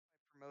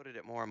promoted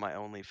it more on my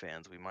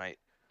OnlyFans, we might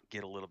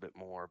get a little bit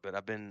more, but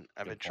I've been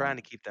Good trying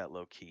point. to keep that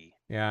low key.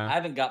 Yeah. I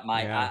haven't got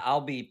my. Yeah.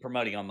 I'll be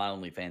promoting on my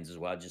OnlyFans as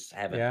well. I just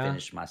haven't Yeah.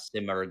 finished my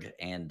Simurg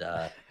and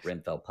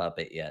Renfell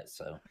puppet yet,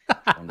 so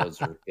when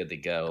those are good to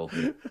go.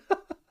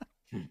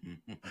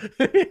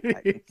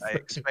 I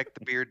expect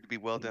the beard to be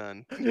well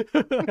done.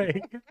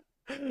 Like,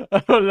 I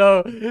don't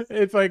know.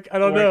 It's like I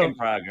don't Work know. in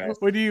progress.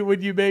 When you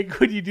do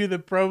the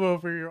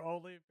promo for your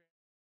only.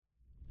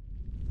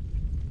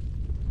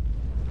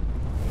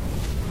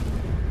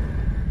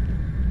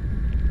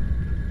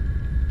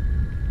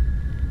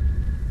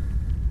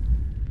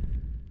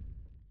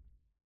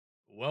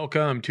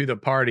 Welcome to the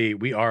party.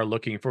 We are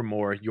looking for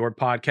more. Your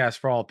podcast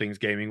for all things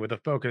gaming with a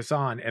focus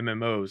on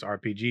MMOs,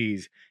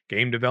 RPGs,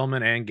 game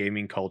development, and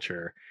gaming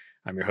culture.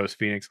 I'm your host,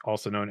 Phoenix,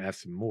 also known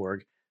as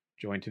Morg,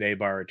 joined today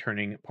by our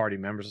returning party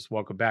members. Let's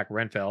welcome back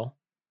Renfell.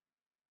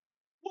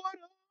 What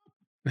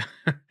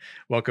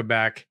Welcome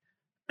back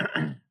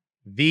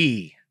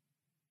the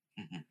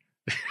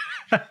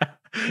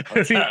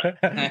What's up?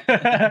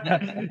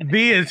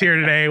 B is here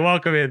today.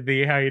 Welcome in,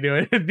 B. How you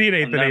doing? The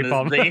Nathan I'm known as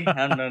Napalm. B.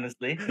 I'm known as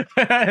B.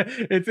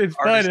 It's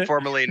Artist fun.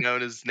 formerly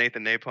known as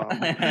Nathan Napalm,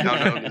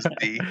 now known as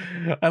D.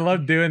 I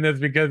love doing this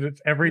because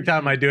it's every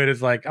time I do it,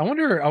 it's like I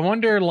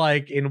wonder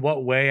like in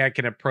what way I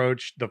can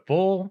approach the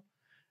full,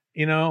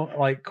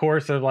 like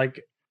course of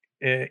like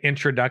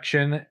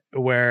introduction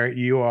where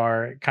you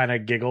are kind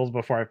of giggles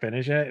before I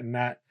finish it, and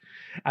that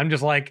I'm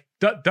just like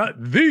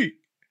the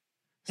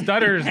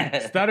stutters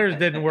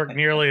didn't work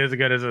nearly as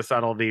good as a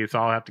subtle D, so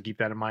I'll have to keep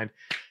that in mind.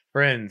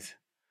 Friends,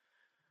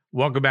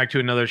 welcome back to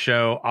another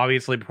show.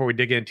 Obviously, before we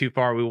dig in too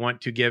far, we want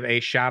to give a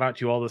shout out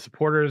to all the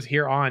supporters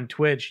here on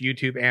Twitch,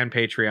 YouTube, and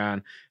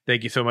Patreon.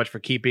 Thank you so much for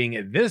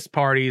keeping this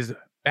party's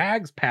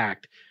bags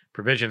packed.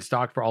 Provision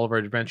stocked for all of our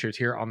adventures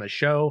here on the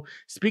show.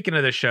 Speaking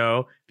of the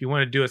show, if you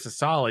want to do us a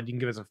solid, you can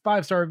give us a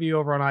 5-star review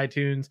over on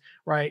iTunes,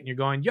 right? And you're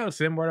going, yo,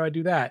 Sim, where do I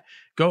do that?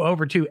 Go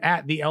over to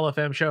 @the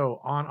LFM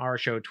show on our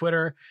show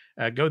Twitter.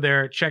 Go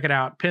there, check it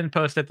out. Pin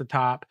post at the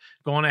top.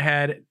 Go on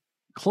ahead,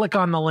 click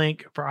on the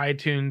link for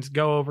iTunes.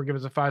 Go over, give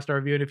us a 5-star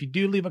review. And if you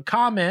do leave a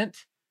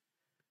comment,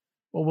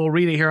 well, we'll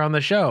read it here on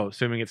the show,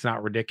 assuming it's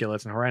not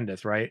ridiculous and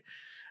horrendous, right?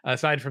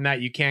 Aside from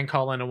that, you can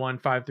call in to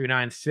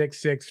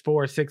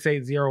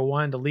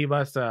 1-539-664-6801 to leave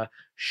us a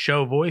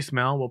show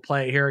voicemail. We'll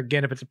play it here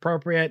again if it's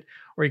appropriate,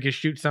 or you can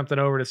shoot something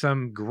over to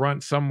some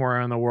grunt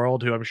somewhere in the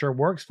world who I'm sure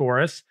works for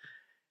us.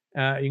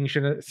 You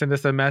can send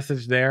us a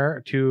message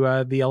there to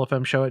the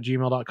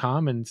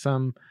lfmshow@gmail.com, and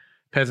some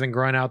peasant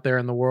grunt out there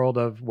in the world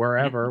of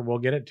wherever will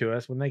get it to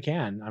us when they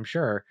can. I'm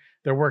sure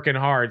they're working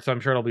hard, so I'm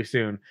sure it'll be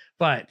soon.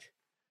 But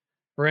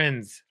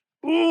friends,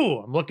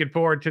 I'm looking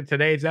forward to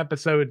today's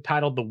episode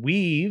titled The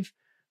Weave.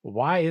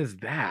 Why is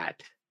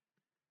that?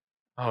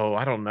 Oh,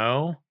 I don't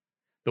know.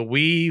 The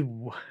Weave.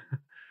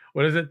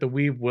 What is it? The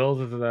Weave Wills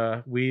is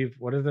the Weave.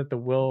 What is it? The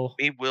Will.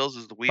 Weave Wills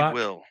is the Weave Fuck.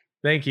 Will.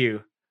 Thank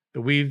you.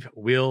 The Weave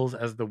Wills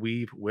as the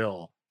Weave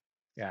Will.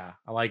 Yeah,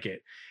 I like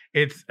it.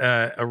 It's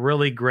a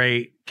really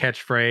great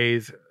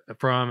catchphrase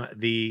from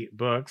the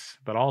books,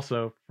 but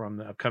also from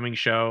the upcoming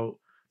show,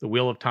 The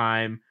Wheel of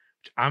Time.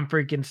 I'm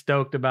freaking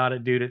stoked about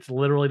it, dude. It's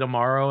literally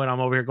tomorrow, and I'm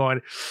over here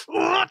going,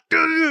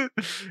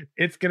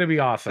 it's gonna be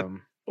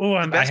awesome.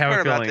 The best I have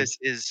part a about feeling. this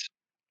is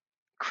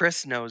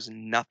Chris knows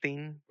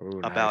nothing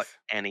Ooh, about nice.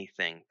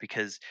 anything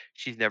because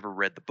she's never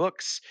read the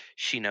books.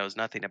 She knows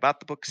nothing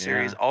about the book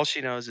series. Yeah. All she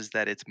knows is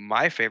that it's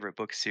my favorite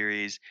book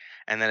series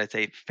and that it's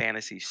a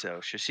fantasy show.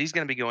 So she's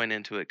going to be going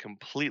into it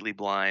completely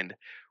blind,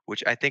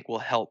 which I think will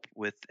help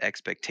with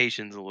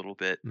expectations a little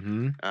bit.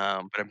 Mm-hmm.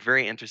 But I'm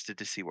very interested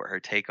to see what her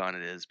take on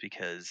it is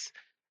because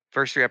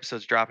first 3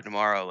 episodes dropping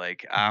tomorrow.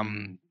 Like,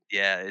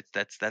 yeah,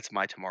 that's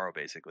my tomorrow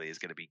basically is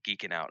going to be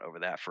geeking out over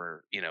that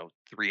for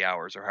 3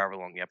 hours or however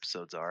long the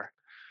episodes are.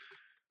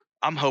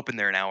 I'm hoping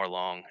they're an hour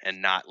long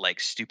and not like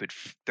stupid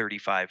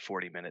 35,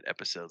 40-minute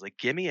episodes. Like,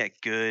 give me a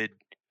good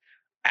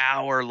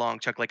hour long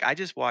chunk. Like, I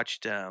just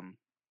watched,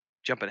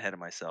 jumping ahead of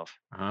myself.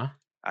 Uh-huh.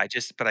 I've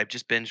just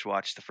binge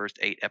watched the first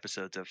 8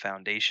 episodes of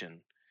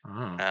Foundation.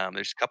 Oh.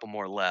 There's a couple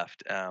more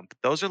left. But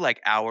those are like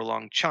hour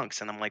long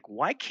chunks. And I'm like,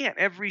 why can't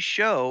every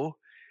show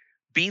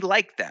be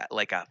like that?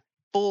 Like a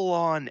full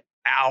on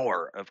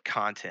hour of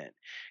content.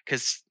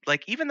 Cause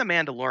like even The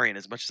Mandalorian,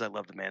 as much as I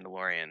love The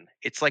Mandalorian,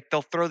 it's like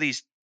they'll throw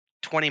these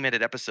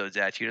 20-minute episodes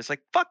at you. And it's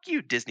like, fuck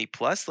you, Disney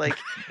Plus. Like,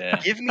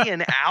 Yeah. give me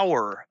an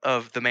hour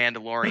of The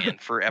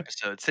Mandalorian for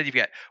episodes. Instead, you've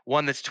got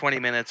one that's 20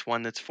 minutes,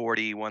 one that's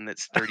 40, one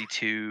that's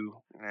 32.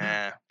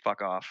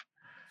 Fuck off.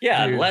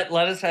 Yeah, Dude. let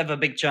us have a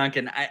big chunk,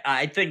 and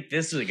I think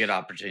this is a good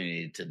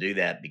opportunity to do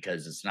that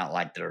because it's not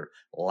like they're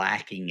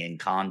lacking in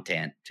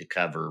content to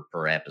cover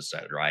per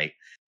episode, right?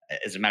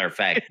 As a matter of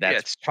fact, Yeah,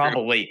 that's it's true.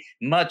 probably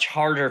much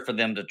harder for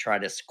them to try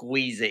to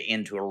squeeze it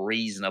into a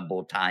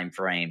reasonable time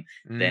frame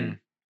than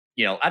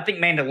I think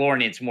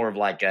Mandalorian, it's more of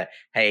like a,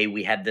 hey,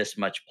 we have this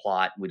much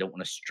plot, we don't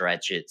want to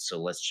stretch it, so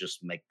let's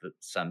just make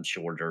some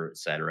shorter,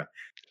 etc.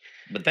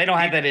 But they don't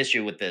have that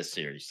issue with this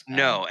series.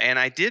 No, and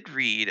I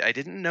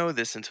didn't know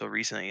this until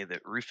recently,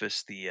 that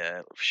Rufus, the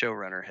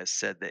showrunner, has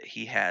said that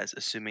he has,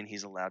 assuming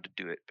he's allowed to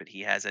do it, but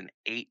he has an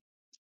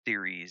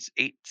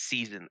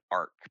 8-season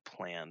arc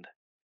planned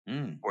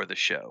for the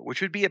show,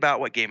 which would be about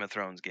what Game of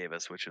Thrones gave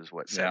us, which was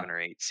what, 7 or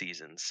 8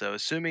 seasons. So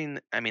assuming,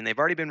 I mean, they've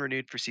already been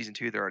renewed for season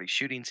 2, they're already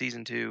shooting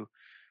season 2.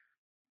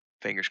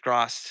 Fingers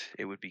crossed,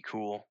 it would be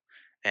cool.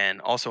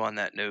 And also on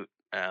that note,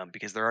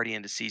 because they're already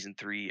into season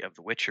 3 of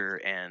The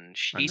Witcher, and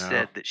she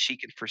said that she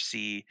can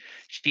foresee,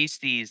 she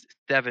sees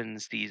 7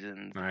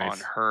 seasons on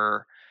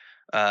her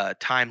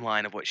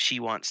timeline of what she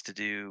wants to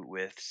do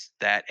with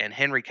that. And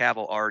Henry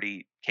Cavill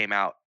already came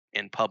out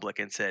in public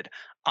and said,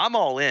 I'm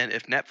all in.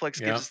 If Netflix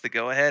gives us the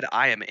go ahead,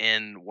 I am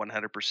in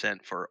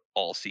 100% for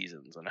all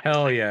seasons. And I was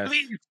like, yes.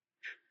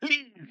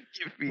 Please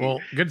give me.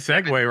 Well, good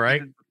segue,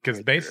 right?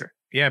 Because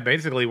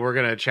basically we're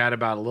going to chat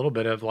about a little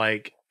bit of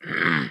like,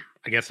 I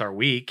guess our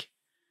week.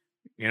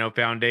 You know,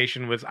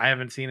 Foundation was, I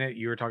haven't seen it.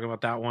 You were talking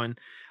about that one.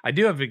 I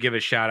do have to give a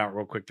shout out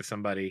real quick to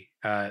somebody.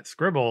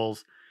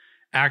 Scribbles,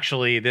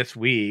 actually this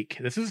week,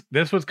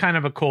 this was kind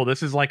of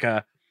this is like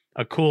a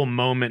cool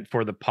moment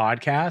for the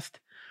podcast.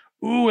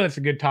 Ooh, that's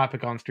a good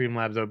topic on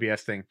Streamlabs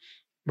OBS thing.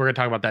 We're going to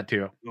talk about that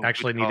too.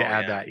 Actually need to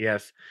add that.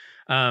 Yes.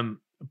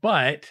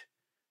 But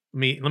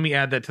let me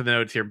add that to the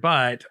notes here.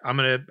 But I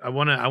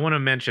want to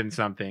mention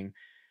something.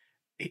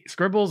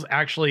 Scribbles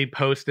actually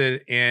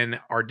posted in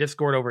our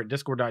Discord over at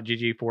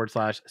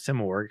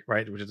discord.gg/simorg,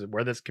 right, which is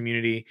where this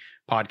community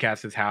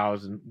podcast is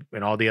housed,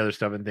 and all the other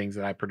stuff and things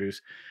that I produce.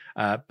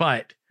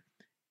 But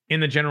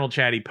in the general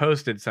chat, he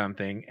posted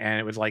something, and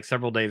it was like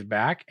several days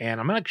back, and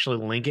I'm gonna actually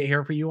link it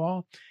here for you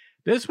all.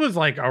 This was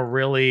like a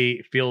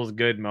really feels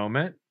good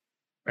moment,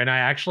 and I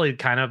actually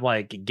kind of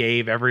like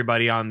gave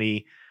everybody on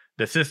the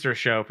sister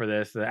show for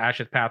this, the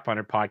Ashes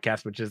Pathfinder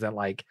podcast, which is at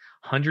like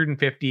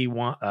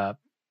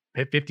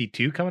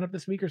 152 coming up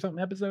this week or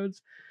something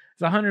episodes.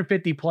 It's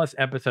 150 plus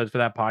episodes for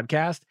that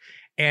podcast.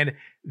 And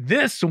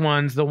this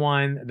one's the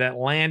one that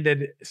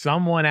landed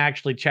someone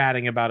actually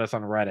chatting about us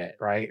on Reddit,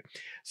 right?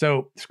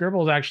 So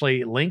Scribbles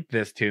actually linked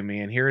this to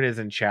me, and here it is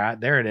in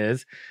chat. There it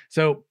is.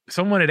 So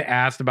someone had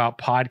asked about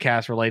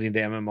podcasts relating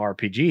to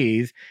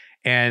MMORPGs,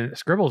 and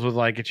Scribbles was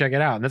like, check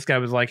it out. And this guy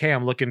was like, hey,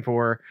 I'm looking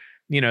for,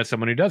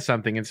 someone who does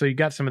something. And so you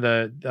got some of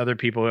the other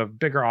people who have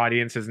bigger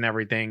audiences and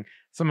everything,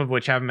 some of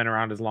which haven't been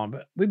around as long,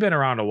 but we've been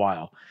around a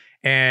while.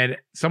 And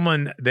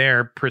someone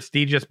there,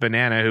 Prestigious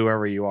Banana,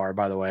 whoever you are,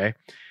 by the way,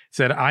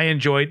 said, I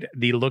enjoyed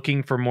the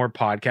Looking for More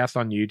podcast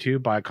on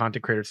YouTube by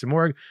content creator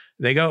Simorg.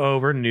 They go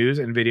over news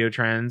and video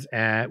trends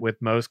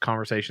with most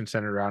conversations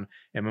centered around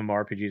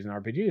MMORPGs and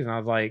RPGs. And I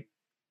was like,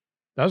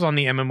 that was on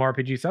the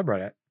MMORPG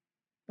subreddit.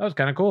 That was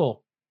kind of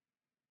cool.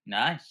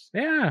 Nice.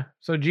 Yeah.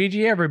 So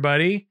GG,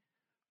 everybody.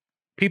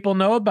 People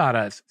know about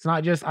us. It's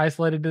not just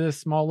isolated to this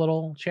small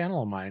little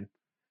channel of mine.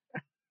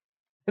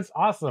 It's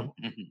awesome.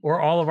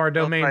 Or all of our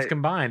domains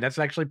combined. That's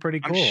actually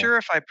pretty cool. I'm sure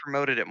if I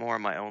promoted it more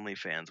on my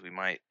OnlyFans, we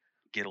might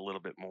get a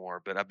little bit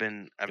more. But I've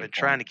been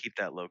trying to keep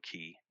that low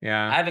key.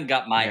 Yeah, I haven't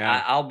got my.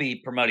 Yeah. I'll be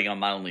promoting on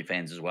my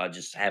OnlyFans as well. I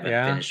just haven't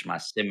finished my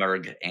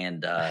Simurg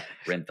and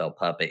Renfell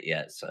puppet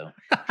yet. So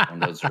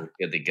those are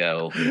good to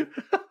go.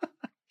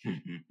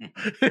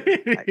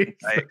 I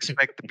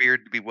expect the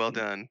beard to be well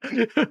done.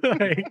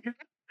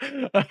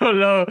 I don't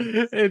know.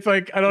 It's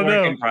like, I don't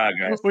know. In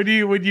progress. When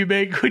you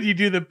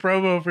do the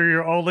promo for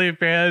your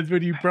OnlyFans,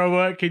 when you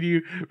promo it, can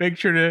you make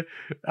sure to,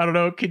 I don't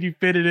know, can you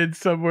fit it in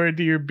somewhere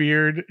into your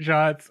beard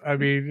shots? I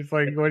mean, it's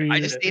like, what do you?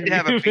 I just need to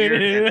have a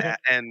beard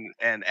and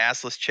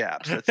assless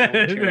chaps. That's the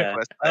only two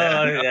requests.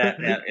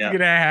 You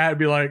get a hat and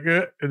be like,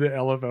 and the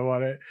elephant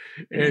on it.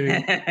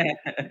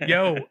 And,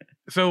 yo.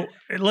 So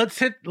let's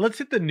hit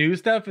the new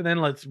stuff, and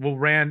then we'll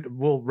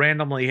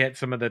randomly hit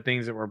some of the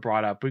things that were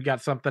brought up. We've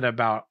got something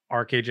about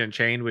Arcade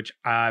Unchained, which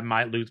I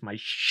might lose my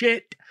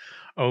shit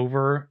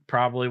over.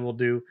 Probably will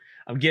do.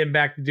 I'm getting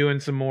back to doing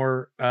some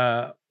more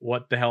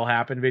what the hell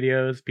happened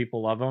videos.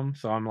 People love them,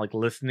 so I'm like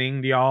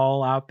listening to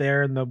y'all out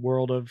there in the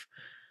world of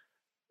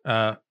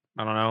I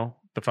don't know,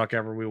 the fuck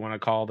ever we want to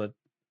call the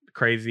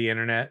crazy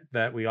internet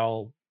that we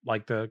all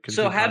like to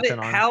consume content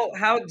on.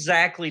 How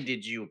exactly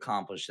did you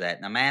accomplish that?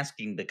 And I'm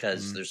asking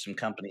because there's some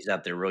companies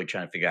out there really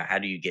trying to figure out, how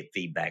do you get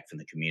feedback from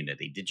the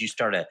community? Did you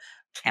start a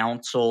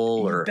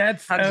council, or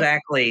how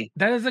exactly?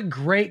 That is a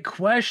great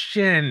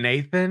question,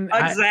 Nathan.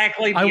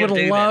 Exactly. I would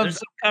love. There's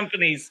some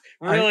companies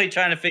really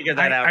trying to figure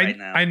that out right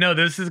now. I know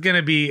this is going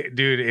to be,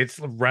 dude. It's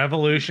a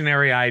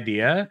revolutionary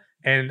idea.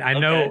 And I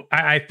know,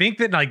 I think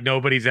that like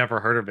nobody's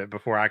ever heard of it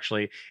before.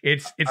 Actually,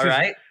 it's this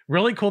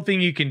really cool thing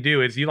you can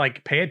do is you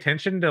like pay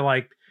attention to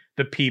like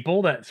the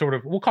people that sort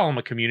of, we'll call them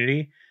a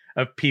community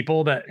of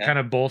people that kind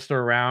of bolster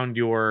around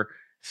your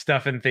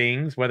stuff and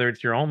things, whether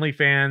it's your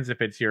OnlyFans,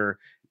 if it's your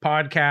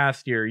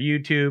podcast, your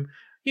YouTube.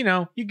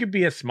 You could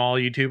be a small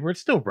YouTuber. It's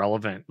still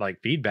relevant,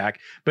 like feedback,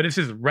 but it's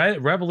this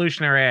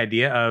revolutionary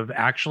idea of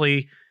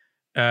actually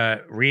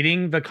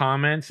reading the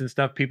comments and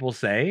stuff people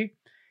say,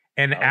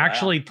 and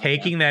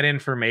taking that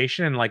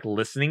information and like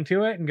listening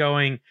to it and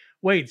going,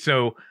 wait,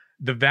 so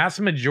the vast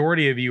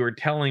majority of you are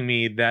telling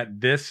me that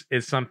this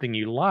is something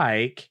you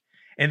like,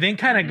 and then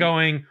kind of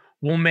going,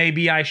 well,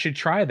 maybe I should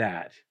try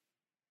that.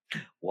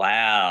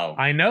 Wow.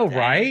 I know, Dang.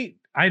 right?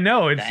 I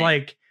know. It's Dang.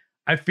 like,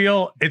 I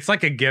feel it's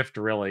like a gift,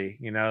 really,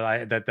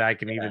 that I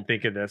can even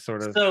think of this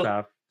sort of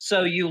stuff.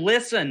 So you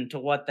listen to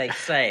what they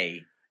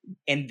say,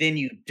 and then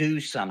you do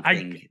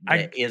something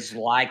that is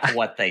like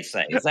what they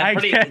say. Is that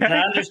pretty? Did I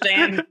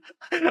understand?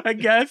 I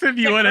guess if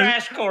you want to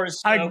crash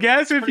course. I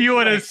guess if you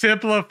want to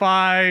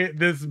simplify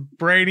this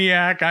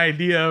brainiac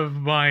idea of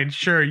mine,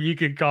 sure, you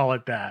could call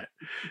it that.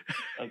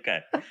 Okay.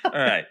 All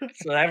right.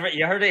 So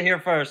you heard it here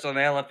first on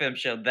the LFM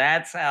show.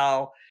 That's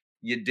how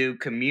you do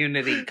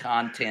community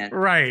content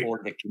for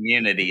the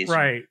communities.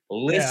 Right.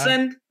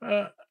 Listen,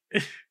 then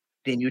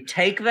you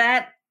take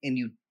that and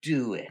you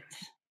do it.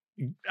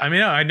 I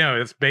mean, I know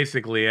that's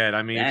basically it.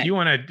 I mean, if you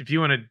want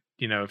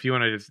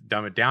to just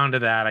dumb it down to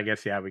that, I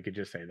guess, we could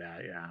just say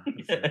that.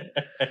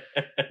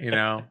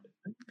 Yeah.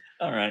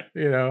 All right.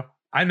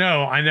 I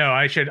know. I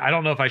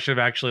don't know if I should have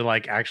actually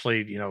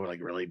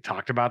really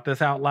talked about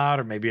this out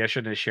loud, or maybe I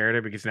shouldn't have shared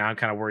it, because now I'm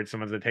kind of worried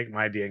someone's going to take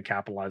my idea and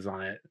capitalize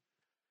on it.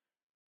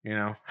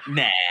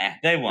 Nah,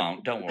 they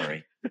won't. Don't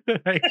worry.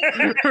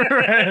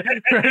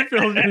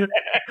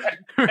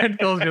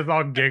 Renfield's just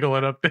all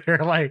giggling up there,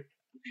 like,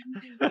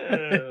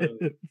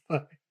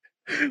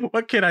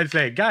 what can I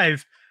say,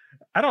 guys?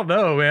 I don't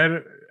know,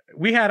 man.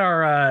 We had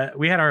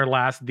our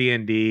last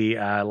D&D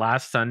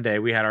last Sunday.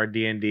 We had our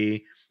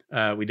D&D.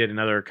 We did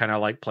another kind of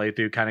like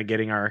playthrough, kind of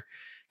getting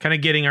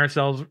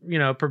ourselves,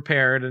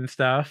 prepared and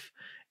stuff.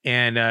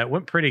 And it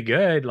went pretty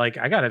good. Like,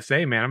 I gotta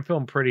say, man, I'm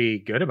feeling pretty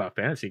good about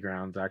Fantasy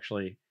Grounds.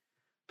 Actually,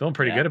 feeling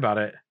pretty good about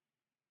it.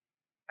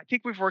 I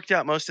think we've worked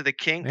out most of the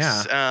kinks.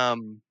 Yeah.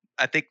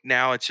 I think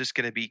now it's just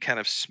going to be kind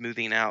of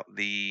smoothing out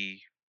the,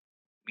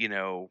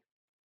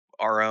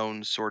 our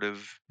own sort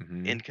of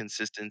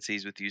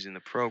inconsistencies with using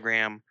the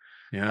program.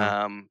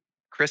 Yeah.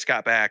 Chris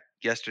got back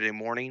yesterday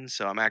morning,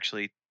 so I'm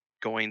actually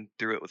going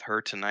through it with her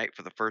tonight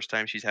for the first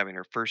time. She's having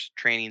her first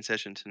training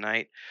session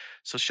tonight,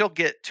 so she'll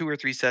get 2 or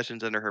 3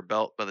 sessions under her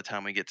belt by the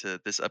time we get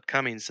to this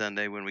upcoming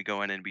Sunday, when we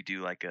go in and we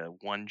do like a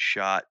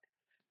one-shot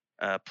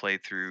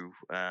playthrough.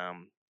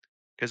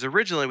 Because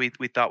originally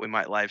we thought we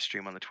might live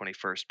stream on the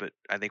 21st, but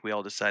I think we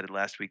all decided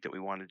last week that we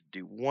wanted to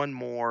do one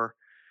more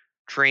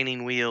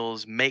training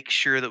wheels, make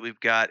sure that we've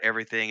got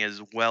everything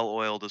as well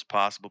oiled as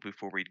possible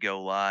before we'd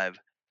go live.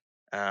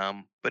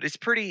 But it's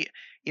pretty,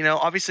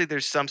 obviously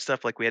there's some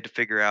stuff like we had to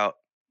figure out,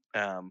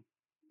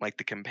 like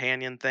the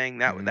companion thing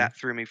that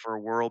threw me for a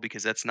whirl,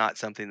 because that's not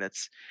something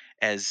that's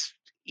as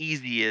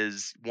easy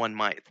as one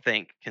might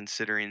think,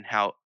 considering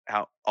how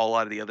a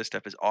lot of the other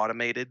stuff is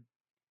automated.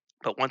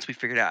 But once we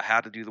figured out how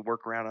to do the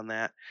workaround on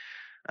that,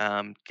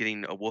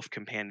 getting a wolf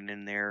companion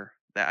in there,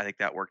 I think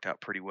that worked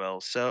out pretty well.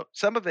 So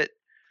some of it,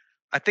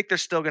 I think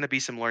there's still going to be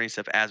some learning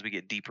stuff as we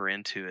get deeper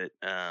into it.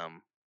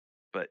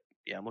 But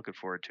yeah, I'm looking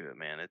forward to it,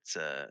 man. It's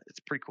a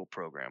pretty cool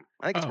program.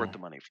 I think it's worth the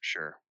money for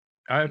sure.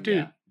 I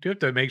do have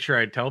to make sure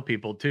I tell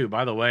people too.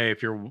 By the way,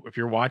 if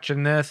you're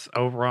watching this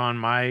over on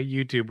my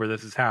YouTube where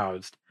this is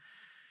housed,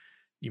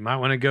 you might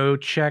want to go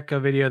check a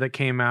video that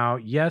came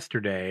out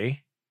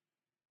yesterday.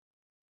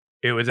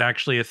 It was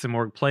actually a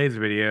Simorg Plays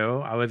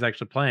video. I was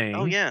actually playing.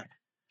 Oh yeah,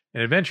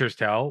 an Adventures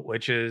Tale,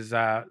 which is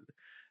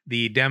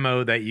the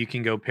demo that you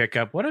can go pick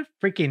up. What a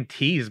freaking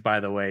tease,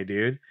 by the way,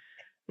 dude.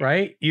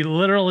 Right? You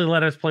literally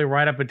let us play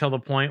right up until the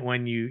point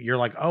when you're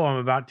like, oh, I'm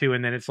about to,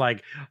 and then it's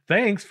like,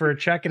 thanks for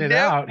checking it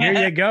out. Here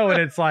you go.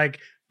 And it's like,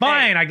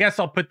 fine, I guess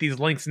I'll put these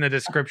links in the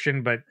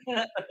description. But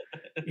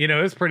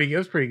it was pretty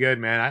good,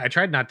 man. I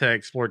tried not to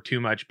explore too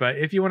much, but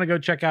if you want to go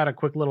check out a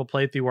quick little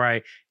playthrough where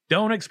I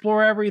don't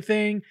explore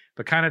everything,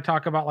 but kind of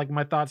talk about like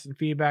my thoughts and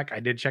feedback, I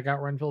did check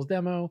out Renfield's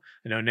demo.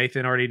 I know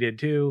Nathan already did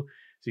too.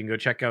 So you can go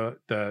check out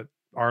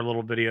our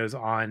little videos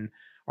on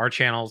our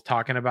channels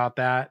talking about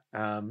that,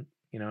 and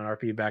our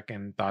feedback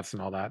and thoughts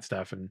and all that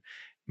stuff. And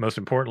most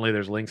importantly,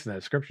 there's links in the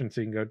description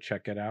so you can go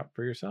check it out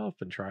for yourself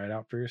and try it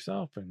out for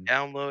yourself and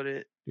download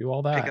it, do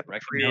all that. Pick up a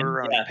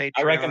pre-order on Patreon.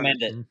 I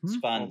recommend it. It's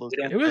fun.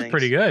 It was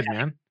pretty good,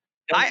 man.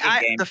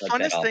 The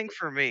funnest thing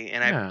for me,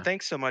 and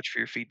thanks so much for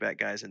your feedback,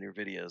 guys, and your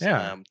videos.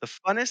 Yeah. The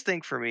funnest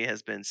thing for me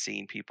has been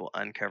seeing people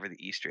uncover the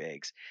Easter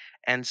eggs.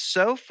 And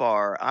so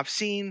far, I've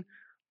seen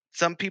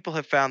some people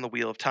have found the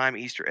Wheel of Time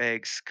Easter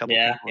eggs. A couple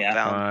people have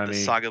found the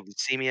Saga of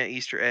Lucemia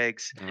Easter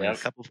eggs. A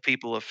couple of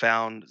people have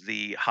found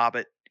the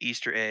Hobbit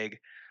Easter egg.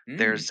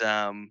 There's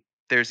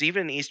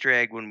even an Easter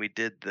egg when we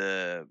did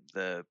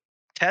the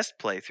test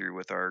playthrough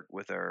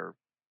with our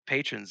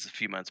patrons a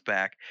few months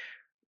back.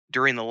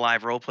 During the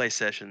live roleplay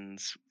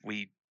sessions,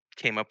 we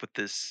came up with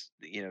this,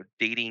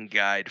 dating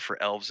guide for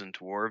elves and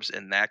dwarves,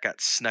 and that got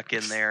snuck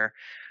in there.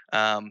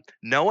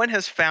 No one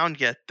has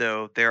found yet,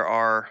 though. There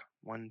are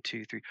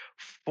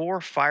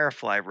 4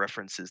 Firefly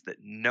references that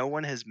no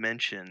one has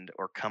mentioned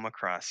or come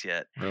across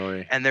yet.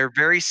 Really? And they're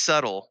very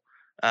subtle.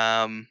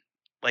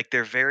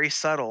 They're very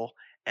subtle,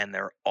 and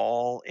they're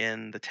all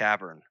in the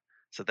tavern.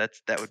 So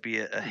that would be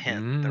a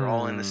hint. They're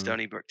all in the Mm,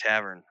 Stony Brook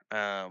Tavern.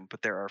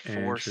 But there are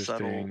 4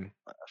 subtle interesting.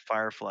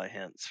 firefly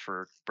hints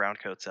for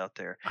browncoats out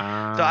there.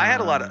 So Ah, I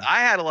had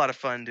a lot of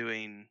fun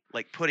doing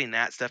like putting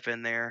that stuff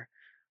in there.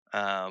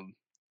 Um,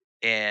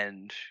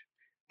 and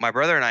my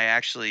brother and I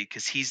actually,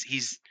 because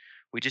he's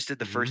we just did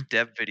the mm-hmm. first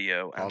dev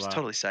video. I'm All that.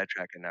 totally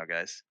sidetracking now,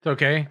 guys. It's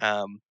okay.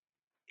 Um,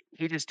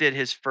 he just did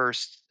his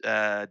first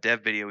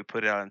dev video. We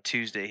put it out on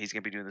Tuesday. He's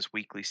going to be doing this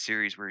weekly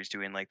series where he's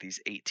doing like these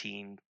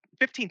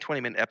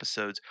 20-minute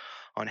episodes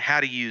on how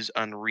to use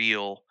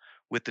Unreal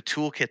with the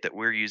toolkit that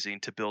we're using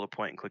to build a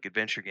point and click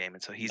adventure game.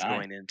 And so he's Nice.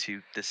 going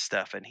into this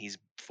stuff and he's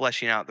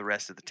fleshing out the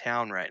rest of the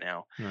town right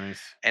now.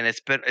 Nice. And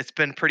it's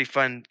been pretty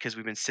fun because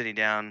we've been sitting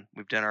down.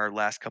 We've done our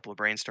last couple of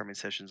brainstorming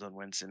sessions on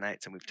Wednesday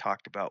nights and we've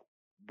talked about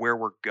where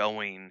we're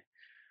going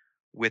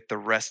with the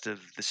rest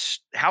of this,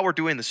 how we're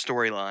doing the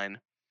storyline.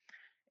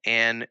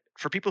 And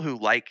for people who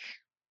like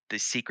the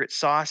secret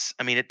sauce,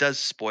 I mean, it does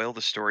spoil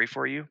the story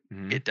for you.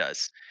 Mm-hmm. It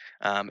does.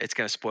 It's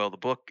going to spoil the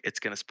book. It's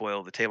going to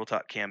spoil the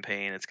tabletop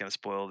campaign. It's going to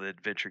spoil the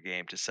adventure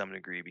game to some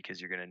degree because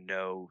you're going to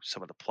know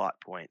some of the plot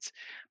points.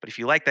 But if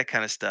you like that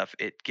kind of stuff,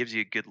 it gives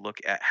you a good look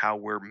at how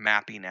we're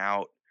mapping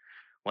out.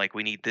 Like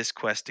we need this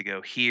quest to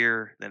go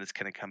here, then it's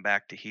going to come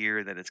back to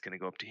here, then it's going to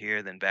go up to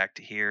here, then back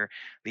to here.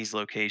 These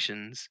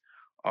locations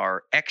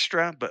are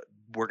extra, but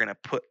we're going to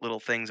put little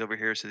things over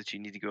here so that you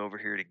need to go over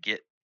here to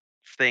get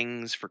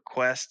things for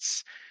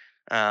quests.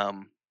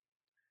 Um,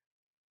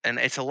 and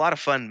it's a lot of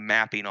fun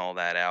mapping all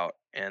that out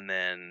and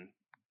then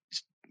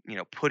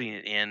putting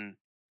it in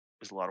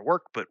is a lot of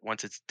work, but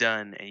once it's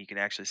done and you can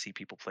actually see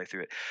people play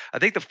through it. I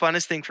think the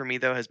funnest thing for me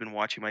though has been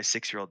watching my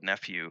 6-year-old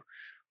nephew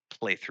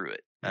play through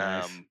it.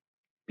 Nice.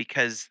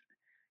 Because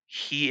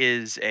he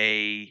is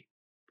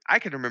I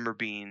can remember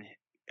being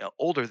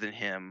older than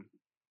him,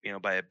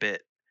 by a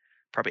bit,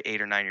 probably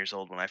 8 or 9 years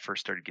old when I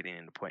first started getting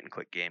into point and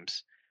click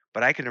games.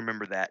 But I can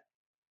remember that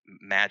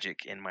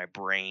magic in my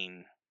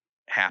brain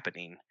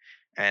happening.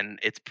 And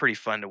it's pretty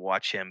fun to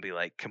watch him be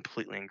like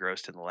completely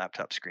engrossed in the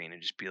laptop screen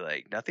and just be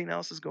like, nothing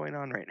else is going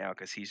on right now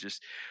because he's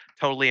just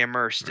totally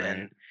immersed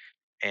Right,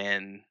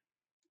 and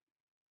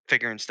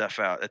figuring stuff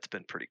out. That's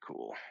been pretty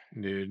cool.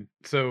 dude.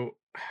 So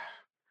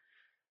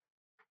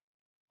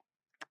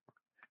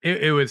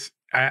it was.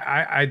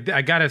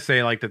 I gotta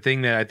say, like, the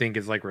thing that I think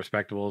is like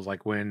respectable is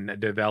like when a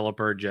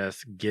developer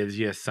just gives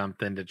you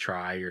something to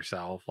try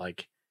yourself,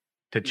 like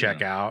to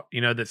check Yeah. out,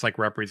 that's like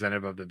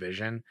representative of the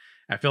vision.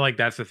 I feel like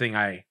that's the thing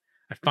I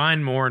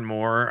find more and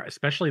more,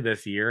 especially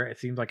this year. It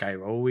seems like I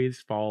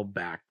always fall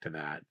back to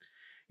that.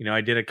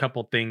 I did a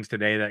couple things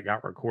today that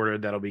got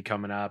recorded that'll be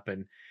coming up,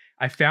 and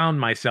I found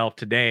myself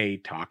today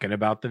talking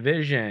about the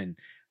vision.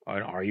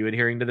 Are you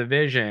adhering to the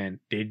vision?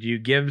 Did you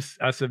give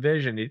us a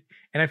vision?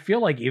 And I feel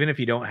like even if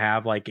you don't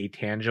have like a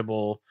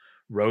tangible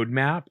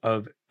roadmap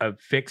of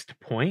fixed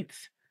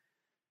points,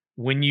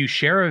 when you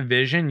share a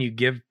vision, you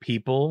give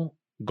people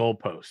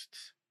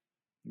goalposts.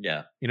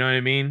 Yeah. You know what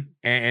I mean?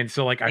 And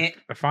so like And,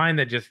 I find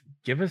that just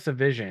give us a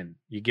vision,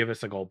 you give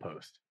us a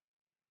goalpost.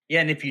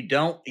 yeah, and if you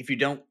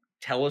don't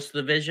tell us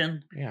the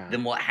vision, Yeah.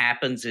 then what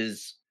happens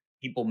is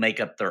people make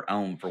up their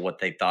own for what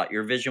they thought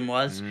your vision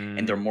was,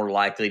 and they're Mm, more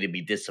likely to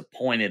be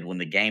disappointed when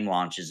the game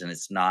launches and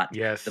it's not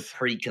the yes.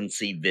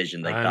 preconceived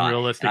vision they thought. And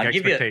Unrealistic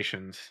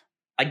expectations.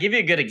 I give you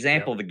a good Yep.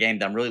 example of a game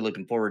that I'm really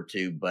looking forward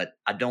to, but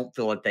I don't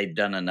feel like they've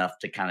done enough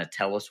to kind of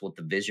tell us what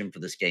the vision for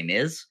this game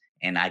is.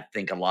 And I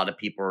think a lot of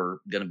people are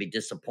going to be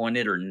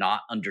disappointed or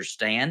not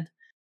understand.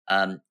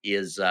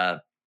 Is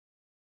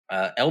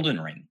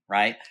Elden Ring,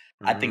 right?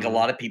 I think a Mm,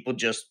 lot of people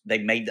just they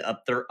made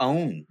up their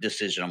own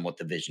decision on what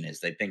the vision is.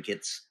 They think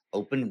it's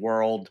open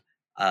world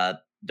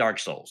Dark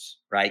Souls,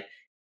 right?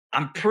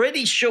 I'm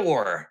pretty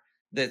sure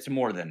that's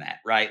more than that,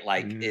 right?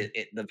 Like mm,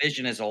 the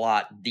vision is a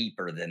lot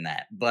deeper than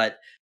that. But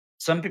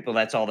some people,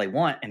 that's all they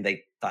want, and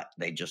they thought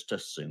they just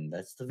assume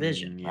that's the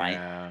vision, right?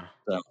 yeah.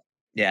 So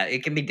yeah,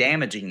 it can be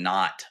damaging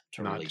not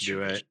to Not to release your do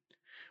vision. it.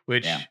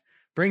 Yeah. Which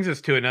brings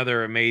us to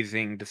another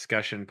amazing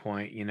discussion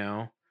point,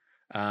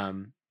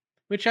 um,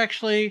 which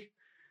actually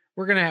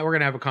we're gonna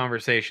have a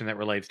conversation that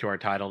relates to our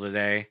title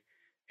today.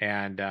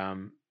 And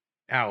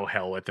oh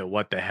hell with it,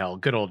 what the hell?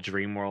 Good old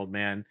Dream World,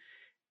 man.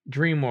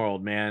 Dream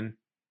World, man.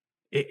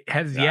 It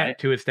has Right. yet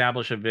to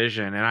establish a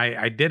vision. And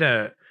I did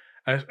a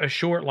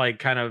short like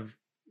kind of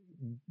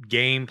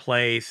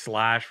gameplay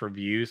slash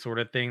review sort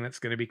of thing that's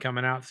gonna be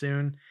coming out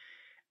soon.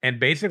 And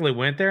basically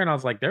went there and I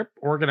was like, they're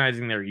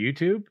organizing their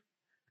YouTube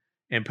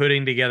and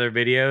putting together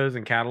videos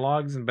and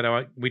catalogs. And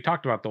we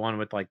talked about the one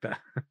with like the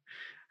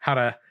how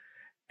to.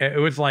 It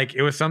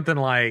was something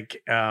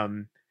like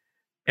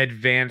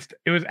advanced.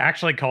 It was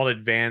actually called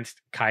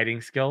advanced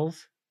kiting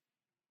skills.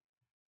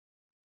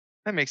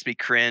 That makes me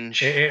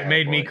cringe. It Oh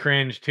made me boy.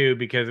 cringe too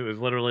because it was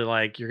literally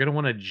like you're gonna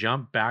want to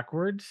jump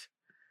backwards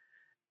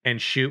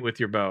and shoot with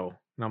your bow.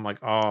 And I'm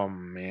like, oh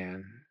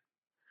man,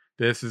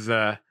 this is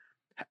a.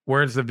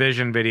 Where's the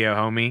vision video,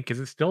 homie? Because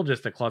it's still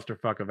just a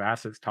clusterfuck of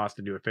assets tossed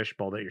into a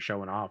fishbowl that you're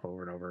showing off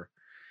over and over.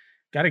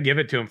 Got to give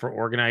it to them for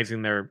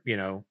organizing their,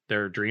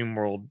 their dream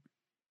world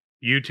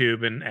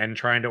YouTube and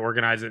trying to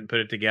organize it and put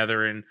it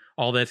together and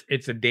all this.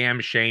 It's a damn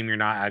shame you're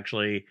not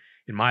actually,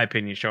 in my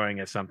opinion, showing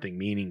us something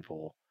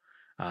meaningful.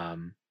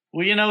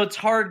 Well, you know, it's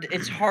hard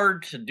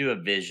to do a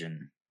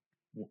vision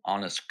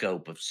on a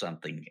scope of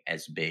something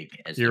as big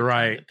as You're they're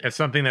trying right. to do. It's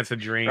something that's a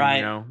dream, Right.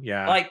 you know?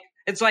 Yeah. Like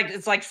it's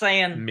like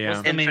saying Yeah.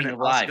 what's the meaning Infinite of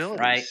life, right?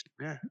 possibilities.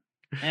 Yeah.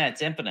 Yeah,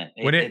 it's infinite.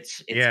 When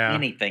It's yeah.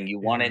 anything you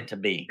want Yeah. it to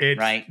be, It's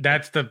right?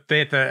 that's the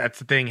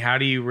thing. How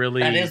do you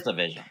really That is the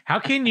vision. how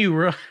can you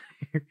really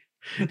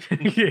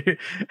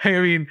I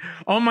mean,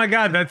 oh my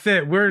God, that's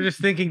it. We're just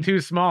thinking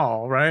too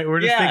small, right? We're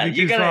just Yeah,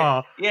 thinking you too gotta-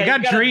 small. yeah, you you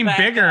got gotta dream back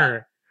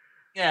bigger.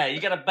 Yeah,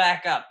 you gotta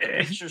back up. The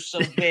picture's so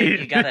big,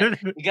 you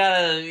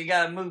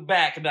gotta move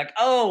back and be like,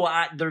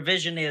 oh, their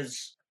vision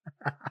is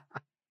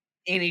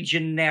any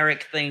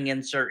generic thing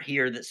insert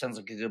here that sounds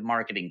like a good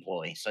marketing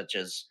ploy, such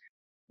as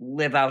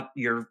live out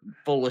your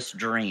fullest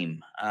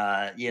dream.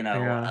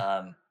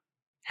 Yeah.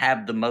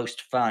 Have the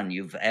most fun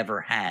you've ever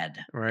had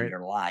Right. in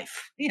your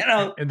life. You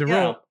know, And the you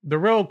know.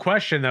 real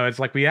question though is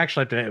like we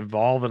actually have to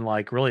evolve and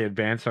like really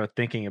advance our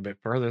thinking a bit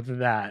further than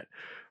that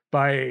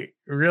by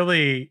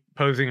really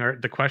posing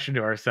the question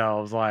to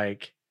ourselves,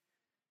 like,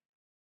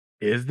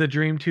 is the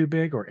dream too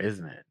big or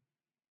isn't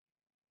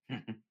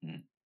it?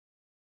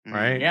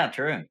 Right? Yeah,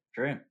 true.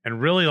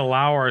 And really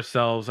allow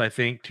ourselves, I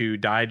think, to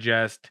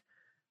digest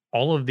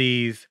all of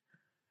these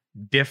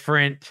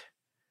different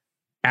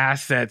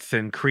assets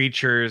and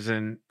creatures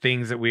and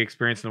things that we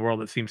experience in the world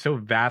that seem so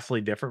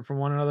vastly different from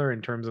one another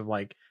in terms of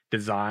like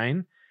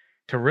design,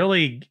 to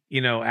really,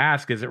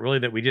 ask, is it really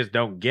that we just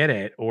don't get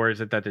it, or is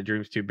it that the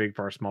dream's too big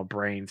for our small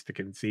brains to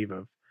conceive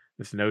of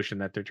this notion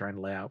that they're trying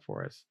to lay out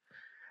for us?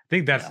 I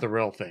think that's the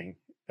real thing.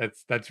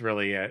 That's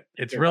really it.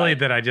 It's You're really right.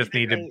 that I just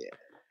need to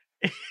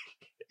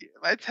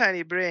My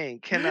tiny brain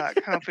cannot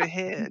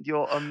comprehend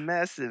your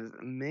massive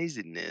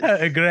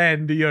amazingness.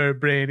 grand your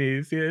brain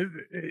is. Yes.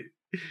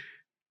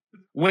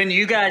 When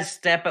you guys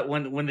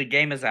when the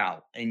game is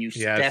out and you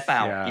step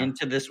out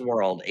into this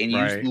world and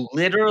you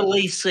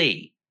literally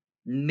see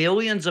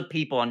millions of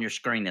people on your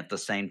screen at the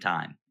same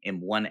time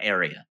in one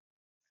area,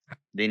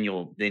 then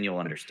you'll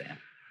understand.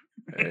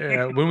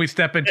 When we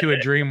step into a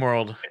dream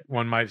world,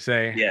 one might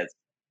say. Yes.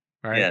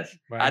 Right? Yes.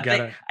 Well, I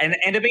think, and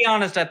to be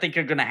honest, I think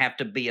you're going to have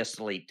to be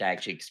asleep to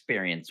actually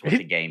experience what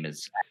the game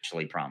is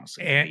actually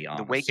promising. To be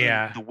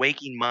honest. The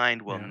waking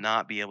mind will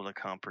not be able to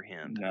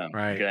comprehend. No,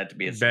 right. You're going to have to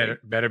be asleep.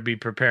 Better be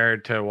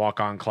prepared to walk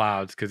on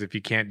clouds, because if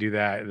you can't do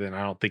that, then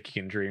I don't think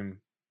you can dream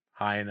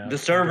high enough. The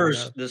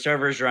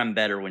servers run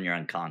better when you're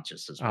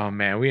unconscious as well. Oh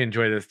man, we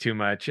enjoy this too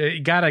much. You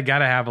gotta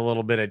have a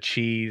little bit of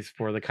cheese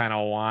for the kind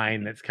of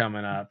wine that's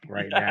coming up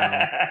right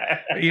now.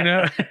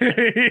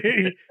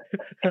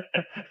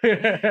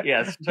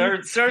 Yes,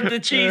 serve the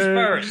cheese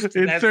first.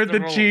 Insert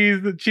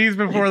the cheese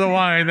before the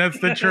wine. That's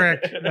the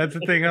trick. That's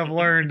the thing I've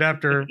learned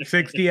after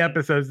 60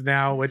 episodes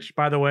now, which,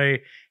 by the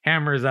way,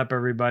 hammers up,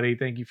 everybody.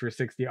 Thank you for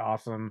 60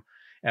 awesome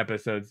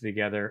episodes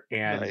together.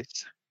 And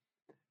nice.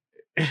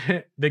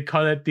 They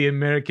call it the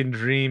American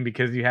dream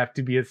because you have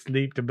to be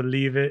asleep to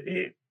believe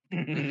it.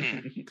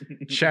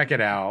 Check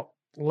it out.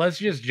 Let's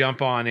just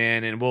jump on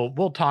in and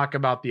we'll talk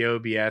about the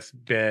OBS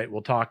bit.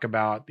 We'll talk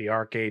about the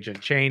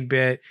ArcAgent chain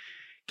bit.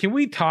 Can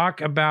we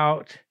talk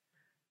about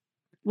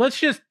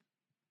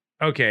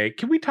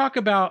can we talk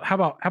about how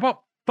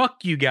about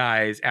fuck you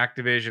guys,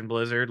 Activision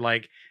Blizzard?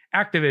 Like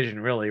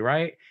Activision, really,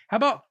 right? How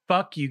about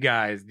fuck you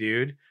guys,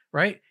 dude?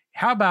 Right?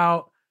 How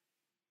about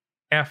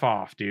F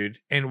off, dude?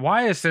 And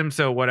why is Sim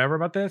so whatever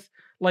about this?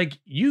 Like,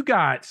 you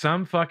got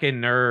some fucking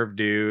nerve,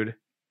 dude.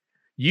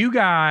 You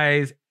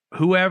guys,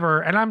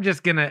 whoever, and I'm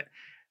just gonna,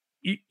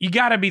 you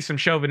gotta be some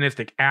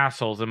chauvinistic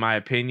assholes, in my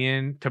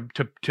opinion,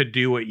 to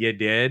do what you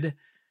did.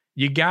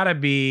 You gotta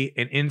be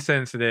an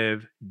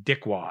insensitive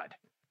dickwad,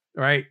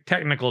 right?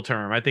 Technical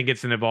term. I think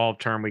it's an evolved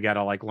term. We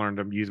gotta like learn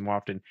to use more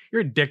often.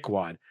 You're a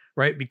dickwad,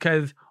 right?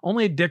 Because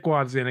only a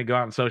dickwad's gonna go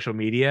out on social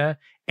media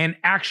and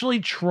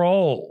actually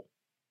troll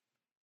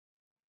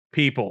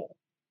people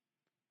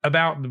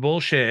about the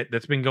bullshit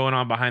that's been going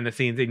on behind the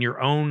scenes in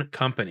your own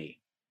company.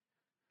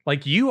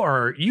 Like, you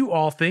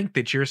all think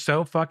that you're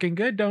so fucking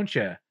good, don't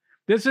you?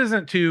 This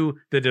isn't to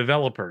the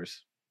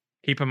developers.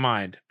 Keep in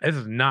mind, this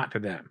is not to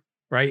them,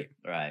 right?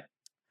 Right.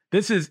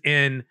 This is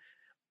in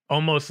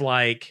almost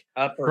like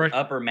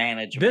upper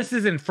management. This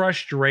is in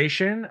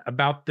frustration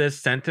about this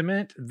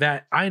sentiment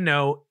that I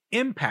know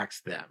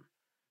impacts them.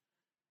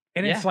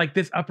 And it's like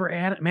this upper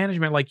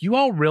management, like, you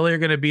all really are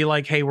going to be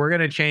like, hey, we're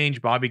going to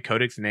change Bobby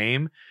Kotick's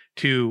name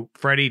to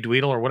Freddie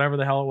Dweedle or whatever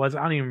the hell it was.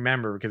 I don't even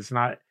remember because it's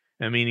not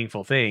a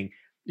meaningful thing.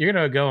 You're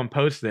going to go and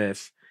post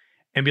this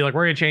and be like,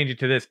 we're going to change it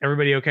to this.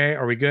 Everybody okay?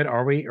 Are we good?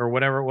 Are we? Or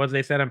whatever it was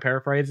they said. I'm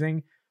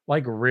paraphrasing.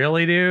 Like,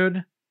 really,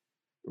 dude?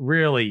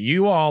 Really?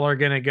 You all are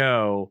going to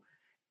go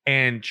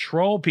and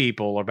troll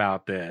people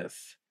about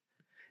this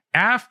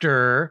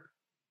after...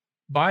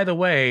 By the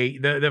way,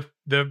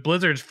 the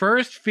Blizzard's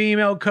first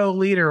female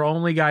co-leader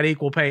only got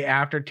equal pay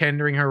after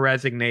tendering her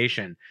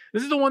resignation.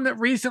 This is the one that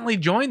recently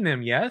joined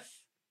them,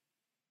 yes?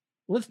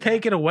 Let's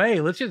take it away.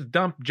 Let's just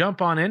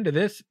jump on into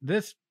this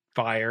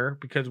fire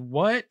because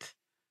what?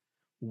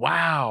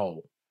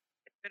 Wow.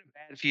 It's been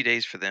a bad few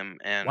days for them,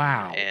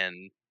 Wow.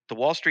 and the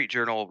Wall Street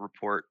Journal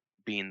report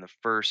being the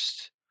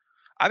first.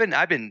 I've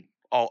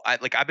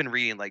been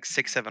reading like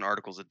 6-7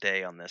 articles a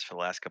day on this for the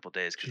last couple of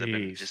days because I've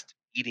been Jeez. just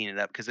eating it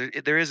up because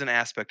there is an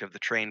aspect of the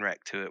train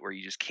wreck to it where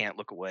you just can't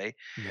look away.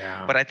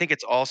 Yeah. But I think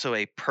it's also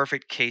a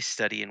perfect case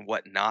study in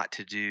what not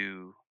to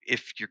do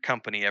if your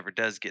company ever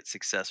does get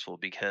successful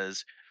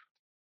because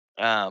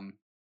um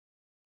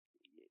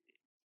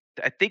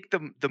I think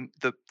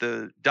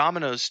the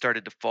dominoes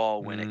started to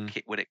fall when Mm,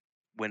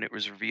 when it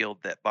was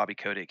revealed that Bobby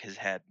Kotick has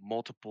had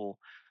multiple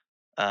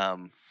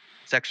um,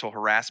 sexual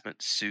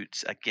harassment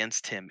suits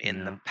against him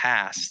in the yeah.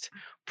 past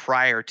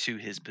prior to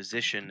his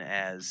position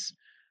as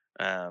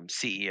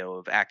CEO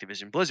of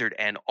Activision Blizzard.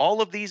 And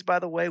all of these, by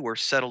the way, were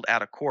settled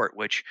out of court,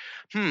 which,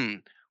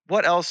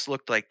 what else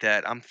looked like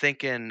that? I'm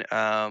thinking,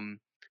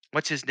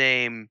 what's his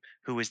name?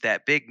 Who was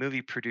that big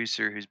movie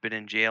producer who's been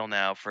in jail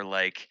now for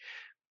like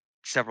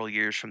several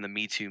years from the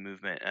Me Too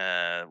movement?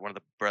 One of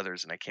the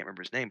brothers, and I can't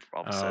remember his name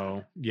all of a sudden.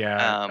 Oh,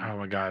 yeah. Um, Oh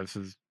my God, this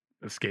is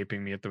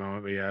escaping me at the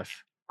moment, but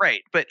yes.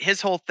 right. But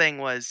his whole thing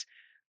was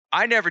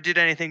I never did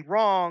anything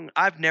wrong.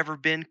 I've never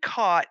been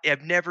caught.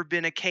 I've never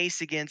been a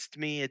case against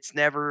me. It's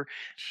never,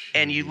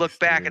 and you look Jeez,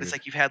 back and it's dude.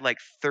 like you've had like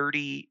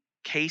 30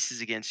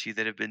 cases against you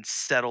that have been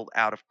settled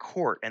out of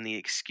court. And the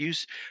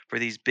excuse for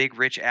these big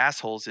rich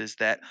assholes is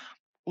that,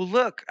 well,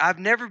 look, I've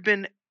never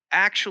been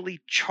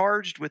actually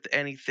charged with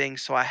anything,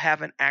 so I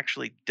haven't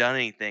actually done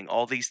anything.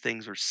 All these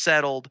things were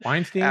settled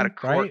out of Weinstein,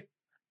 court. right?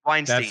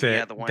 That's Weinstein,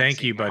 yeah, it. the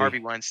Thank Weinstein, you, yeah, buddy. Harvey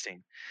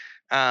Weinstein.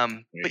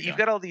 There But you you've go.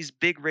 got all these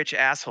big rich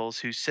assholes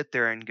who sit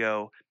there and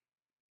go,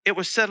 it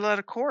was settled out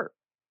of court.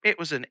 It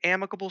was an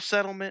amicable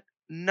settlement.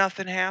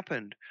 Nothing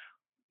happened.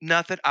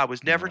 Nothing. I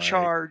was never Right.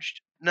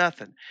 charged.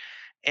 Nothing.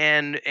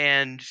 And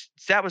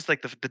that was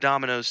like the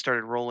dominoes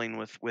started rolling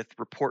with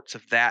reports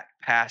of that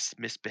past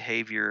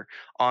misbehavior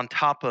on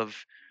top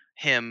of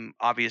him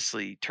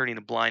obviously turning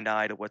a blind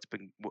eye to what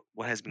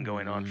has been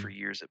going on for Mm,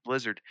 years at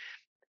Blizzard.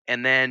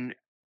 And then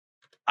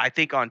I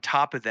think on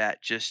top of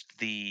that, just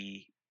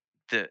the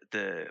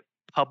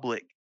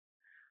public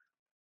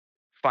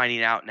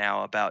finding out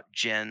now about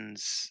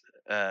Jen's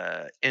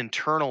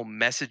internal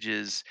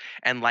messages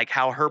and like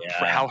Yeah.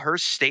 how her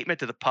statement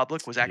to the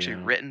public was actually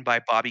yeah. written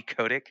by Bobby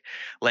Kotick.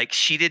 Like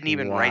she didn't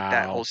even write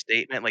that whole Wow.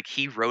 statement. Like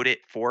he wrote it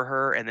for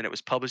her and then it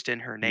was published in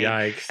her name.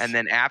 And Yikes.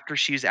 then after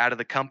she's out of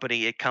the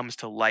company, it comes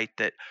to light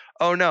that,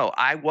 oh no,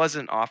 I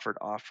wasn't offered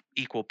off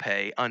equal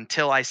pay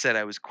until I said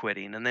I was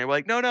quitting. And they were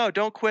like, no, no,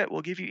 don't quit.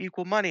 We'll give you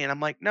equal money. And I'm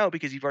like, no,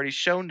 because you've already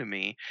shown to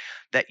me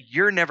that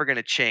you're never going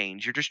to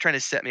change. You're just trying to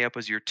set me up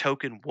as your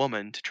token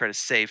woman to try to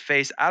save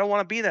face. I don't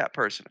want to be that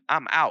person.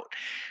 I'm out.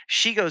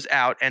 She goes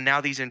out, and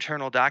now these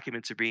internal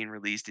documents are being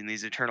released in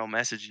these internal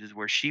messages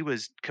where she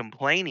was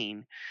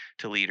complaining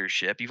to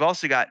leadership. You've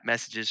also got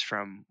messages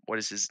from what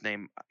is his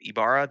name?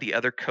 Ibarra, the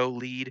other co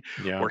lead,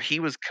 Yeah. where he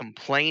was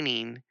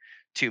complaining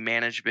to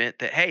management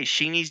that, hey,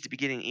 she needs to be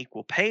getting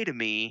equal pay to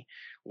me.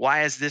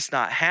 Why is this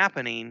not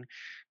happening?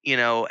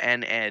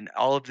 And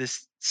all of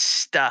this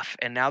stuff.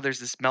 And now there's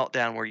this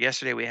meltdown where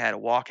yesterday we had a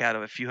walkout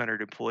of a few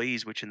hundred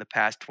employees, which in the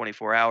past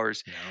 24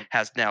 hours Yep.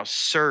 has now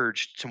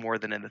surged to more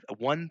than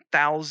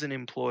 1,000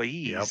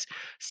 Yep. employees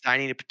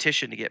signing a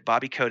petition to get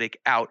Bobby Kotick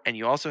out. And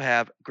you also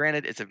have,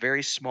 granted, it's a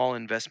very small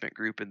investment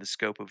group in the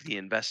scope of the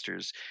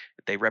investors.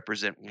 They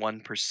represent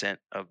 1%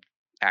 of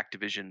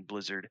Activision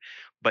Blizzard,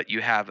 but you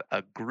have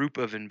a group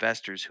of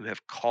investors who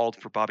have called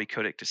for Bobby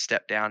Kotick to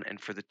step down and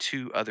for the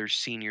two other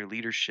senior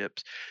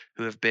leaderships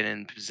who have been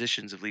in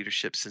positions of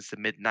leadership since the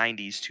mid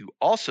 90s to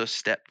also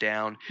step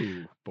down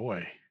Ooh,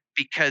 boy.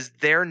 because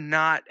they're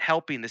not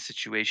helping the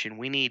situation.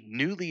 We need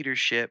new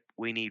leadership,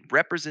 we need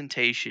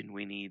representation,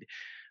 we need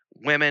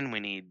women, we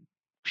need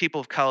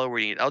people of color,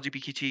 we need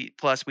LGBT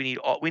plus, we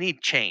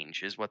need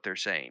change is what they're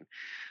saying.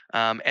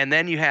 And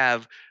then you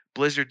have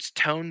Blizzard's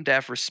tone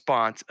deaf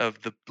response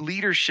of the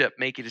leadership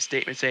making a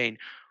statement saying,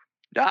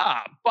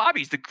 nah,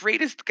 Bobby's the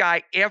greatest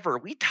guy ever.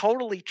 We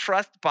totally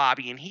trust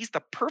Bobby, and he's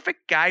the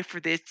perfect guy for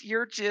this.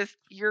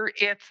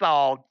 It's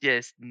all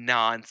just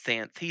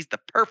nonsense. He's the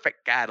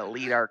perfect guy to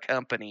lead our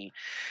company.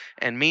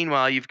 And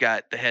meanwhile, you've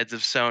got the heads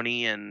of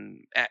Sony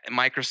and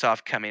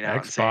Microsoft coming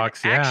out and saying,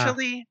 Xbox, yeah.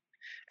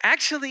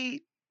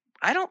 actually,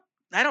 I don't,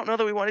 I don't know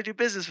that we want to do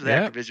business with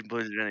Yep. Activision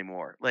Blizzard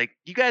anymore. Like,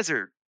 you guys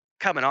are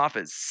coming off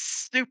as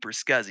super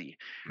scuzzy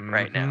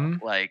right now. Mm-hmm.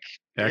 Like,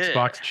 ugh.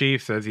 Xbox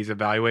chief says he's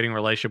evaluating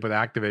relationship with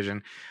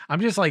Activision.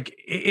 I'm just like,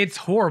 it's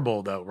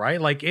horrible though,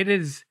 right? Like it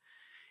is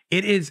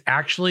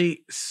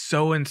actually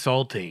so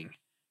insulting,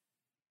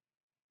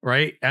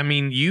 right? I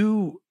mean,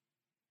 you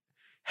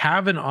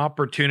have an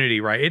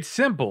opportunity, right? It's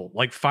simple.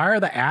 Like fire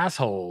the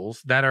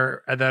assholes that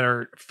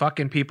are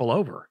fucking people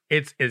over.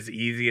 It's as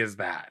easy as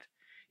that.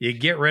 You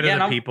get rid of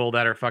the people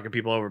that are fucking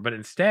people over, but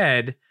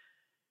instead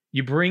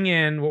you bring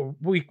in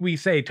we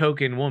say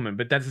token woman,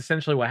 but that's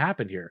essentially what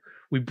happened here.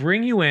 We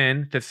bring you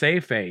in to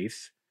save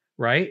face,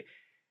 right?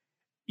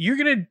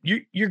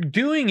 you're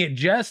doing it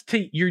just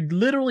to you're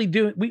literally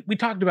doing we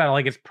talked about it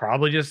like it's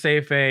probably just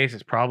save face,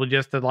 it's probably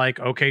just to like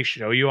okay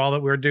show you all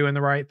that we're doing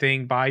the right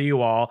thing by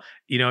you all,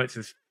 it's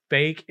this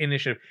fake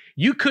initiative.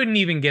 You couldn't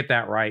even get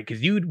that right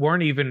because you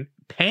weren't even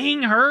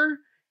paying her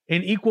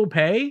in equal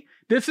pay.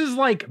 This is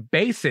like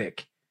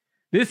basic.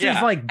 This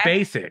is like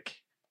basic.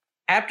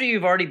 After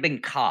you've already been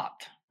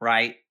caught,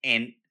 right?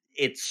 And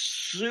it's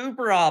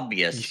super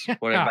obvious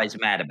what everybody's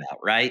mad about,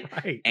 right?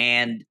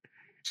 And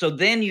so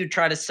then you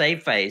try to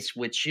save face,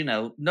 which,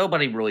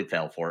 nobody really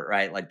fell for it,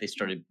 right? Like they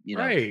started,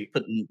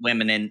 putting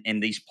women in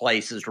these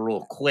places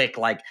real quick.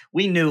 Like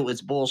we knew it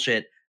was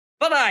bullshit,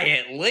 but I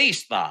at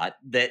least thought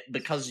that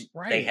because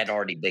they had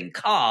already been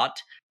caught,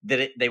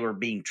 that they were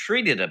being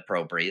treated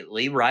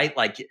appropriately, right?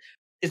 Like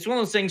it's one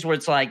of those things where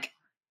it's like,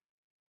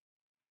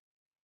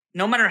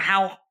 no matter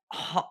how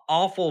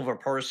awful of a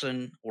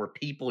person or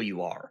people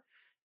you are,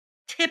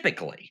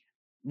 typically,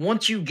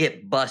 once you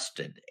get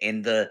busted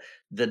and the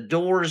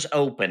doors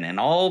open and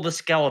all the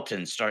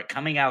skeletons start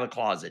coming out of the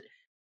closet,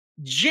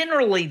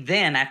 generally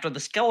then after the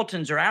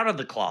skeletons are out of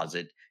the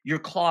closet, your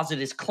closet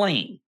is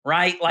clean,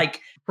 right?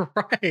 Like,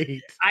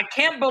 right. I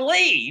can't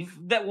believe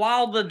that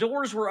while the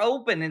doors were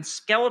open and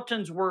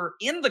skeletons were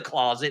in the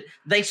closet,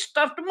 they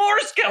stuffed more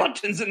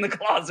skeletons in the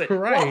closet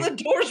while the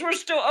doors were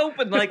still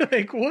open.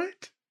 Like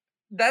what?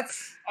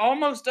 That's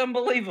almost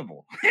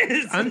unbelievable.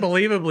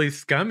 Unbelievably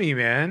scummy,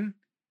 man.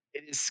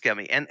 It is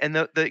scummy. And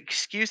the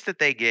excuse that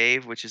they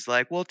gave, which is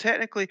like, well,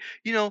 technically,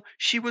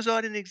 she was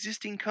on an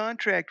existing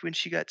contract when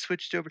she got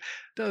switched over.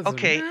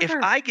 Doesn't matter. If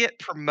I get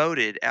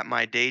promoted at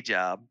my day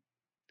job,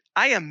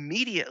 I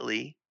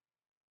immediately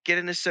get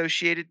an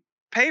associated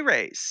pay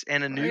raise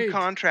and a new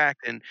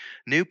contract and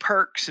new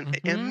perks and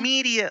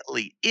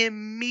immediately.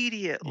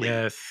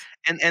 Yes.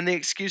 And the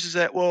excuse is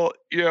that, well,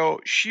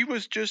 she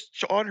was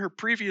just on her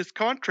previous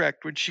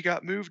contract when she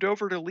got moved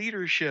over to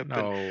leadership.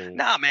 No.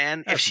 Nah,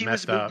 man. That's if she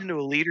was moved into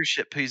a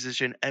leadership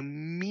position,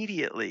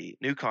 immediately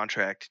new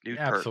contract, new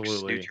perks,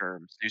 new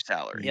terms, new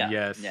salary. Yeah.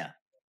 Yes. Yeah.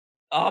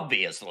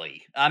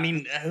 Obviously. I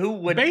mean, who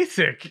would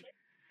basic?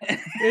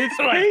 It's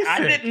like, basic.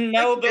 I didn't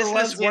know there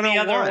was any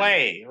other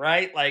way,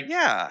 right? Like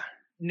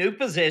new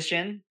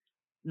position,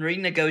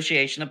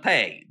 renegotiation of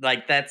pay.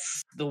 Like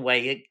that's the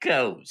way it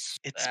goes.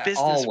 It's business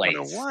always,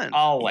 101.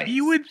 Always.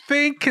 You would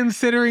think,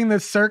 considering the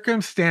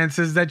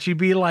circumstances, that you'd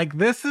be like,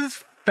 this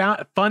is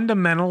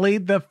fundamentally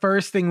the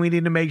first thing we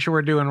need to make sure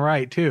we're doing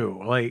right too.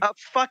 Like a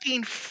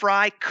fucking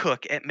fry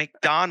cook at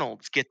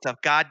McDonald's gets a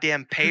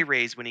goddamn pay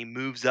raise when he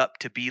moves up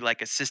to be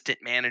like assistant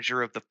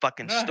manager of the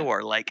fucking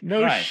store. Like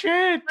no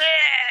shit.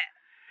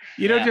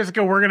 You don't just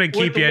go, we're going to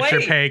keep you at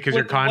your pay because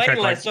your contract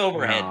way less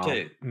overhead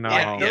too. No.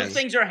 Yeah, those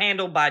things are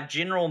handled by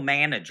general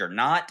manager,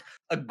 not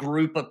a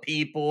group of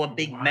people, a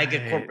big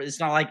mega corporate. It's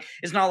not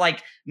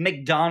like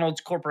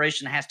McDonald's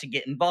Corporation has to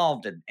get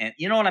involved in, and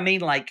you know what I mean?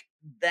 Like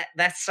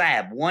that's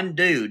sad. One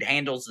dude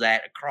handles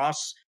that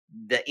across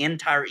the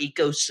entire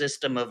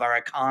ecosystem of our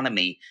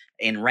economy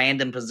in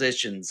random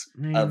positions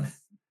of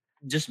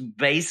just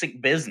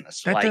basic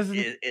business. That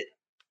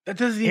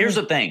doesn't Here's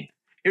the thing.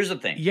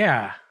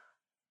 Yeah.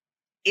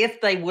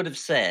 If they would have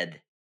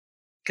said,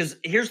 because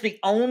here's the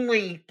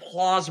only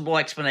plausible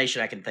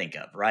explanation I can think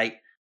of, right?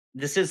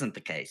 This isn't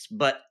the case,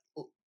 but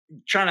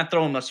trying to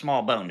throw them a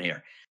small bone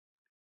here.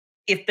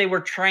 If they were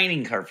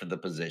training her for the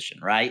position,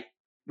 right?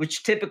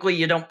 Which typically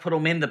you don't put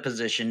them in the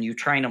position, you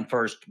train them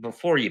first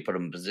before you put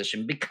them in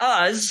position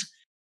because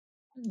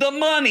the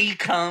money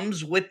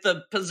comes with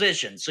the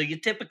position. So you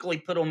typically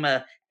put them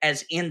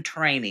as in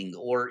training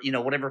or,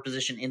 whatever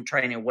position in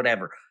training or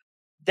whatever.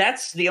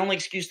 That's the only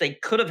excuse they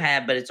could have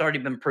had, but it's already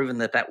been proven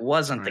that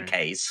wasn't the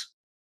case.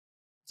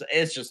 So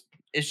it's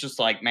just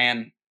like,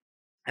 man.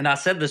 And I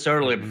said this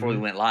earlier before we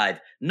went live.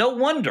 No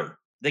wonder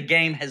the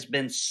game has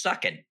been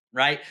sucking,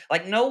 right?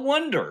 Like, no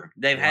wonder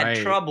they've had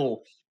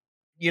trouble,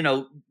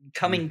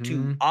 coming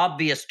to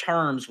obvious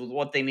terms with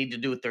what they need to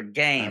do with their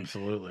game.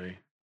 Absolutely.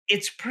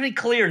 It's pretty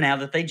clear now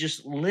that they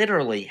just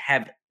literally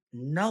have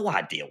no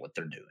idea what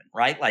they're doing,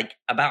 right? Like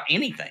about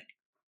anything.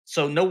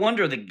 So no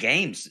wonder the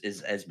games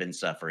has been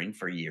suffering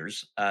for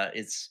years.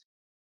 It's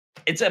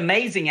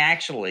amazing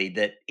actually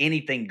that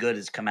anything good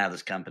has come out of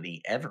this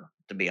company ever,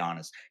 to be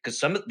honest, because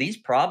some of these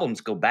problems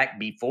go back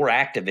before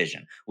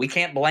Activision. We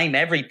can't blame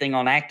everything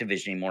on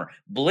Activision anymore.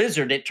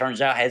 Blizzard, it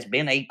turns out, has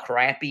been a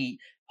crappy,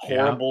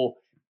 horrible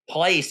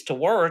place to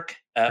work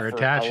for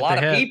a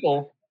lot of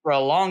people for a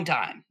long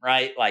time,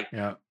 right? Like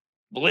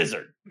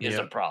Blizzard is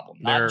a problem.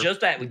 Not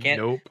just that. We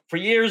can't. For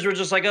years, we're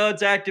just like, oh,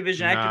 it's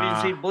Activision.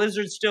 Activision.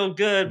 Blizzard's still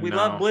good. We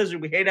love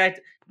Blizzard. We hate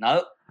Activision.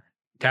 Nope.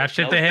 Attached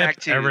at the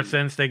hip. Ever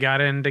since they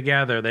got in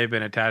together, they've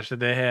been attached at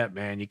the hip,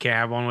 man. You can't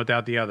have one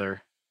without the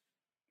other.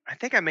 I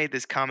think I made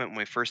this comment when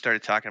we first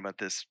started talking about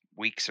this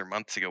weeks or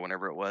months ago,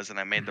 whenever it was, and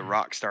I made the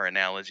Rockstar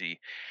analogy.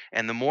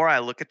 And the more I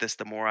look at this,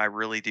 the more I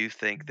really do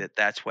think that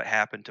that's what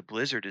happened to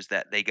Blizzard, is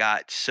that they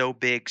got so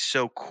big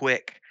so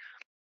quick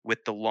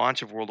with the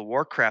launch of World of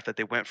Warcraft that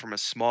they went from a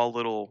small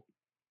little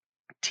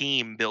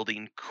team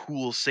building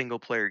cool single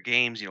player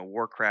games,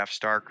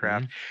 Warcraft,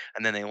 StarCraft,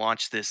 and then they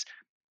launched this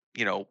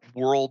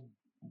world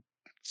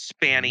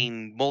Mhm.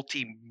 spanning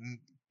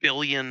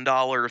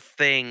multi-billion-dollar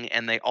thing,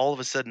 and they all of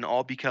a sudden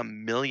all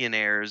become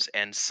millionaires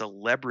and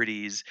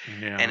celebrities.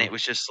 And Yeah. it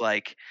was just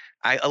like,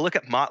 I look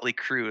at Motley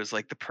Crue as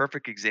like the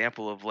perfect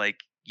example of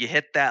like, you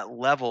hit that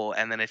level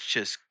and then it's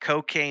just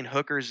cocaine,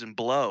 hookers, and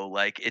blow.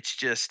 Like, it's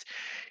just,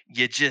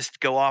 you just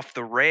go off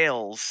the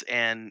rails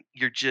and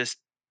you're just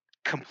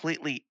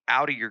completely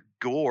out of your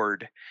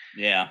gourd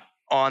Yeah.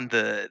 on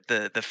the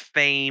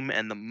fame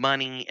and the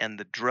money and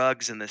the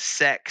drugs and the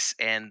sex,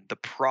 and the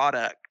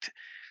product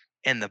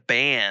and the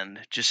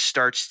band just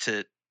starts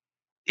to,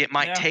 it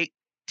might Yeah. take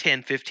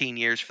 10, 15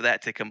 years for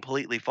that to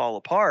completely fall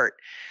apart,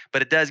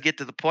 but it does get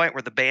to the point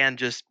where the band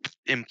just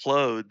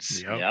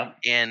implodes Yep. Yeah.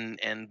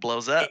 and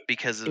blows up I-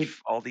 because of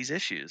If all these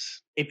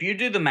issues. if you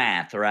do the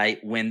math,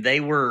 right, when they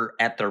were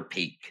at their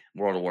peak,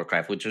 World of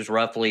Warcraft, which was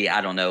roughly,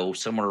 I don't know,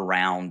 somewhere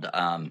around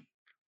what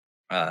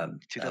was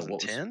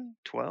 2010,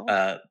 12.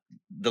 uh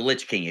the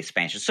Lich King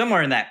expansion,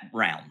 somewhere in that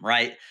realm,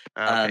 right?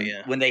 Okay,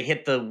 yeah. When they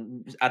hit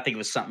I think it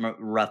was something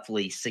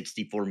roughly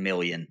 64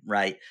 million,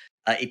 right?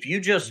 If you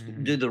just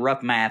do Mhm. the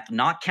rough math,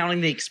 not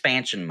counting the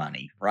expansion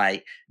money,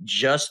 right?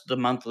 Just the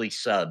monthly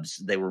subs,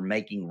 they were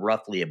making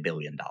roughly $1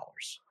 billion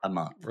a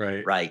month,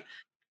 Right. right?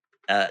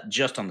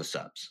 Just on the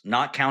subs,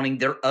 not counting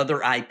their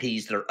other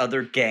IPs, their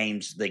other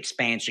games, the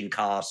expansion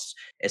costs,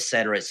 et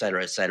cetera, et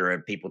cetera, et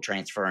cetera, people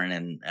transferring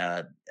and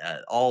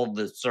all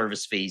the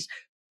service fees,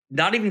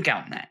 not even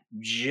counting that,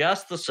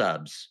 just the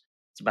subs.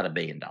 It's about $1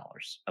 billion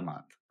a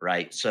month,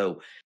 right?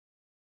 So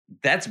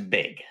that's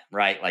big,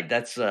 right? Like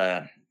that's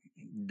an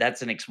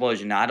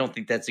explosion. Now, I don't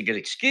think that's a good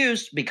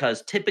excuse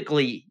because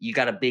typically you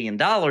got $1 billion,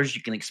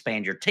 you can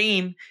expand your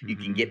team, you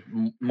can get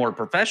Mhm. more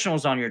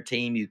professionals on your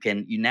team, you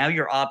now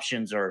your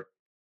options are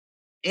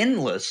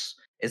endless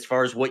as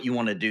far as what you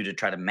want to do to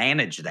try to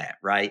manage that,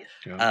 right?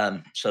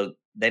 Yep. So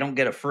they don't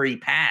get a free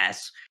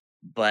pass,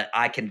 but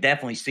I can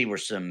definitely see where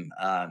some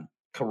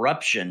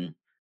corruption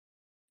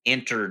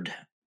entered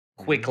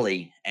Mhm.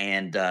 quickly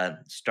and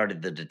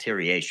started the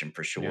deterioration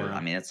for sure. I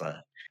Yeah. mean, it's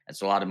a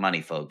lot of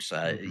money, folks.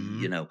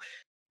 Mhm.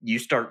 You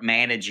start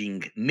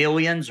managing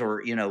millions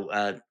or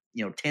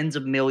tens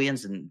of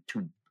millions and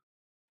to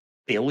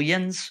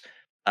billions.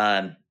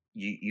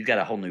 You got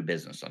a whole new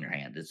business on your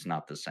hand. It's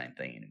not the same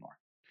thing anymore.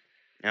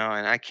 No,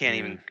 and Yeah. I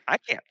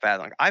can't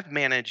fathom. Like, I've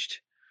managed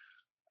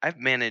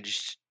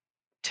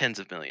tens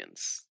of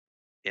millions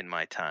in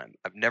my time.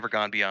 I've never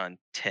gone beyond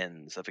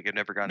tens. I think I've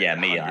never gone Yeah, into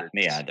me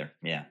hundreds. either.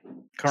 Yeah.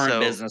 Current So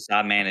business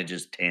I manage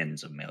is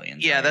tens of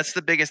millions, yeah, right? that's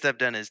the biggest I've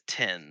done is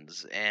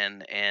tens,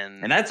 And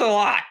and that's a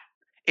lot.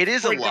 it It's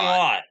is a freaking a lot.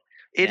 lot.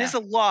 It is Yeah. a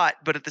lot,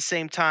 but at the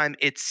same time,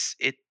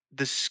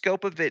 the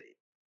scope of it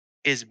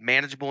is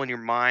manageable in your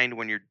mind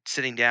when you're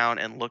sitting down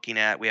and looking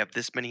at, we have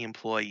this many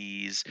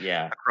employees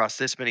Yeah. across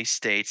this many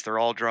states. They're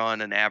all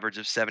drawing an average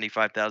of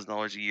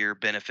 $75,000 a year,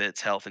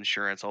 benefits, health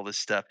insurance, all this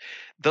stuff.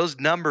 Those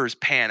numbers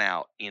pan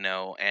out,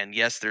 and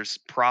yes, there's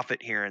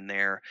profit here and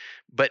there.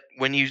 But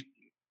when you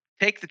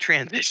take the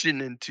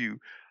transition into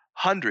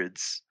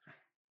hundreds,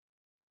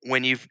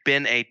 when you've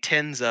been a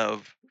tens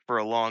of for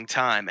a long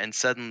time, and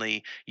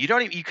suddenly you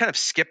don't even, you kind of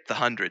skip the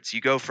hundreds. You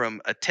go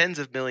from a tens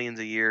of millions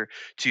a year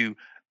to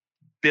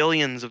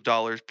billions of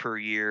dollars per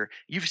year.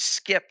 You've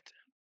skipped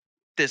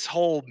this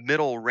whole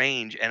middle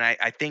range, and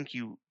I think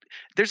I'm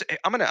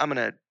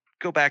gonna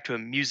go back to a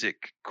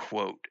music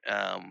quote,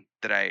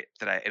 that I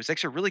it was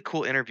actually a really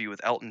cool interview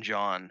with Elton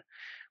John,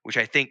 which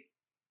I think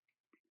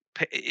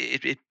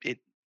it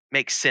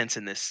makes sense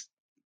in this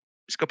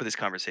scope of this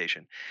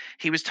conversation.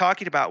 He was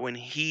talking about when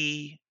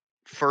he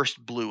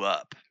first blew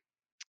up,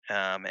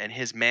 and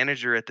his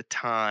manager at the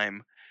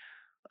time,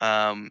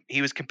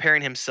 he was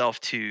comparing himself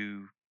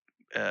to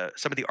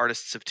some of the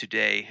artists of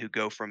today who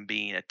go from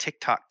being a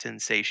TikTok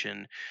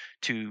sensation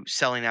to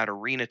selling out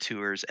arena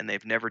tours, and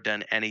they've never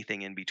done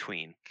anything in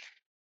between.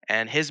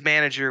 And his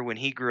manager, when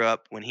he grew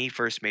up, when he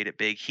first made it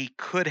big, he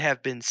could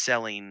have been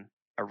selling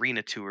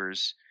arena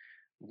tours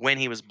when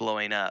he was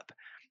blowing up.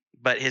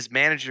 But his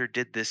manager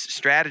did this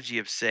strategy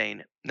of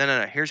saying, no,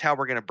 no, no, here's how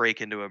we're going to break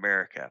into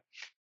America.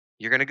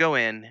 You're going to go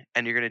in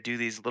and you're going to do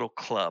these little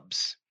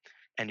clubs,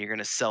 and you're going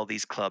to sell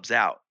these clubs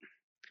out.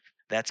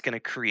 That's going to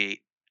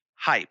create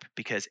hype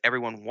because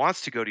everyone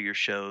wants to go to your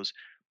shows,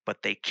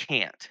 but they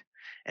can't.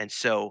 And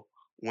so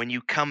when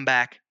you come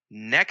back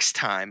next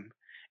time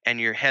and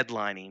you're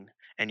headlining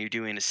and you're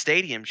doing a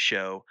stadium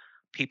show,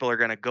 people are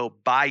going to go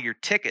buy your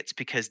tickets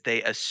because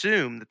they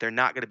assume that they're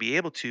not going to be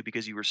able to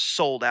because you were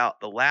sold out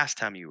the last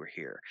time you were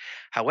here.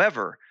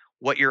 However,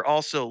 what you're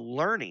also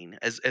learning,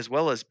 as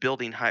well as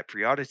building hype for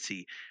your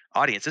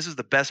audience, this is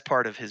the best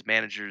part of his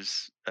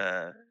manager's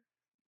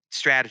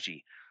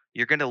strategy.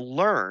 You're going to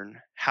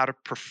learn how to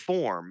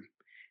perform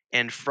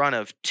in front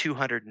of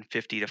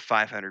 250 to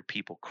 500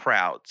 people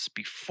crowds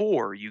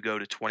before you go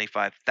to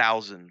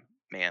 25,000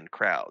 man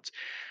crowds.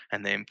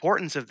 And the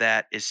importance of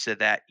that is so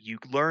that you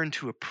learn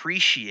to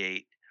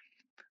appreciate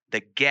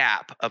the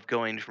gap of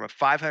going from a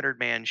 500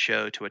 man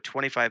show to a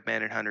 25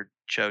 man and 100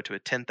 show to a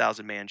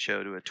 10,000 man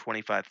show to a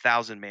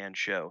 25,000 man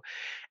show.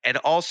 And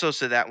also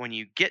so that when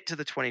you get to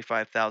the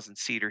 25,000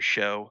 seater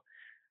show,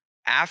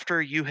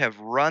 after you have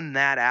run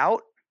that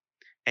out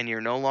and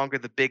you're no longer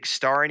the big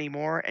star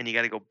anymore and you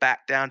got to go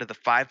back down to the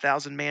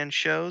 5,000 man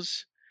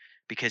shows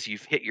because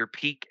you've hit your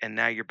peak and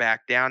now you're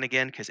back down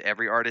again because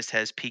every artist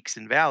has peaks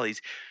and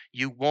valleys,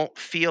 you won't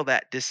feel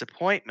that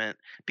disappointment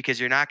because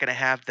you're not going to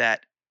have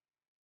that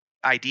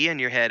idea in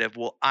your head of,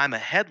 well, I'm a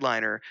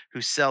headliner who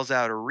sells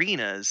out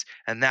arenas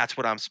and that's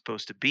what I'm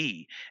supposed to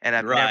be, and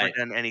I've never Right.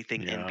 done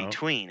anything in Yeah.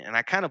 between. And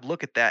I kind of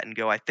look at that and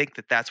go, I think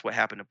that that's what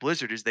happened to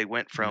Blizzard is they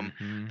went from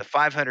Mhm. the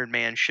 500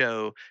 man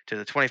show to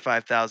the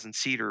 25,000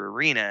 seater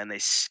arena and they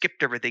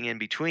skipped everything in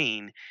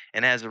between,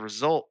 and as a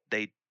result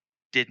they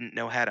didn't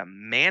know how to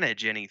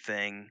manage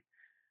anything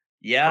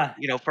Yeah.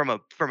 from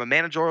a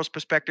managerial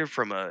perspective,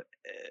 from a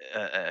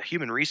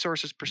human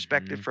resources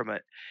perspective, Mhm. from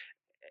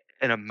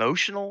an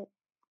emotional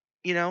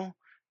you know,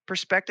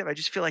 perspective. I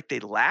just feel like they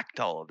lacked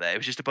all of that. It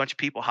was just a bunch of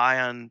people high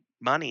on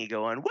money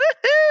going,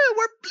 "Woohoo,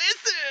 we're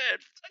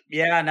Blizzard."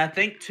 Yeah, and I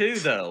think too,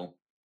 though,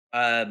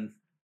 um,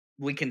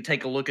 we can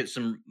take a look at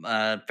some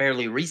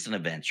fairly recent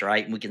events,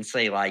 right? And we can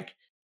say like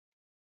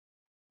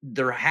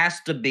there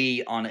has to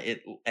be on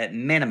it at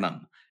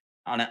minimum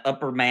on an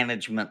upper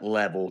management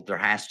level, there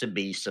has to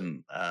be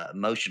some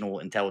emotional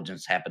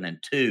intelligence happening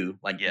too,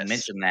 like you Yes.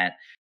 mentioned that,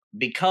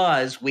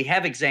 because we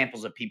have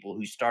examples of people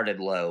who started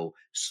low,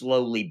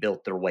 slowly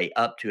built their way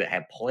up to it,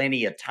 have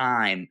plenty of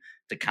time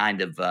to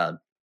kind of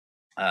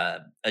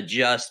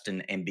adjust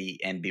and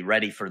be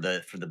ready for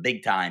the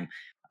big time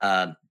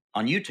uh,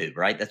 on YouTube,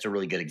 right? That's a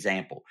really good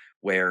example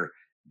where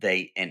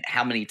they and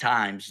how many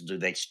times do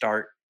they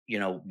start,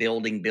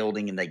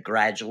 building, and they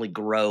gradually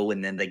grow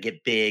and then they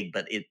get big,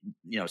 but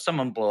some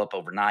of them blow up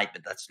overnight,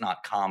 but that's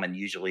not common.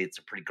 Usually, it's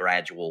a pretty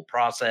gradual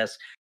process.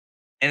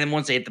 And then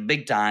once they hit the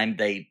big time,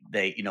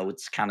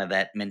 it's kind of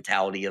that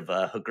mentality of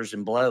hookers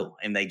and blow,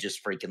 and they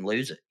just freaking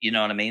lose it. You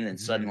know what I mean? And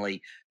Mhm.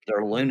 suddenly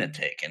they're a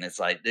lunatic, and it's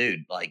like,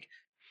 dude, like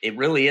it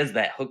really is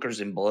that hookers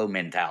and blow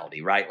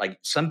mentality, right? Like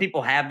some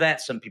people have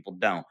that, some people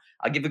don't.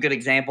 I'll give a good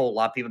example. A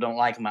lot of people don't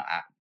like him.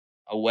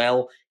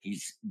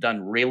 He's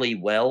done really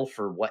well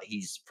for what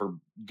for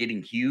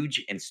getting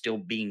huge and still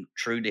being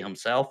true to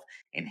himself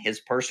and his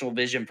personal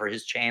vision for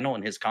his channel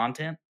and his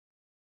content.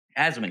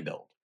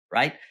 Asmongold,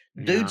 right?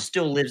 Dude Yeah.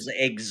 still lives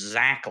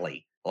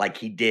exactly like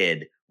he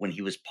did when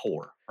he was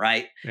poor,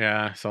 right?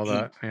 Yeah, I saw He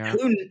that. Yeah.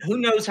 who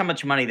knows how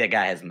much money that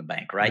guy has in the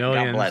bank, right? And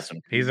God bless Millions.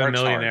 him. He He's a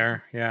works hard,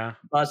 millionaire. Yeah.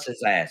 busts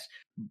his ass,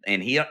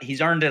 and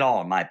he's earned it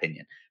all, in my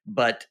opinion.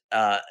 But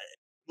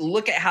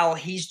look at how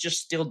he's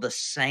just still the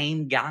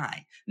same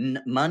guy.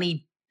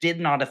 Money did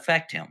not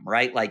affect him,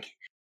 right? Like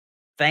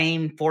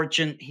fame,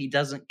 fortune, he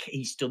doesn't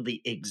he's still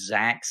the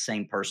exact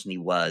same person he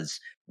was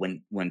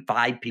when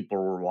 5 people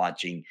were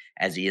watching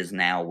as he is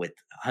now with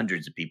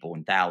hundreds of people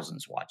and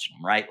thousands watching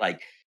him, right?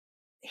 Like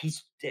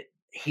he's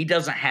he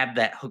doesn't have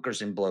that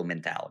hookers and blow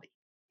mentality.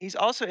 He's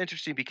also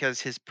interesting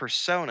because his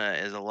persona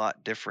is a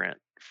lot different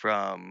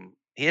from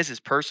he has his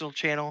personal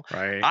channel.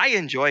 Right. I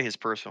enjoy his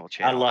personal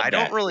I channel. I love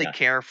don't that. really Yeah.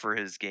 care for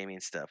his gaming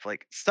stuff.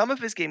 Like some of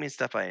his gaming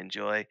stuff I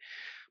enjoy,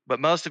 but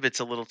most of it's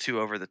a little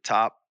too over the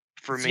top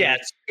for Yeah,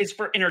 me. it's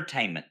for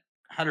entertainment.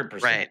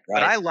 Right. 100%,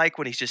 But right? I like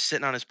when he's just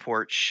sitting on his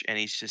porch and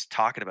he's just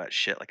talking about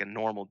shit like a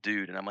normal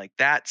dude. And I'm like,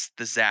 that's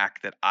the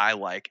Zach that I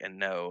like and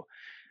know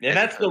Yeah,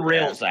 as that's the opposed to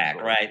real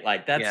Zach, Asmongold. right?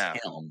 Like that's Yeah.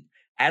 him.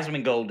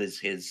 Asmongold is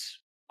his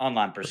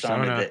online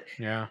persona Persona. that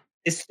Yeah.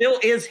 it still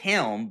is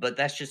him, but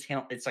that's just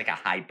him. It's like a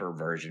hyper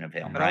version of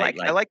him, But I right? like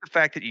I Like, like the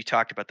fact that you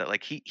talked about that.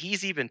 Like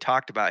he's even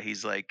talked about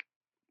he's like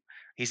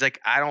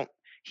I don't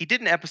he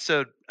did an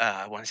episode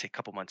I want to say a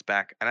couple months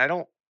back, and I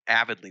don't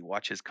avidly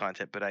watch his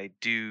content, but I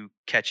do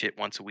catch it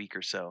once a week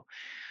or so.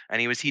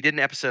 And he did an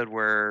episode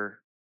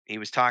where he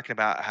was talking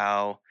about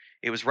how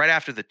it was right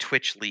after the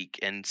Twitch leak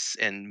and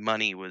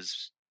money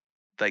was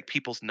like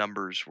people's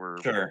numbers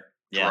were sure.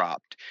 Yeah.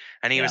 dropped.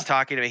 And he was Yeah.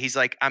 talking to me. He's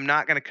like, I'm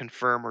not going to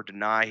confirm or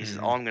deny. He says,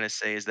 all Mhm. I'm going to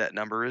say is that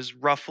number is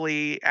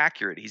roughly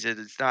accurate. He said,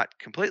 it's not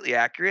completely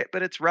accurate,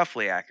 but it's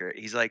roughly accurate.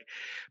 He's like,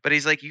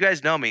 you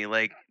guys know me.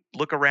 Like,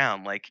 look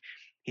around. Like,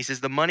 he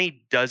says, the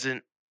money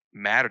doesn't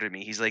matter to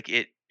me. He's like,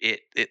 it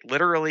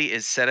literally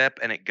is set up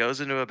and it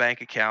goes into a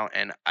bank account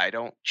and I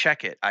don't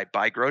check it. I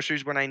buy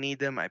groceries when I need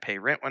them. I pay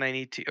rent when I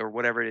need to, or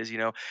whatever it is,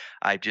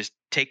 I just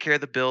take care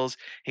of the bills.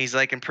 He's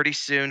like, and pretty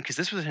soon, because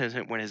this was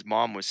when his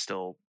mom was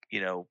still,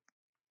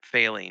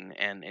 failing,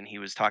 and he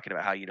was talking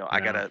about how I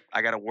Yeah.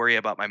 gotta worry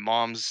about my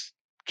mom's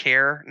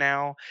care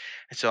now.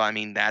 And so I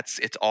mean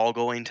it's all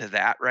going to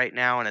that right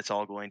now, and it's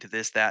all going to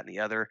this, that, and the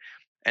other.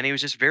 And he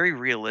was just very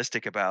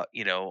realistic about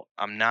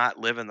I'm not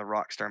living the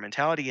rock star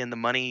mentality, and the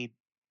money,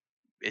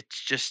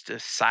 it's just a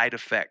side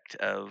effect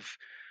of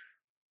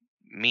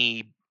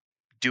me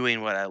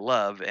doing what I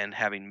love and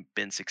having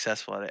been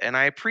successful at it. And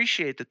I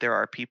appreciate that there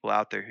are people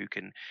out there who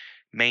can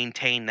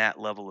maintain that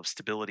level of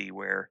stability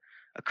where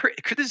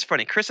this is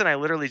funny. Chris and I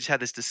literally just had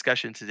this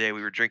discussion today.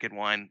 We were drinking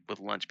wine with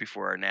lunch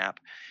before our nap,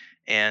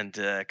 and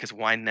because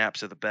wine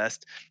naps are the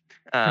best.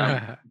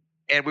 Um,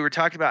 And we were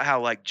talking about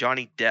how like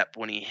Johnny Depp,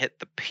 when he hit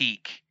the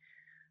peak,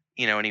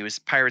 and he was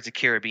Pirates of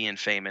Caribbean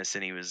famous,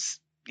 and he was,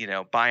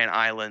 buying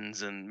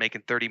islands and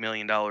making $30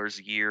 million a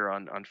year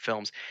on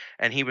films,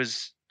 and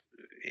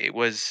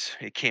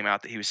it came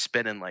out that he was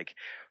spending like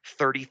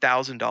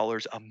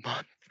 $30,000 a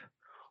month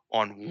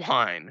on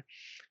wine,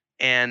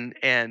 and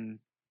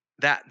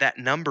that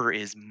number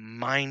is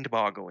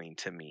mind-boggling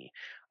to me.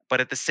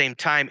 But at the same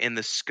time, in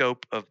the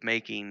scope of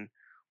making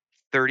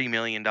 $30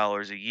 million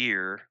a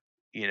year,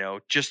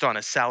 just on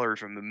a salary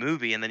from the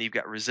movie, and then you've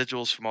got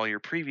residuals from all your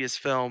previous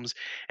films,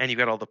 and you've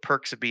got all the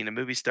perks of being a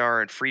movie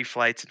star and free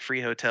flights and free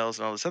hotels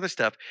and all this other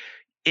stuff.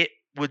 It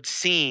would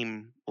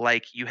seem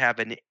like you have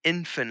an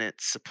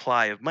infinite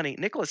supply of money.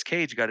 Nicolas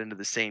Cage got into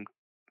the same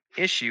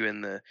issue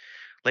in the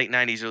late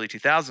 90s, early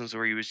 2000s,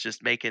 where he was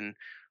just making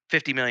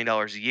 $50 million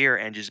a year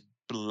and just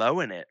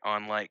blowing it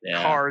on like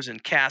Yeah. cars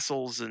and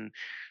castles and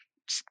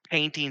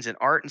paintings and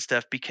art and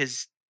stuff,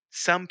 because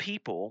some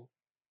people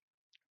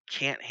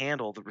can't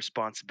handle the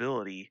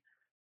responsibility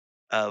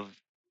of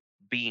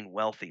being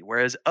wealthy,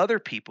 whereas other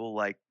people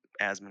like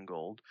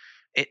Asmongold,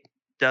 it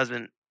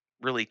doesn't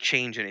really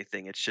change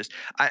anything. It's just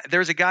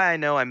there's a guy I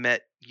know I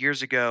met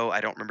years ago.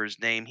 I don't remember his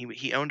name.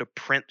 He owned a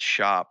print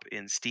shop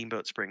in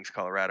Steamboat Springs,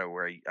 Colorado,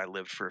 where I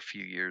lived for a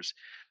few years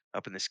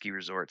up in the ski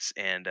resorts,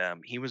 and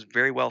he was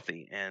very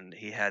wealthy, and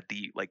he had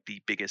the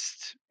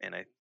biggest and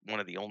one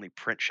of the only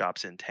print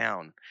shops in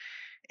town.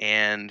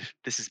 And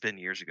this has been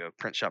years ago.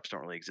 Print shops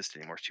don't really exist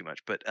anymore too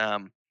much, but I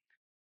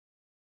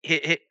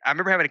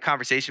remember having a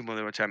conversation with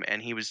him one time,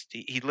 and he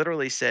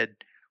literally said,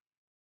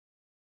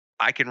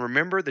 "I can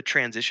remember the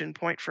transition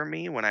point for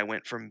me when I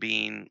went from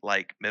being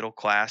like middle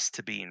class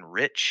to being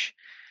rich."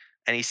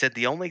 And he said,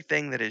 "The only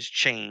thing that has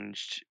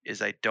changed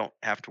is I don't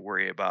have to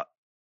worry about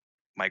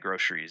my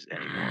groceries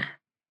anymore."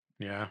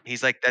 Yeah.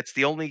 He's like, "That's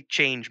the only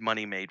change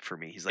money made for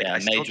me." He's like, Yeah, "I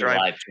still major drive."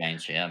 life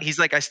change, yeah. He's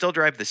like, "I still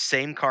drive the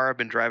same car I've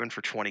been driving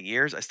for 20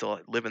 years. I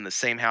still live in the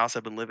same house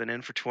I've been living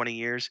in for 20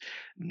 years.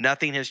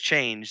 Nothing has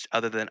changed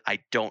other than I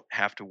don't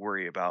have to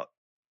worry about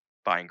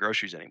buying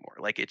groceries anymore.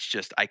 Like, it's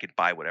just I could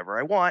buy whatever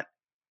I want,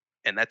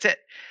 and that's it."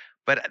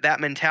 But that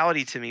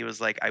mentality to me was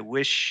like, I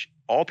wish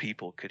all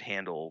people could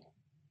handle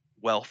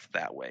wealth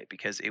that way,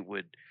 because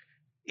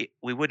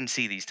we wouldn't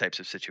see these types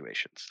of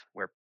situations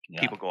where Yeah.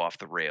 people go off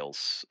the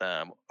rails,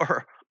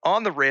 or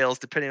on the rails,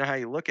 depending on how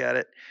you look at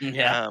it,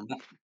 Yeah.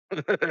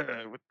 with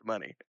the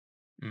money.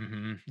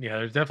 Yeah,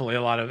 there's definitely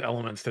a lot of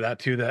elements to that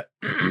too that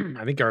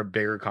I think are a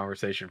bigger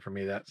conversation for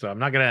me. That so I'm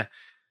not gonna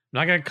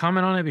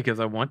comment on it because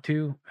I want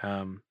to.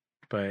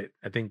 But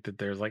I think that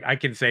there's like I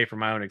can say from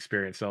my own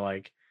experience. So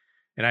like,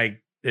 and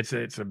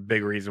it's a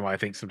big reason why I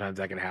think sometimes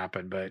that can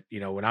happen. But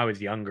when I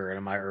was younger and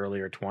in my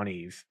earlier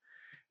 20s,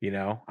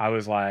 I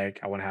was like,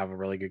 I want to have a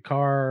really good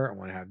car. I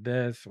want to have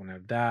this. I want to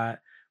have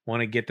that.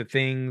 Want to get the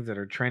things that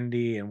are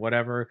trendy and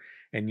whatever.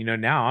 And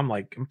now I'm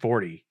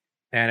 40,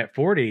 and at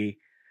 40,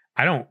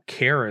 I don't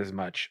care as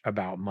much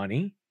about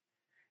money.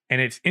 And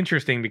it's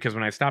interesting because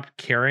when I stopped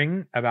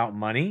caring about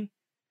money,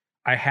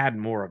 I had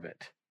more of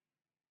it.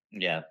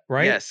 Yeah.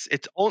 Right? Yes,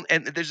 it's all,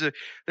 and there's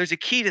a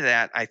key to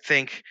that, I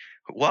think.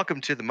 Welcome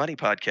to the Money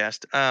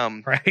Podcast.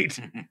 Right?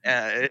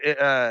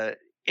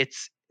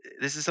 It's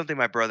this is something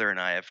my brother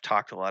and I have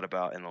talked a lot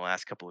about in the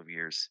last couple of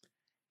years.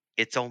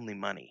 It's only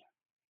money.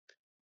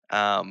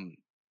 Um,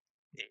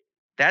 i-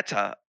 that's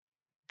a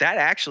that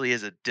actually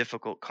is a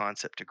difficult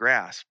concept to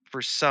grasp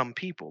for some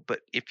people.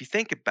 But if you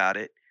think about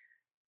it,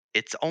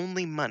 it's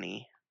only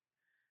money.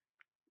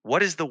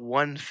 What is the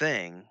one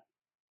thing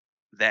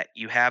that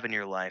you have in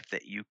your life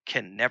that you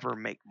can never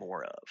make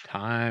more of?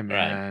 Time,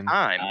 Right. man.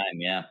 Time. Time,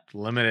 yeah. It's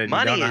limited.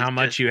 You don't Money know is how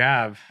much just you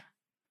have.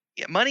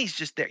 Yeah, money's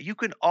just there. You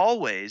can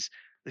always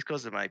This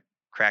goes to my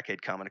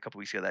crackhead comment a couple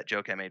weeks ago, that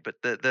joke I made,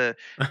 but the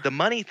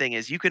money thing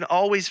is you can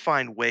always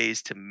find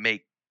ways to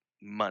make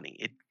money.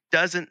 It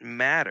doesn't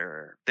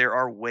matter. There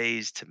are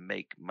ways to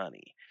make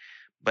money.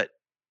 But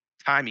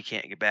time you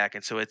can't get back.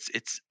 And so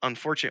it's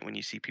unfortunate when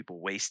you see people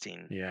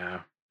wasting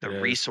Yeah, the it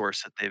is.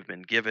 resource that they've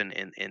been given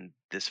in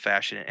this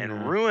fashion, and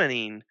Yeah.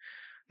 ruining,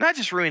 not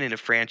just ruining a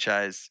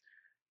franchise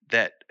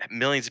that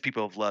millions of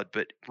people have loved,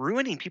 but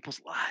ruining people's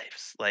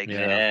lives. Like, Yeah.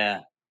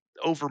 Yeah.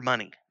 over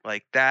money.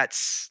 Like,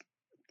 that's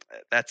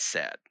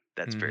sad.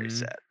 That's very Mm-hmm.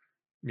 sad.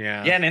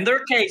 Yeah. Yeah, and in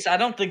their case, I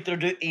don't think they're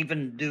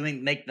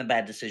making the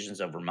bad decisions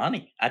over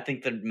money. I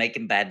think they're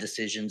making bad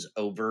decisions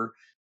over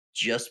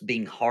just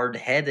being hard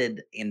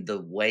headed in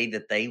the way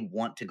that they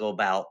want to go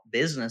about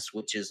business,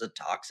 which is a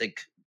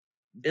toxic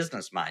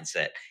business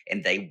mindset,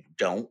 and they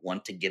don't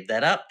want to give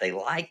that up. They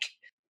like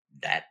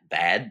that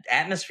bad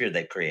atmosphere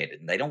they've created,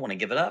 and they don't want to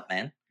give it up,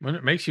 man. When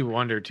it makes you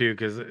wonder too,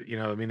 because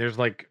I mean, there's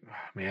like,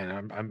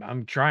 man,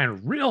 I'm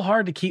trying real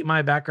hard to keep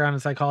my background in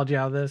psychology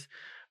out of this,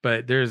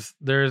 but there's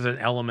an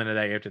element of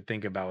that you have to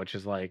think about, which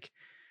is like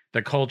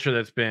the culture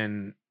that's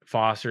been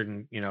fostered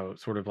and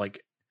sort of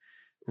like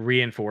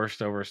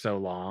reinforced over so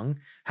long.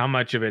 How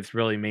much of it's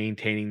really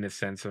maintaining the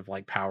sense of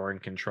like power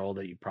and control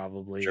that you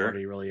probably Sure.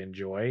 already really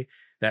enjoy,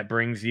 that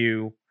brings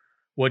you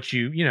what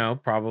you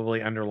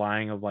probably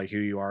underlying of like who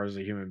you are as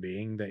a human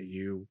being, that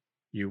you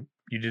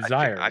you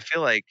desire. I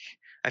feel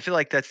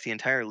like that's the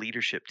entire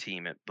leadership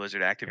team at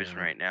Blizzard Activision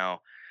right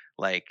now,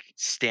 like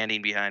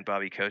standing behind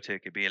Bobby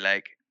Kotick and be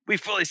like, "We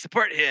fully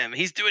support him.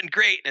 He's doing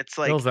great." And it's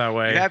like Feels that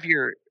way.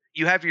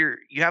 you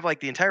have like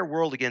the entire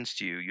world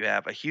against you. You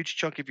have a huge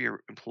chunk of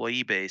your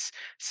employee base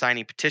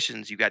signing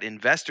petitions. You got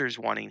investors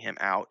wanting him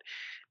out,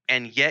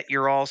 and yet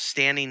you're all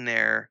standing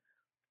there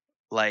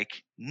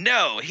like,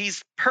 no,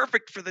 he's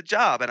perfect for the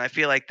job. And I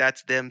feel like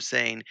that's them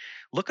saying,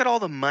 look at all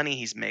the money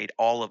he's made,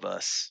 all of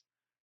us.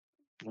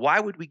 Why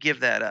would we give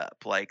that up?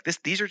 Like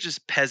these are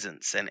just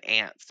peasants and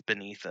ants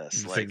beneath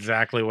us. That's Like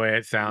exactly the way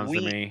it sounds to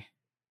we me.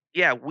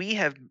 yeah, we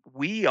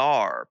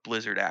are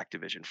Blizzard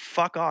Activision.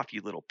 Fuck off,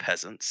 you little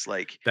peasants.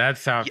 Like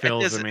That's how it it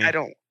feels to doesn't me.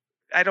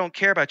 I don't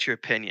care about your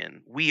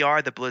opinion. We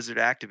are the Blizzard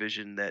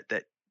Activision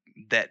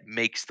that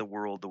makes the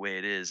world the way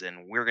it is,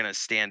 and we're gonna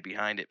stand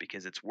behind it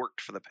because it's worked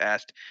for the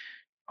past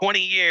 20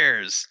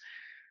 years.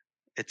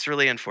 It's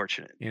really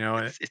unfortunate. You know,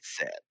 It's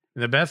sad.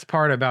 the best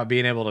part about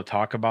being able to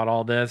talk about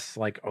all this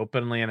like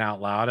openly and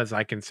out loud is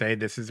I can say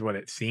this is what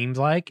it seems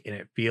like and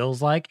it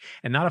feels like,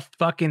 and not a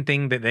fucking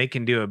thing that they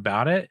can do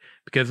about it,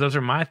 because those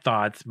are my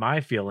thoughts,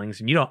 my feelings,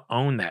 and you don't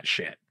own that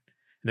shit.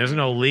 There's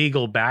no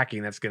legal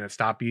backing that's going to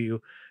stop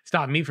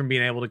me from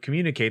being able to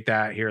communicate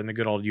that here in the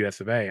good old US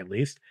of A, at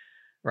least,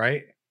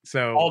 right?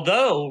 So,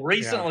 although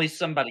recently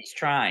somebody's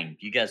trying.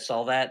 You guys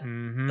saw that? The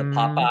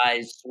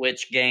Popeyes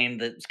Switch game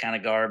that's kind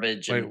of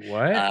garbage. Wait, and,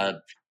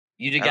 what?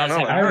 You I don't guys know.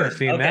 haven't I haven't heard?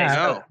 seen Okay, that.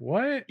 so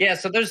What? yeah,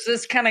 so there's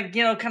this kind of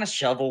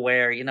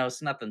shovelware.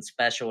 It's nothing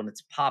special, and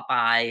it's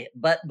Popeye.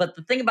 But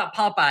the thing about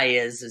Popeye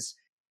is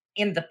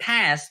in the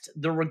past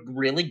there were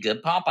really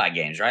good Popeye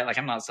games, right? Like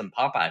I'm not some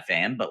Popeye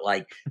fan, but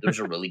like there was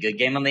a really good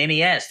game on the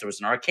NES. There was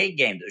an arcade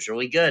game that was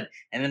really good,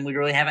 and then we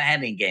really haven't had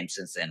any games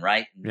since then,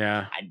 right?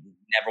 Yeah. I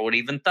never would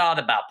even thought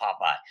about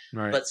Popeye.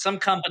 Right. But some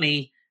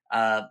company,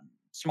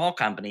 small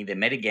company, they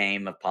made a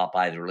game of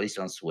Popeye that released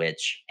on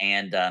Switch,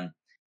 and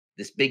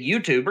this big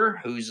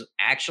YouTuber who's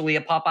actually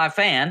a Popeye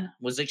fan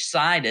was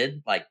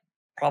excited, like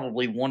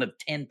probably one of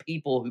 10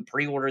 people who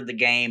pre-ordered the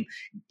game,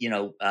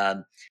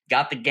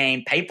 got the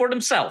game, paid for it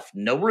himself,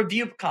 no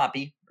review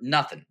copy,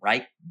 nothing,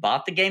 right?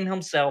 Bought the game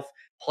himself,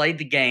 played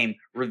the game,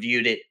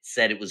 reviewed it,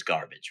 said it was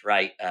garbage,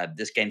 right?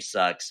 This game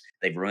sucks.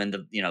 They've ruined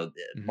the,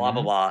 blah,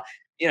 blah, blah.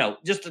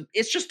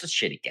 It's just a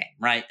shitty game,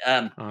 right?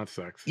 Oh, that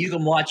sucks. You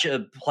can watch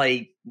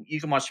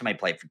somebody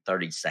play it for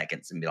 30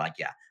 seconds and be like,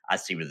 yeah, I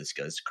see where this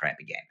goes. It's a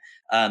crappy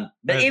game.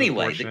 But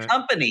anyway, the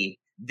company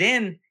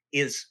then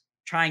is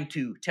trying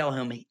to tell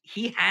him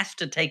he has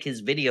to take his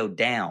video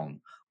down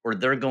or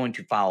they're going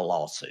to file a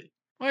lawsuit.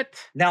 What?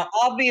 Now,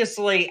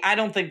 obviously, I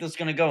don't think this is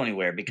going to go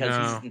anywhere because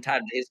he's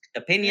entitled to his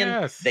opinion.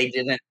 Yes.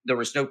 There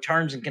was no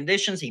terms and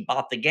conditions. He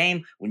bought the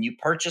game. When you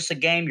purchase a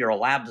game, you're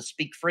allowed to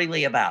speak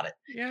freely about it.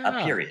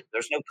 Yeah. Period.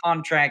 There's no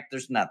contract.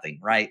 There's nothing,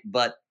 right?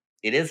 But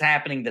it is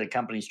happening that a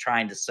company's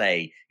trying to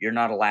say you're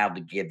not allowed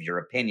to give your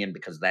opinion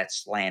because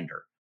that's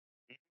slander.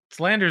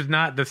 Slander's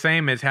not the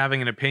same as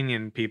having an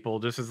opinion, people.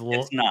 Just as a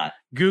little. It's not.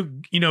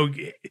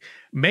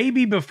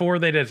 Maybe before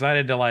they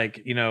decided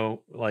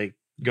to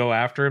go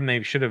after him,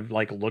 they should have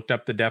looked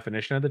up the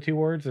definition of the two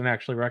words and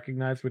actually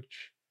recognized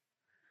which.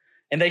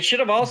 And they should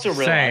have also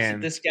realized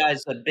that this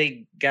guy's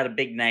got a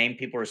big name.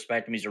 People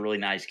respect him. He's a really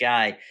nice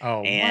guy.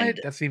 Oh, and what?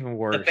 That's even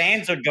worse. The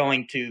fans are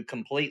going to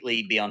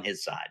completely be on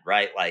his side,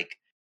 right?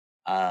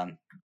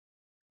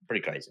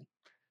 Pretty crazy.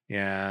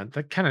 Yeah,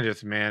 that kind of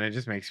it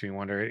just makes me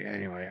wonder.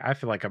 Anyway, I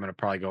feel like I'm going to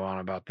probably go on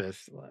about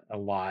this a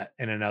lot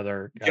in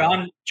another.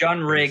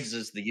 John Riggs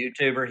is the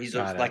YouTuber. He's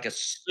like a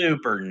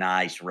super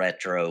nice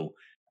retro.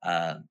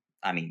 Heart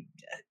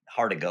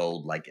of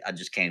gold. Like I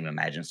just can't even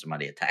imagine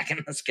somebody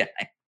attacking this guy.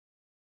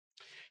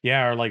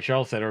 Yeah, or like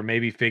Cheryl said, or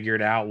maybe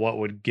figured out what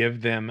would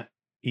give them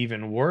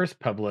even worse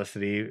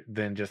publicity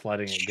than just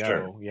letting it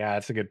go. Yeah,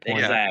 that's a good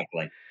point.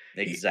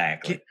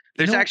 Exactly.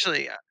 There's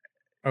actually.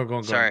 Oh, go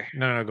on. Sorry.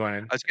 No, go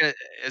ahead. I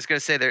was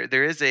gonna say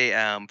there is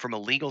a from a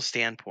legal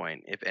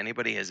standpoint, if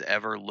anybody has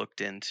ever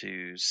looked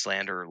into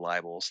slander,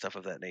 libel, stuff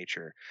of that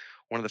nature,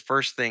 one of the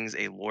first things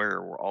a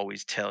lawyer will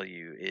always tell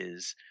you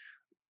is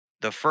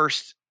the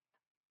first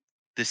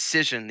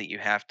decision that you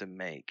have to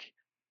make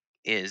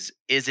is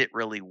it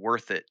really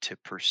worth it to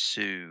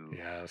pursue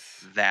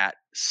that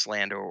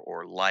slander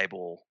or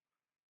libel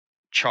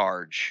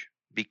charge?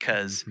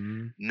 Because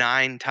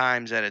 9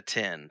 times out of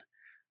 10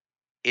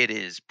 it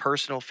is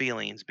personal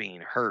feelings being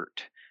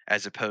hurt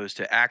as opposed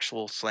to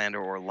actual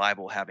slander or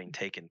libel having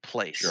taken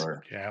place.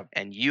 Sure. Yeah.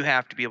 And you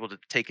have to be able to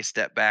take a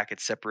step back and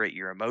separate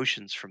your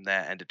emotions from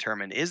that and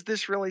determine, is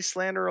this really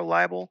slander or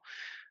libel?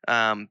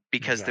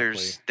 Because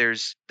there's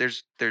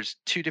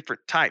 2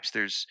 different types.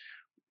 There's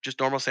just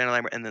normal slander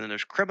and libel, and then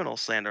there's criminal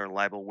slander and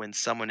libel when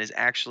someone is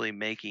actually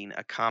making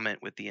a comment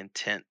with the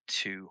intent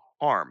to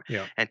harm.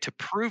 Yeah. And to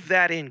prove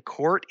that in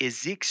court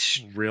is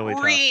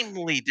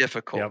extremely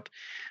difficult.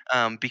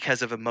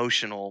 Because of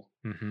emotional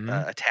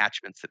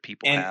attachments that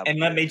people have. And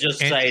let me just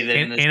say that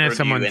in this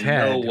review, in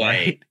no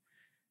way,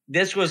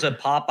 this was a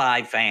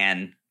Popeye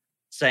fan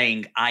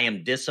saying, I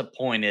am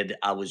disappointed.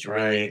 I was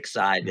really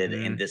excited.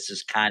 And this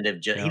is kind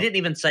of just, he didn't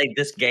even say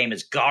this game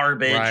is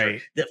garbage or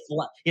that,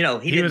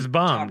 he didn't was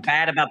bummed. talk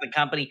bad about the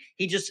company.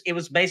 It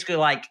was basically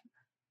like,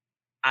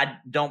 I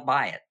don't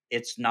buy it.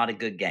 It's not a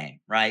good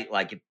game, right?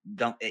 Like,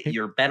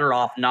 you're better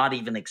off not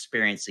even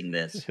experiencing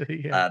this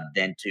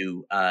than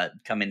to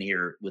come in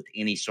here with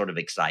any sort of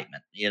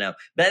excitement.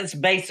 That's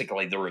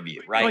basically the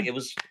review, right? Like, it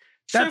was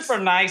super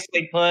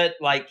nicely put.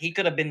 Like, he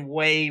could have been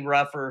way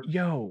rougher.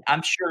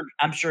 I'm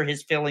sure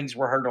his feelings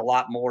were hurt a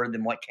lot more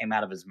than what came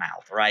out of his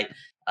mouth, right?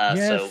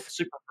 So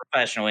super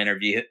professional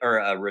interview or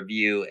a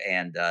review,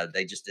 and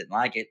they just didn't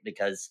like it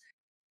because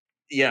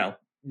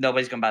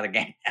nobody's gonna buy the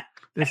game.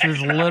 This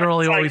is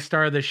literally what we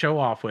started the show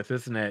off with,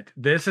 isn't it?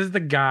 This is the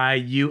guy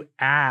you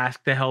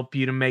ask to help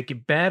you to make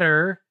it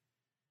better,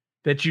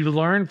 that you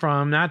learn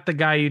from, not the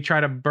guy you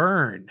try to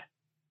burn.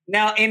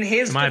 Now, in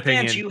his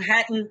defense, you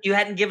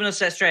hadn't given us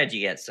that strategy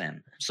yet,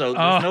 Sin. So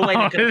there's no way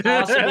they could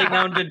have possibly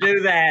known to do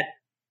that.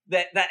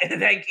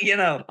 Hindsight's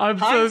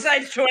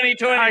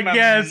 2020. I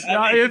guess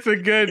it's a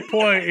good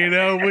point.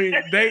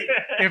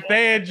 If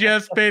they had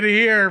just been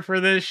here for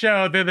this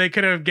show, then they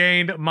could have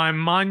gained my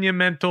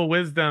monumental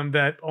wisdom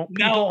that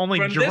people only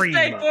from dream. From this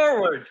day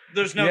forward,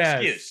 there's no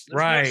excuse.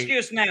 There's no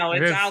excuse now.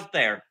 It's out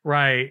there.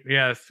 Right.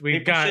 Yes.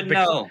 People should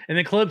know. And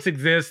the clips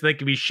exist. They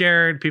can be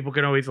shared. People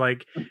can always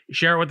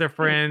share it with their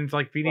friends.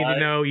 Like, if you need to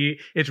know,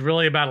 it's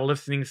really about a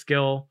listening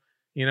skill.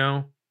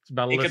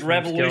 It could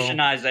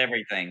revolutionize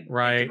everything.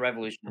 Right.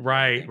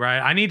 Right.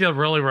 I need to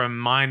really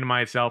remind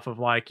myself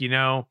of I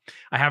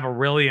have a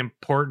really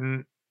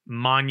important,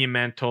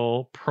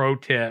 monumental pro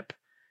tip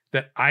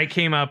that I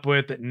came up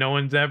with that no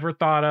one's ever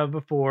thought of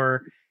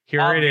before.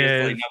 Here Obviously, it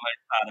is. Nobody's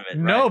thought of it.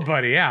 Right?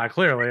 Nobody. Yeah,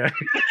 clearly.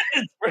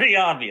 It's pretty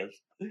obvious.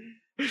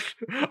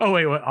 Oh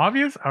wait, what?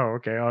 Obvious? Oh,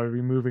 okay. I'll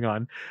be moving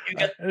on. You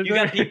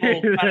got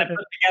people trying to put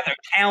together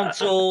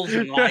councils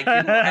and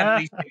have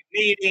these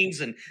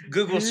meetings and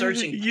Google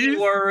searching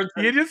keywords.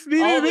 You just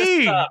needed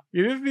me.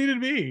 You just needed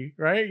me,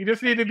 right? You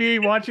just need to be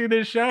watching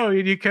this show,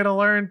 and you could have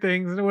learned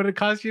things, and it would have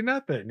cost you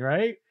nothing,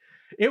 right?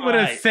 It would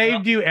have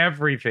saved you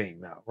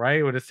everything, though, right?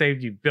 It would have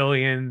saved you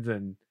billions,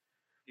 and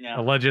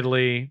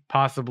allegedly,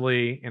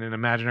 possibly, in an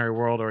imaginary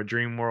world or a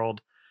dream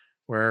world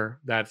where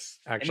that's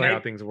actually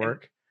how things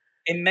work.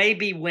 And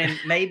maybe when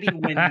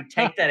you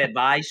take that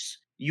advice,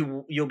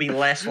 you'll be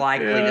less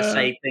likely to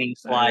say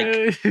things like,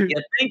 you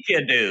think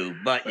you do,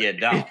 but you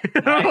don't.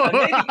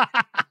 Right?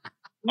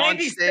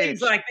 Maybe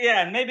things like,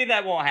 maybe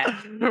that won't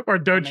happen. Or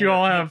don't you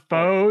all have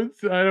phones?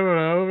 I don't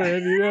know,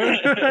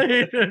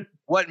 man.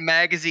 What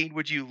magazine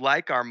would you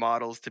like our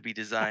models to be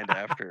designed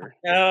after?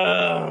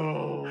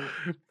 Oh,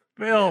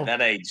 Phil,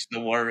 that aged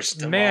the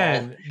worst.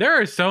 Man, there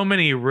are so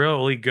many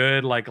really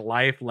good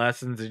life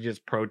lessons and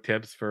just pro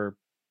tips for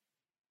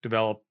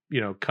develop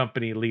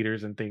company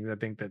leaders and things I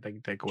think that they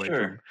can take away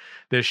from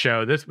this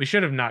show. We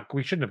shouldn't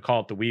have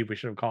called it the Weave. We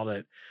should have called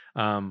it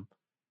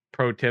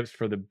pro tips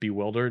for the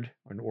bewildered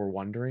or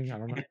wondering. I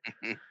don't know.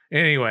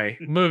 Anyway,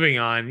 moving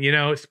on.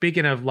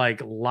 Speaking of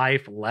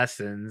life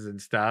lessons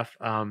and stuff,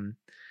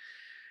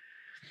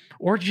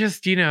 or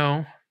just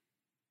hashtag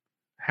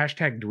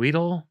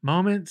dweedle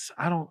moments.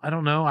 I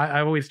don't know.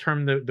 I always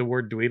term the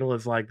word dweedle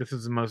as this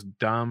is the most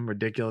dumb,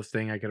 ridiculous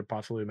thing I could have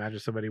possibly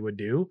imagined somebody would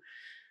do.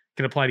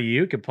 Can apply to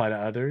you, can apply to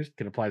others,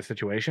 can apply to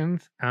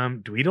situations.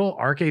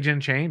 Dweedle, ArcheAge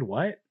Unchained,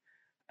 what?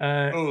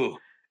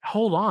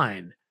 Hold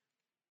on.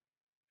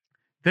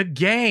 The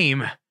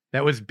game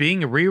that was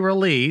being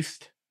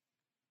re-released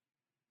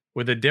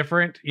with a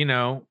different, in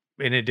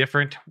a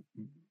different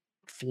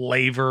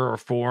flavor or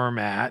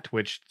format,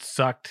 which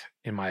sucked,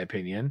 in my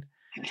opinion.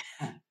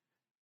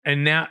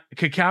 And now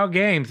Cacao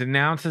Games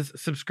announces a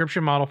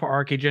subscription model for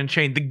ArcheAge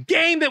Unchained. The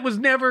game that was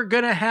never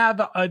going to have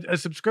a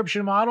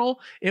subscription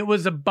model. It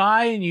was a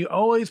buy and you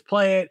always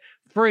play it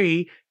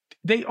free.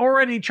 They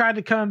already tried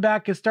to come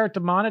back and start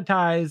to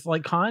monetize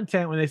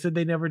content when they said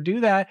they never do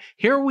that.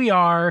 Here we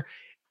are.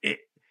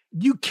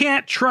 You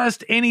can't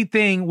trust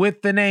anything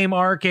with the name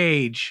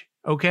ArcheAge,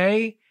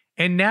 okay?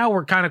 And now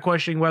we're kind of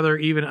questioning whether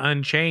even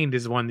Unchained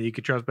is one that you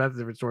could trust. But that's a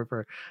different story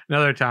for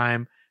another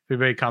time.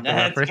 Everybody caught the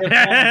reference.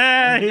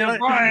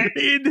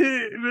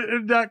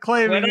 Not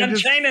claiming. When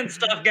unchaining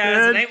stuff,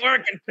 guys, it ain't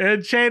working.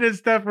 Unchaining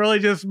stuff really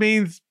just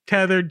means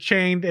tethered,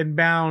 chained, and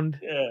bound.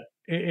 Yeah.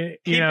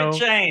 Keep it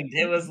chained.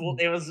 It was more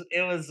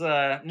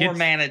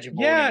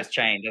manageable when it was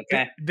chained.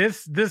 Okay.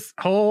 This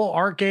whole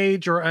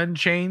ArcheAge or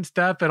Unchained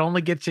stuff, it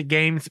only gets you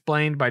game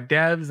explained by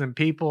devs and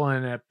people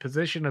in a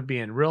position of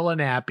being real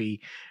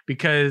unhappy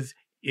because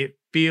it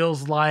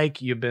feels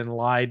like you've been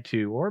lied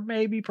to, or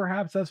maybe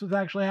perhaps that's what's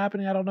actually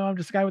happening. I don't know. I'm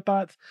just a guy with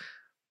thoughts.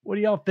 What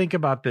do y'all think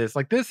about this?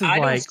 This is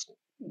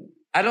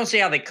I don't see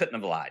how they couldn't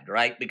have lied,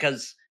 right?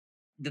 Because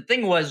the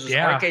thing was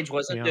ArcheAge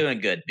wasn't doing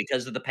good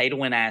because of the pay to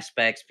win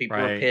aspects. People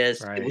were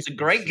pissed. It was a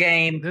great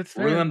game,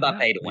 ruined by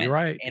pay to win. You're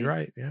right. You're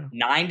right. Yeah.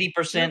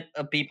 90%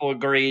 of people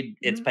agreed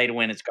it's pay to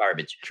win. It's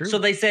garbage. True. So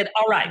they said,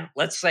 all right,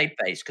 let's save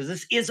face because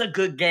this is a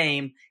good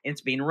game and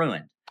it's being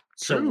ruined.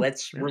 So True.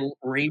 let's Yeah.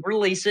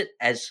 re-release it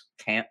as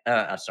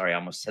sorry, I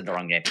almost said the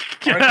wrong game.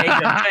 Arcade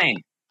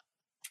Unchained.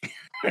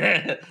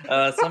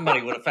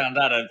 Somebody would have found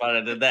out if I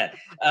did that.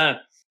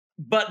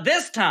 But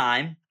this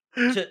time,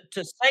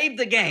 to save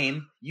the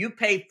game, you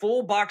pay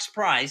full box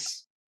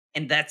price,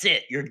 and that's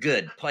it. You're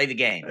good. Play the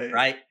game,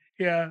 right?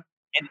 Yeah.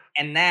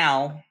 And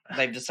now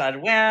they've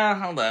decided, well,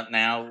 hold up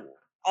now.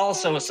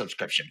 Also a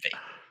subscription fee.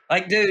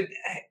 Like, dude,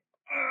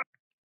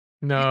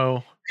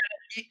 No.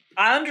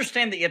 I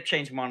understand that you have to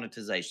change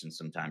monetization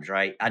sometimes,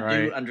 right? I do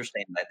Right.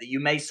 understand that. That you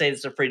may say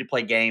it's a free to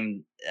play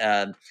game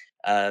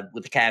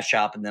with the cash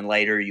shop, and then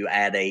later you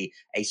add a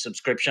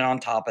subscription on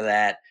top of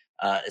that,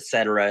 et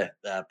cetera,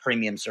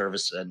 premium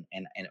service, and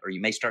or you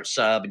may start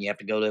sub and you have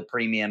to go to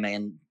premium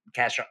and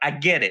cash shop. I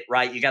get it,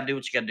 right? You got to do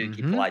what you got to do to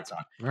keep the lights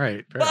on.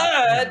 Right.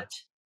 But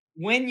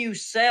when you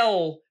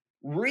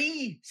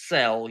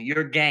resell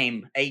your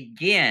game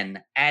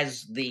again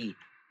as the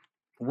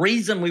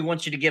reason we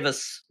want you to give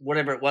us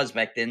whatever it was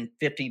back then,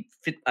 50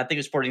 I think it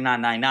was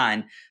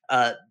 $49.99,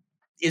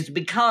 is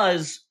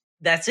because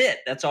that's it.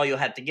 That's all you'll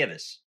have to give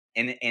us.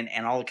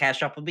 And all the cash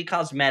shop will be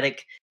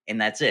cosmetic, and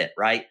that's it,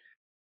 right?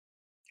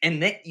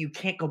 And then you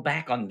can't go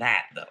back on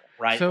that though,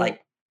 right? So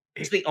like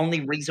it's the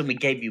only reason we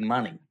gave you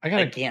money. I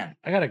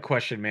got a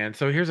question, man.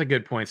 So here's a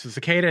good point. So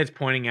Cicada is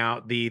pointing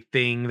out the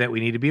thing that we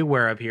need to be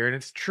aware of here, and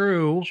it's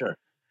true. Sure.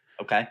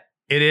 Okay.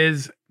 It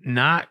is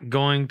not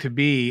going to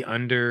be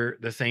under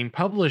the same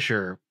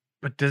publisher,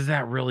 but does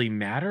that really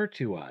matter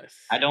to us?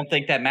 I don't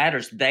think that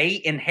matters.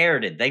 They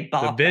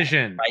bought the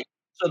vision, that, right?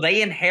 So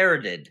they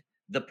inherited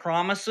the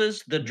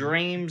promises, the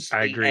dreams,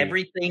 I agree.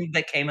 everything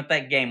that came with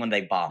that game when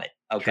they bought it.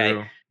 Okay.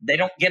 True. They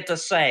don't get to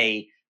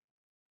say,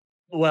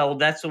 well,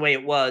 that's the way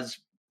it was.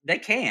 They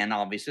can,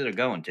 obviously, they're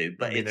going to,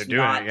 but it's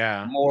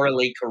not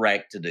morally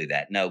correct to do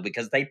that. No,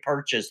 because they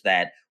purchased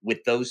that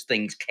with those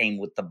things came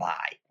with the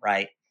buy,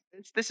 right?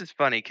 This is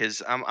funny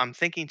because I'm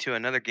thinking to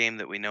another game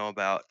that we know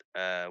about,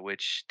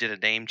 which did a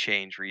name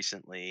change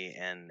recently,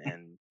 and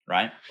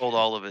right, told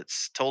all of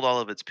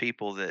its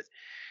people that,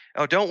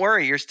 oh, don't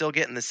worry, you're still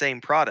getting the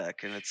same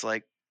product, and it's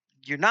like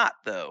you're not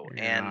though.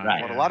 And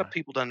what a lot of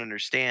people don't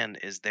understand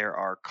is there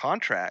are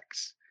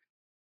contracts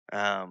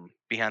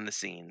behind the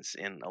scenes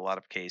in a lot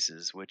of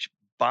cases which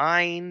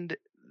bind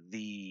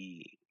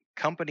the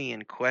company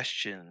in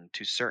question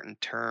to certain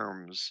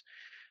terms.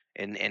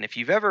 And if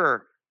you've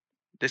ever,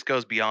 this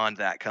goes beyond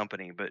that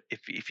company, but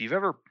if you've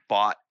ever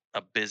bought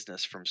a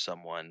business from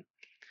someone,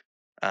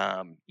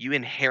 you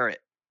inherit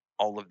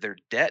all of their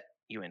debt,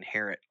 you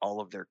inherit all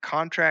of their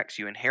contracts,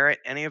 you inherit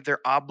any of their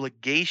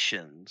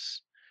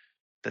obligations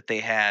that they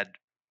had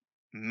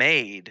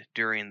made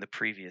during the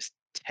previous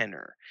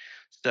tenor.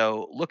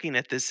 So, looking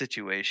at this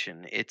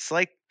situation, it's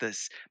like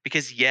this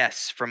because,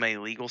 yes, from a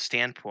legal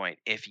standpoint,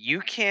 if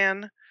you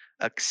can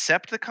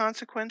accept the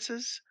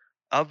consequences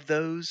of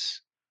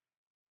those,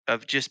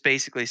 of just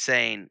basically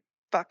saying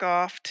fuck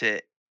off to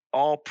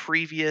all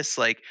previous,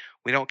 like,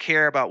 we don't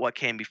care about what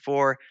came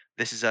before,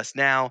 this is us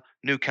now,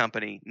 new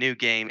company, new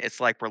game, it's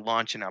like we're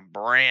launching a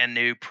brand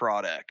new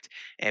product.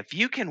 If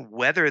you can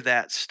weather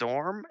that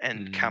storm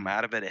and come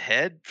out of it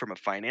ahead from a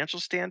financial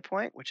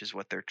standpoint, which is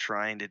what they're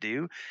trying to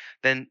do,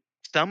 then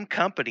some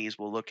companies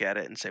will look at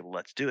it and say, well,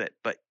 let's do it.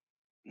 But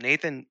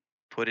Nathan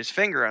put his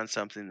finger on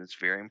something that's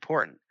very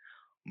important.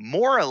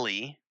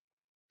 Morally,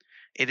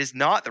 it is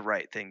not the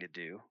right thing to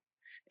do,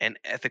 and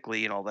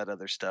ethically and all that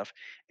other stuff.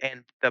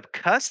 And the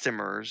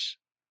customers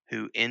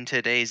who in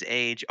today's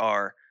age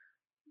are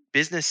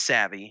business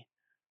savvy,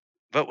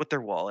 vote with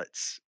their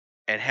wallets,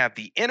 and have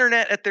the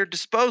internet at their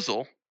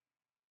disposal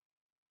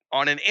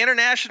on an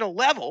international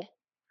level,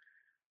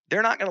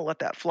 they're not going to let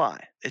that fly.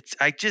 It's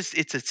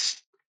the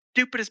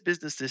stupidest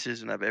business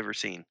decision I've ever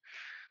seen.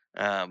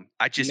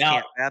 I just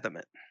can't fathom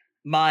it.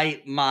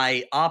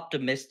 My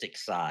optimistic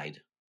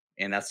side,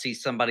 and I see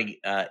somebody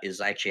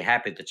is actually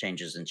happy at the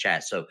changes in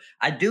chat. So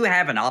I do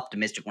have an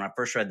optimistic. When I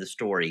first read the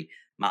story,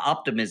 my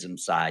optimism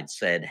side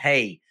said,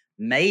 hey,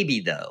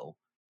 maybe though,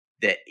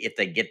 that if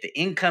they get the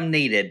income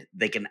needed,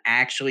 they can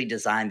actually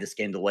design this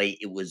game the way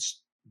it was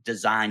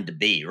designed to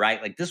be,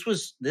 right? Like this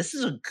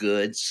is a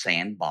good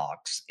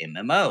sandbox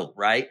MMO,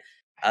 right?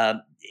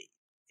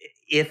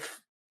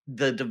 If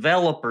the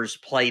developers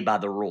play by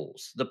the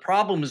rules. The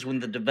problem is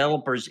when the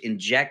developers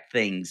inject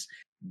things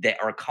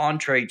that are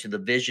contrary to the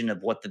vision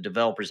of what the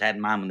developers had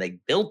in mind when they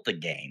built the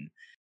game,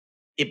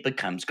 it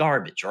becomes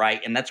garbage,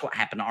 right? And that's what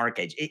happened to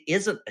Arcade. It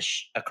isn't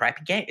a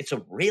crappy game. It's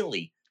a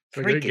really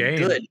freaking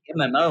good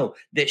MMO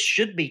that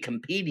should be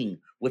competing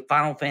with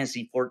Final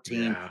Fantasy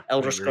 14,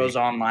 Elder Scrolls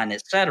Online,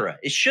 etc.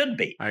 It should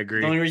be. I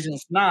agree. The only reason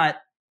it's not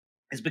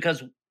is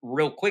because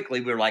real quickly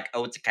we were like,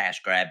 oh, it's a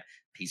cash grab,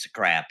 piece of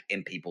crap,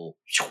 and people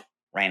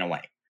ran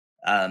away.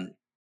 And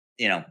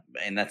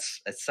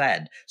that's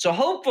sad. So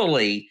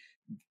hopefully,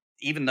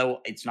 even though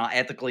it's not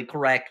ethically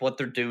correct what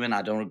they're doing,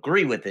 I don't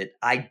agree with it.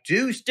 I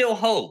do still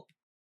hope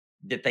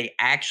that they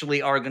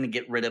actually are going to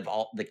get rid of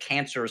all the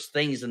cancerous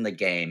things in the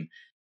game.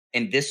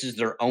 And this is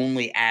their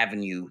only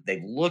avenue.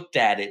 They've looked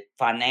at it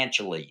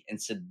financially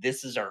and said,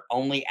 this is our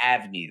only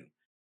avenue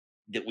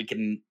that we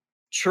can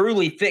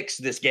truly fix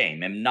this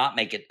game and not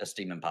make it a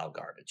steaming pile of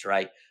garbage,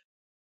 right?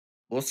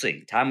 We'll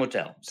see. Time will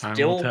tell. Time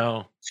Still will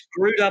tell.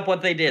 screwed up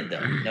what they did,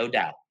 though, no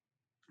doubt.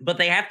 But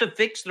they have to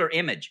fix their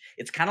image.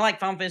 It's kind of like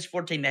Final Fantasy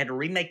 14. They had to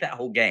remake that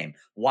whole game.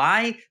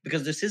 Why?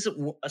 Because this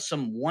isn't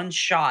some one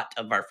shot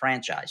of our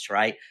franchise,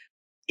 right?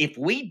 If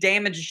we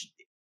damage,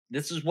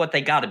 this is what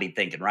they got to be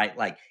thinking, right?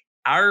 Like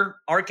our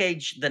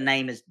ArcheAge, the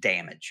name is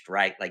damaged,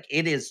 right? Like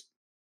it is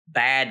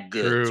bad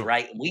goods, True.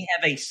 right? We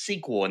have a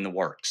sequel in the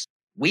works.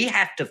 We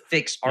have to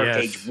fix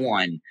ArcheAge Yes.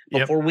 1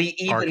 Yep. before we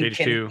even ArcheAge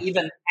can 2.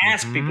 even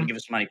ask people to Mhm. give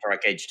us money for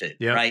ArcheAge 2,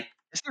 Yep. right?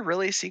 Is there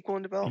really a sequel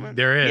in development?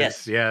 There is.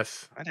 Yes.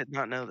 Yes. I did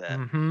not know that.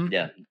 Mhm.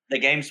 Yeah, the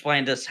game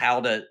explained us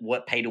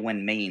what pay to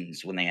win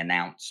means when they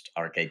announced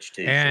ArcheAge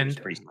 2. So it was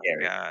And pretty Oh my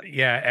scary. God.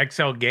 yeah,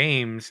 XL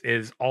Games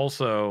is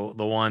also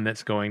the one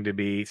that's going to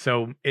be.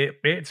 So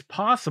it's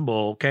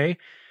possible. Okay,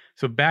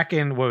 so back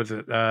in what was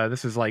it?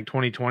 This is like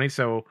 2020.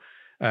 So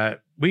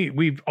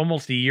we've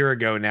almost a year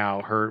ago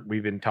now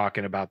we've been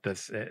talking about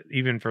this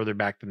even further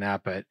back than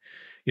that. But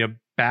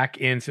back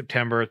in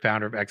September,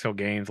 founder of XL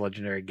Games,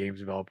 legendary games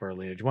developer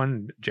Lineage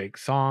One, Jake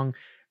Song,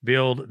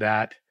 revealed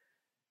that.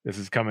 This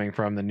is coming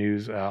from the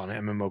news on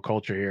MMO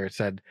Culture here. It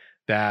said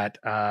that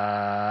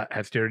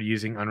had started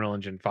using Unreal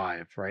Engine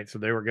 5, right? So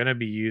they were going to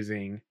be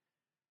using,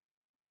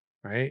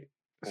 right?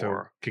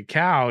 So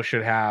Cacao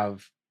should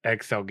have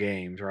XL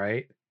Games,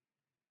 right?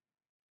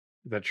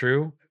 Is that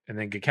true? And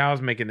then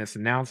Cacao's making this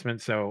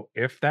announcement. So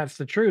if that's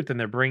the truth, then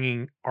they're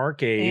bringing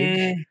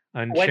ArcheAge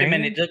Unchained. Wait a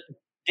minute.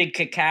 Did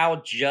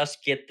Cacao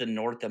just get the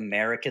North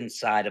American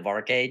side of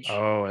ArcheAge?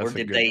 Oh, that's or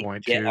did a good they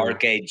point get too.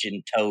 ArcheAge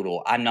in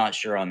total? I'm not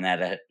sure on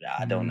that.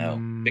 I don't know.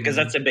 Because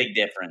that's a big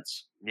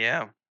difference.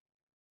 Yeah.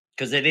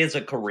 Because it is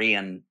a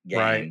Korean game.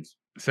 Right.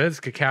 It says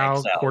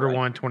Cacao, XL, quarter right?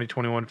 1,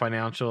 2021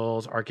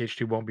 financials. ArcheAge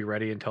 2 won't be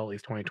ready until at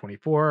least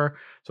 2024.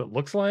 So it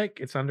looks like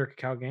it's under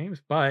Cacao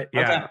Games. But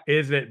yeah,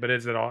 is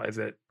it all? Is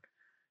it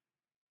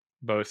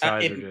both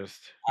sides are just?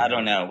 I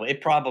don't know.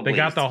 It probably they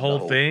got the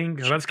whole thing.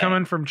 That's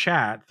coming from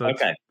chat. So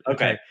okay.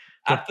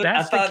 So if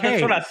that's the case,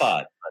 that's what I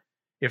thought.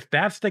 If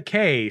that's the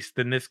case,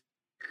 then this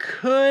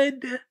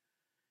could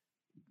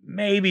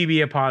maybe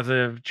be a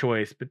positive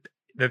choice. But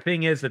the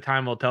thing is, the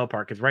time will tell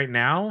part. Because right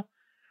now,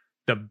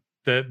 the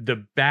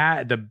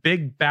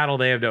big battle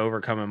they have to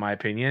overcome, in my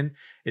opinion,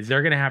 is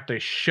they're going to have to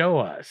show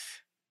us,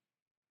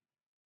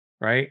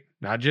 right?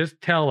 Not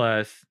just tell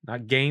us,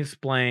 not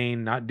gamesplain,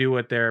 not do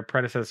what their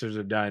predecessors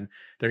have done.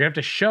 They're going to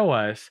have to show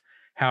us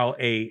how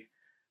a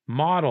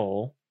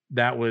model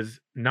that was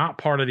not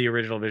part of the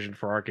original vision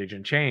for ArcheAge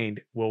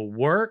Unchained will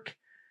work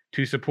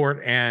to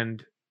support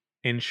and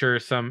ensure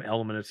some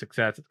element of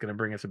success. It's going to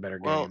bring us a better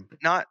Well, game.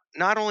 not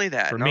only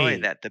that, For not only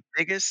me. that, the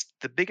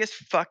biggest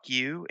fuck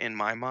you in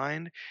my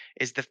mind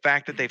is the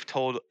fact that they've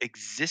told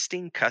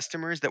existing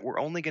customers that we're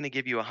only going to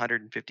give you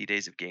 150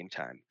 days of game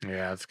time.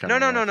 Yeah, that's kind No,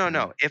 of no, no, no,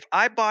 no. If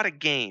I bought a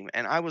game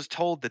and I was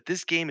told that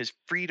this game is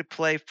free to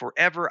play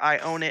forever, I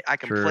own it, I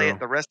can play it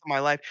the rest of my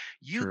life.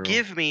 You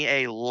give me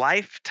a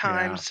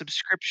lifetime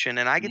subscription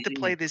and I get to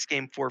play this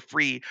game for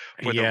free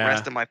for the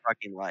rest of my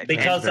fucking life.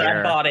 Because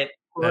I bought it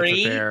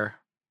free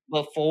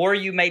before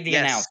you made the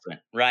announcement,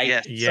 right?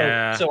 Yes.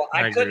 Yeah. So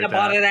I couldn't have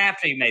bought it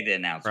after you made the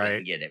announcement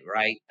and get it,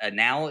 right?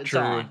 Now it's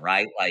on,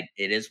 right? Like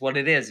it is what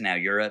it is now.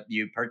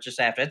 You purchase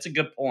after. That's a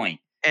good point.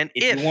 And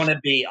if you want to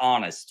be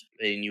honest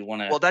and you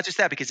want to, well, that's just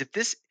that, because if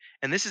this,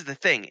 and this is the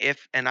thing,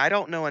 and I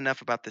don't know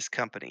enough about this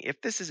company,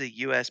 if this is a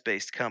US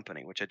based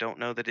company, which I don't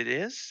know that it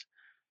is,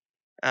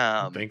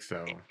 I don't think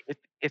so.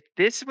 If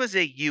this was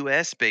a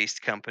US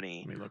based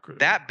company,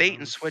 that bait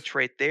and switch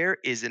right there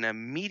is an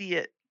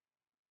immediate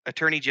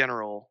attorney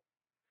general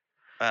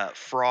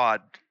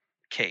fraud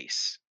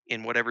case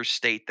in whatever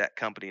state that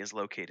company is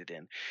located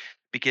in,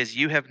 because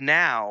you have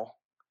now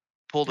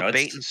pulled a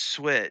bait and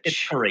switch.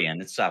 It's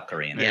Korean. It's South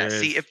Korean. Yeah.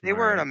 See, if they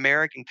were an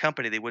American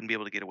company, they wouldn't be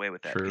able to get away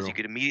with that, because you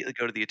could immediately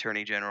go to the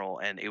attorney general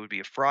and it would be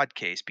a fraud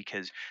case,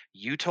 because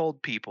you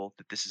told people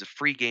that this is a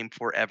free game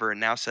forever, and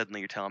now suddenly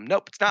you're telling them,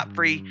 nope, it's not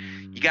free.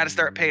 You got to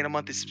start paying a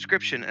monthly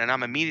subscription, and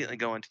I'm immediately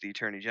going to the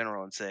attorney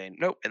general and saying,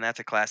 nope, and that's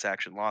a class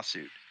action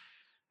lawsuit.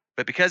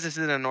 But because this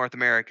isn't a North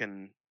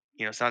American,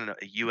 it's not a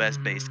US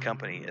based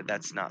company,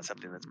 that's not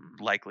something that's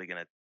likely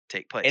going to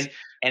take place.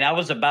 And I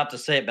was about to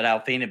say it, but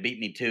Alfina beat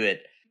me to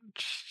it.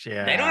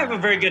 Yeah. They don't have a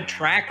very good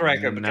track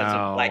record because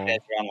of Black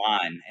Desert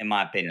Online, in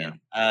my opinion.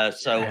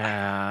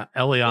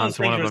 Elion's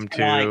one of them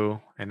too,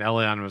 and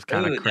Elion was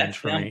kind of cringe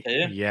for me.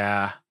 Too?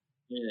 Yeah.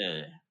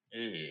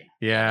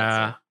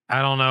 I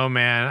don't know,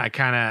 man.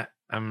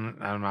 I'm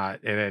not.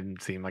 It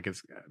didn't seem like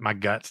it's my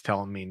gut's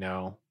telling me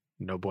no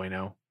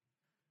bueno.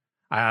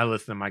 I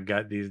listen to my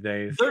gut these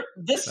days.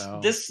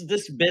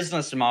 This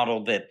business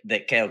model that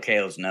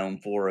KOKO is known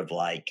for, of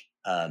like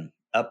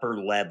upper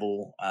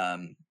level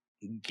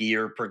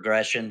gear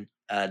progression,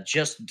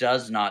 just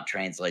does not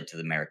translate to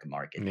the American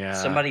market. Yeah,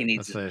 somebody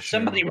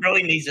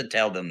really needs to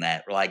tell them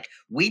that. Like,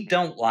 we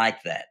don't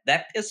like that.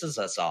 That pisses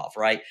us off,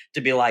 right?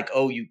 To be like,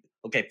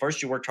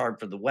 first you worked hard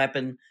for the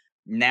weapon,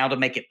 Now to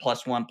make it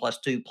 +1,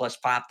 +2,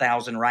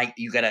 +5,000, right?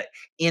 You got to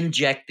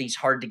inject these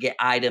hard to get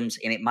items,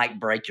 and it might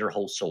break your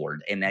whole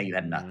sword, and now you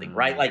have nothing,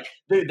 right? Like,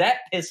 dude,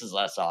 that pisses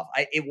us off.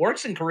 It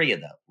works in Korea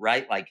though,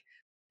 right? Like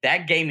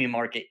that gaming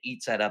market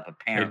eats that up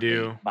apparently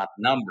do. by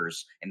the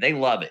numbers, and they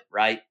love it,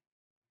 right?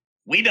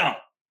 We don't.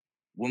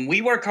 When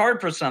we work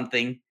hard for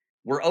something,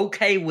 we're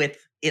okay with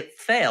it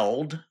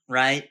failed,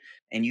 right?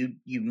 And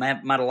you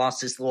might have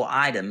lost this little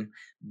item,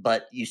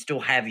 but you still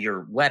have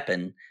your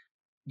weapon.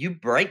 You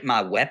break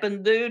my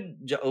weapon,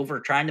 dude,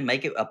 over trying to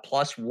make it a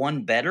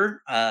 +1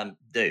 better.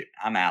 Dude,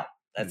 I'm out.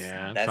 It's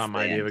That's not my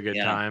the idea end, of a good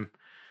you know? time.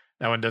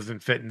 That one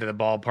doesn't fit into the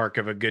ballpark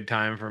of a good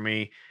time for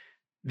me.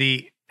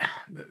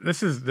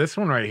 This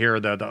one right here,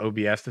 the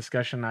OBS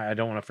discussion. I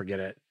don't want to forget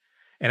it,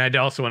 and I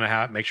also want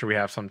to make sure we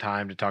have some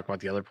time to talk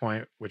about the other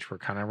point, which we're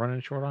kind of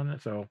running short on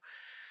it. So,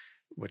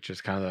 which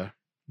is kind of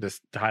this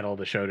title of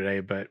the show today,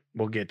 but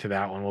we'll get to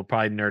that one. We'll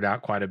probably nerd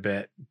out quite a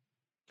bit.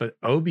 But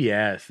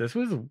OBS,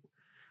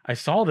 I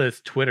saw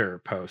this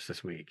Twitter post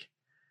this week,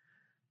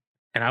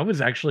 and I was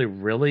actually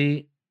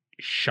really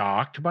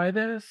shocked by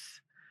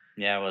this.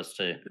 Yeah, I was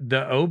too.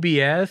 The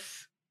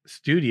OBS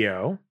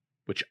Studio,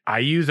 which I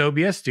use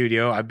OBS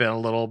Studio, I've been a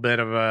little bit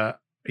of a,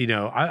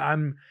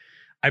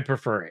 I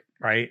prefer it,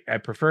 right? I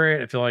prefer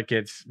it. I feel like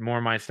it's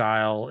more my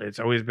style. It's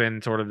always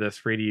been sort of this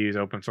free to use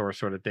open source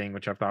sort of thing,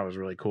 which I thought was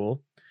really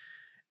cool.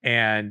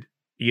 And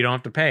you don't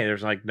have to pay.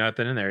 There's like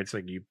nothing in there. It's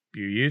like you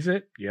use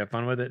it, you have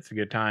fun with it, it's a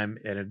good time,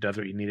 and it does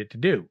what you need it to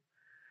do.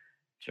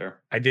 Sure.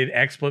 I did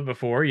XSplit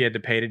before. You had to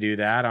pay to do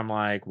that. I'm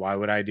like, why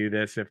would I do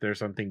this if there's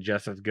something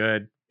just as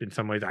good, in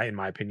some ways, in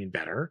my opinion,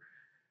 better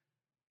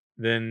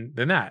than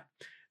that?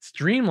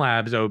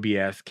 Streamlabs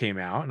OBS came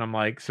out, and I'm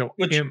like, so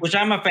which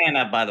I'm a fan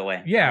of, by the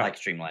way. Yeah, I like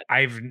Streamlabs.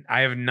 I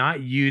have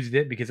not used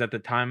it because at the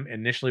time,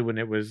 initially when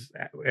it was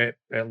it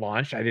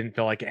launched, I didn't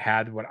feel like it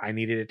had what I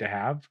needed it to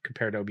have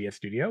compared to OBS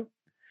Studio.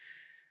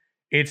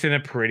 It's in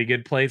a pretty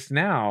good place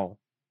now.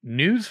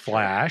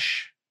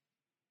 Newsflash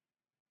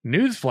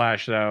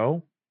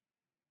though,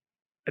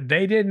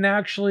 they didn't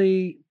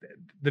actually,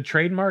 the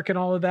trademark and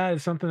all of that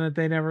is something that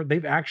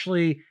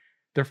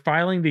they're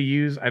filing to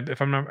use,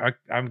 if I'm not,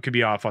 I could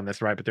be off on this,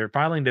 right? But they're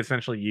filing to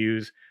essentially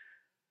use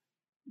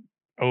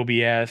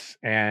OBS,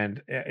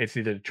 and it's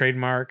either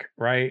trademark,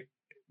 right,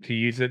 to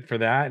use it for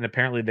that. And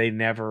apparently they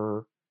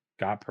never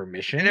got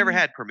permission. They never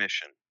had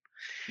permission.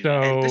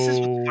 So, and this is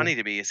what's funny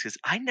to me is because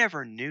I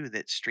never knew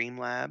that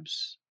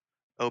Streamlabs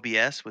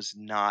OBS was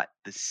not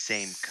the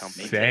same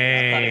company.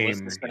 I thought it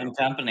was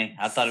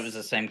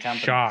the same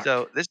company. Shocked.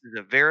 So this is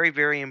a very,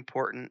 very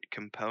important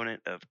component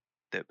of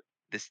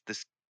this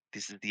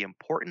is the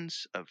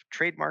importance of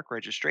trademark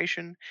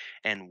registration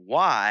and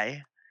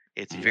why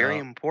it's very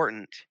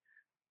important.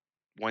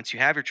 Once you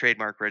have your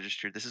trademark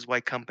registered, this is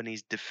why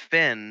companies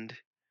defend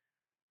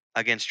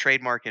against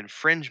trademark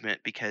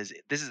infringement, because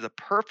this is the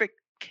perfect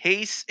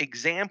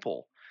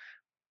example,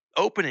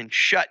 open and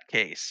shut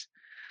case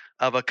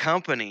of a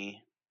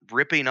company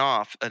ripping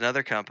off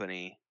another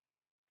company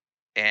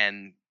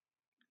and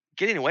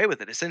getting away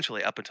with it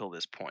essentially up until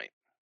this point.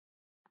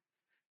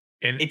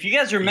 And if you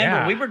guys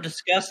remember, we were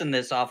discussing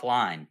this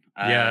offline.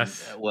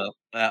 Yes. Not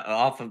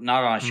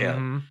on a show.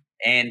 Mm-hmm.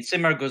 And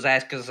Simmerg was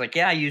asking us, like,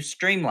 yeah, I use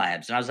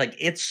Streamlabs. And I was like,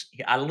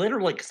 I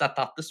literally, because I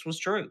thought this was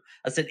true.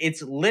 I said,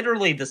 it's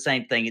literally the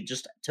same thing. It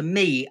just, to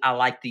me, I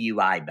like the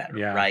UI better,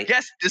 right?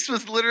 Yes, this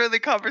was literally the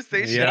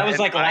conversation. Yeah. That was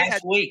like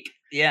last week.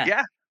 Yeah.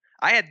 Yeah.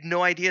 I had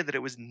no idea that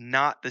it was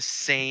not the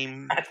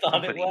same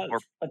company or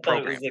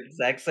program. It was the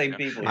exact same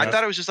people. I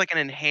thought it was just like an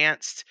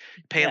enhanced,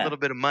 pay a little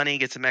bit of money,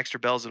 get some extra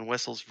bells and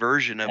whistles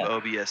version of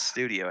OBS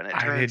Studio. And it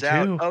turns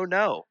out, oh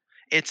no,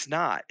 it's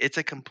not. It's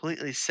a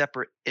completely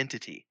separate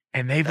entity.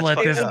 And they've let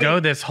this go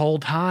this whole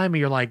time. And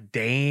you're like,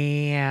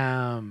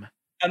 damn.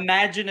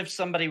 Imagine if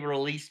somebody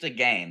released a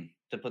game,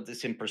 to put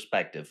this in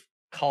perspective,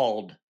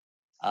 called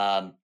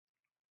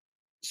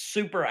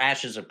Super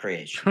Ashes of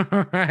Creation.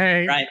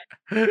 Right.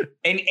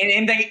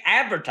 And they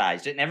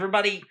advertised it, and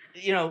everybody,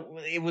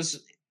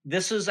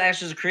 this is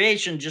Ashes of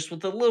Creation just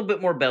with a little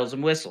bit more bells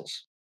and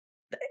whistles.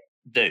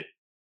 Dude,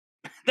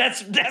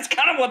 that's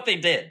kind of what they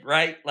did,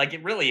 right? Like,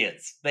 it really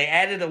is. They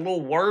added a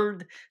little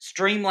word,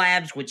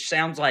 Streamlabs, which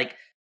sounds like,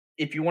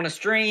 if you want to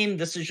stream,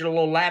 this is your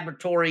little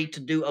laboratory to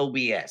do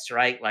OBS,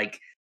 right? Like,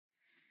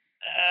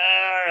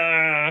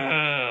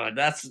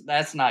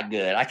 that's not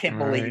good. I can't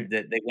believe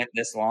that they went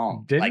this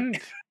long.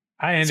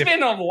 It's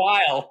been a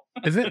while.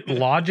 Isn't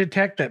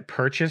Logitech that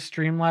purchased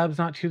Streamlabs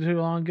not too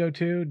long ago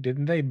too?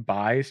 Didn't they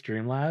buy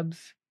Streamlabs?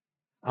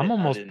 I'm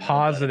almost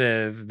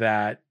positive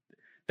that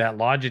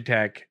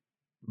Logitech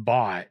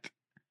bought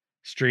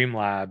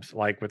Streamlabs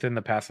like within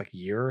the past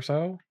year or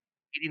so.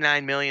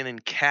 $89 million in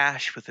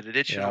cash with an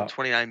additional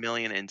 $29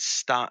 million in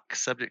stock,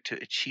 subject to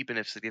achievement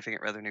of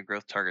significant revenue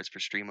growth targets for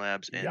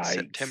Streamlabs in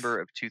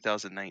September of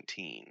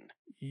 2019.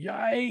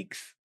 Yikes!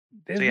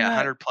 So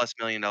 $100+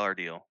 million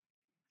deal.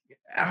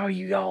 Oh,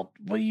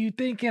 what are you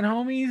thinking,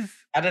 homies?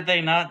 How did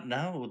they not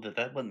know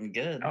that wasn't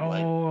good?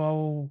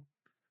 Oh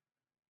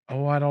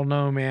Oh, I don't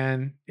know,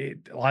 man.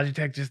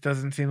 Logitech just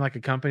doesn't seem like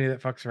a company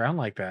that fucks around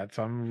like that.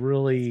 So I'm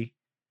really,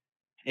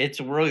 It's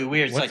really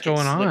weird. It's what's like it going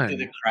slipped through on?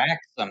 the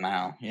cracks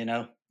somehow, you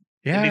know?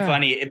 It'd be Yeah.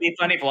 funny. It'd be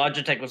funny if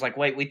Logitech was like,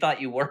 "Wait, we thought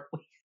you were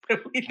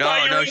we thought No,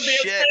 you were no gonna be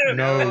shit. upset."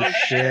 No No shit.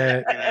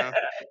 shit. You know,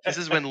 this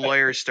is when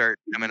lawyers start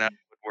coming out of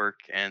work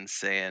and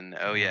saying,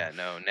 "Oh Oh, yeah,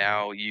 no,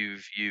 now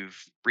you've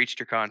breached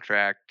your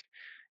contract.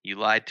 You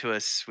lied to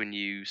us when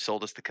you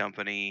sold us the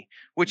company."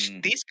 Which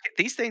Mm,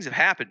 these things have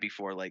happened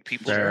before. Like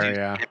people do there,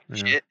 yeah. scammy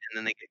Yeah. shit and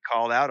then they get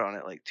called out on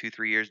it like 2,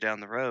 3 years down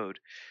the road.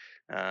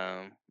 You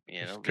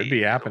This know, could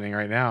be they happening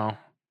right now.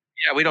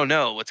 yeah, we don't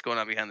know what's going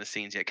on behind the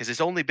scenes yet because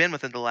it's only been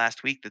within the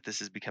last week that this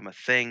has become a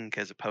thing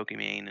because of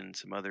Pokimane and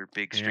some other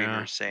big Yeah.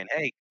 streamers saying,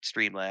 "Hey,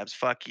 Streamlabs,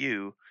 fuck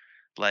you."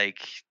 Like,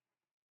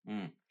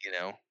 mm. you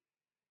know,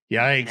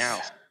 Yikes. now.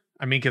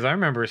 I mean, because I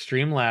remember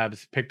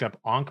Streamlabs picked up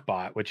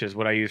Ankbot, which is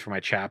what I use for my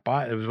chat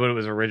bot. It was what it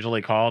was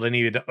originally called.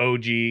 Any of the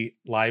OG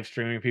live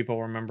streaming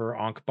people remember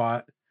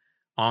Ankbot?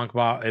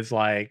 Ankbot is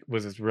like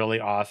was this really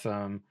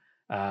awesome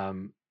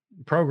um,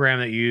 program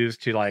that you use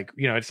to like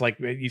it's like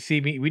you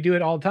see me we do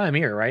it all the time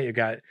here, right? You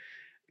got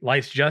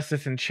Life's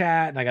Justice in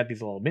chat, and I got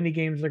these little mini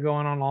games that are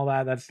going on, all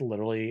that. That's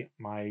literally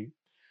my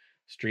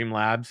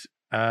Streamlabs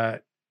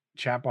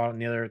chatbot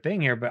and the other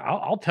thing here. But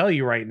I'll tell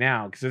you right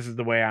now because this is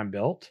the way I'm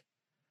built.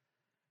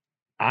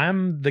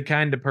 I'm the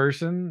kind of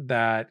person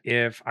that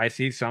if I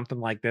see something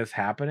like this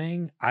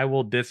happening, I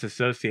will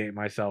disassociate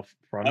myself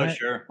from Oh, it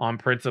sure. on Oh,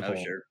 principle.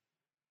 sure.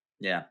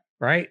 Yeah.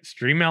 Right?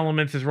 Stream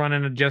Elements is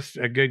running just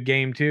a good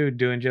game too,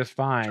 doing just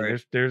fine. True.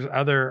 There's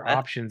other That's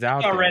options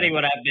that's out already there.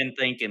 what I've been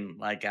thinking.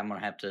 Like, I'm gonna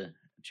have to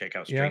check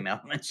out Yep. Stream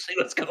Elements, see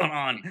what's going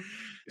on.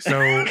 So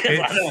 'Cause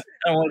I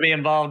don't want to be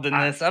involved in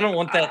I- this. I don't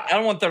want that. I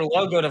don't want their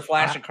logo to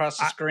flash across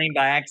the I- screen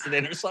by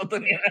accident or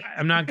something.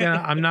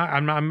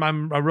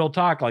 I'm a real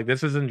talk. Like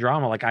this isn't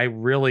drama. Like I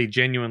really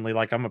genuinely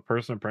like I'm a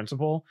person of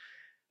principle.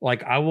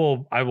 Like I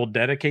will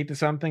dedicate to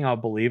something. I'll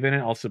believe in it.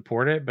 I'll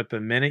support it. But the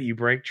minute you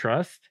break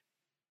trust,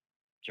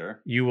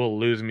 Sure. you will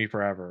lose me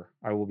forever.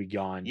 I will be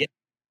gone. Yeah.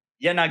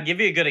 Yeah, and I'll give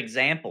you a good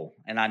example.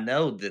 And I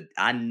know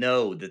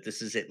that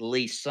this is at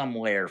least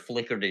somewhere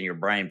flickered in your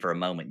brain for a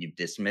moment. You've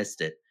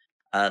dismissed it.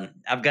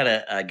 I've got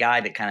a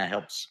guy that kind of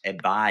helps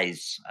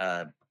advise,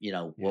 what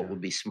Yeah.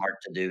 would be smart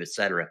to do, et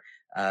cetera,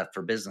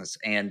 for business.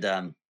 And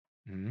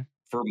Mhm.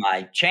 for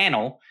my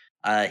channel,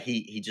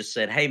 he just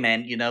said, "Hey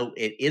man,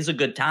 it is a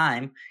good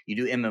time. You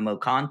do MMO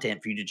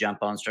content for you to jump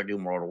on and start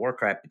doing World of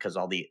Warcraft because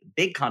all the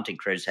big content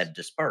creators had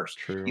dispersed.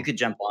 You True. could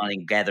jump on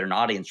and gather an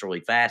audience really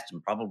fast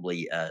and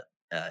probably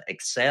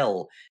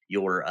excel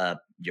your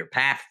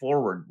path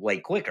forward way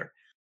quicker."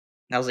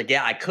 And I was like,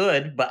 "Yeah, I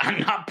could, but I'm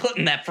not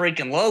putting that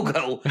freaking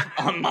logo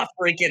on my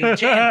freaking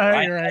channel,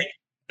 right? You're right.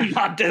 I'm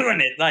not doing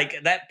it."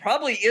 Like that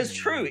probably is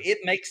true. Mm, It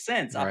makes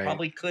sense. I right.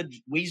 probably could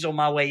weasel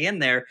my way in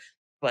there,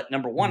 but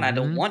number one, I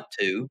don't Mhm. want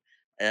to.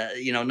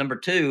 Number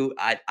two,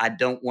 I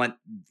don't want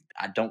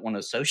to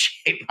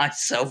associate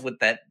myself with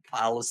that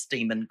pile of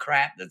steaming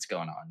crap that's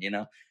going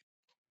on.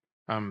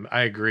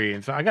 I agree.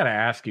 And so I got to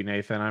ask you,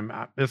 Nathan.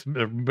 This is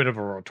a bit of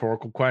a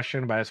rhetorical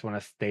question, but I just want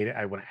to state it.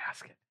 I want to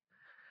ask it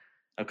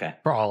Okay.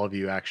 for all of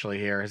you actually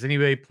here. Has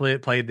anybody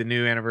played the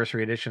new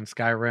anniversary edition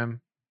Skyrim?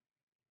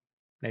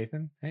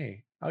 Nathan?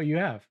 Hey. Oh, you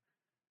have.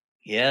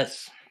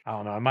 Yes. I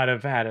don't know. I might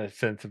have had a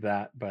sense of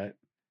that, but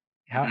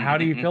how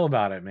do you feel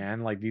about it,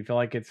 man? Like, do you feel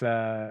like it's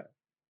Well,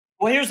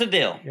 here's the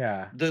deal.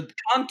 yeah. The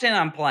content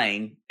I'm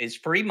playing is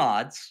free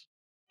mods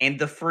and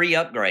the free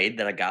upgrade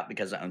that I got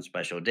because I own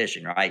special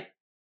edition, right?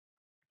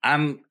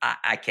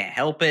 I can't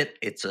help it.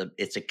 It's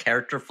a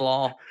character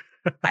flaw.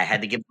 I had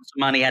to give them some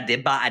money. I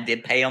did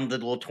pay them the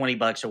little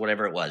 $20 or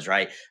whatever it was,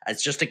 right?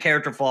 It's just a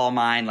character flaw of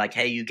mine. Like,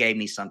 hey, you gave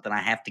me something.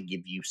 I have to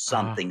give you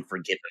something for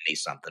giving me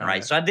something, right?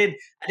 Right. So I did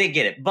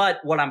get it.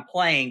 But what I'm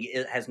playing,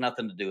 it has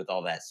nothing to do with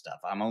all that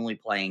stuff. I'm only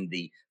playing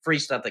the free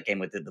stuff that came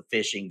with it, the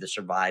fishing, the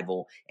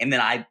survival, and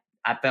then I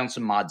found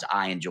some mods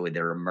I enjoy.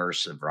 They're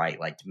immersive, right?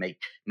 Like to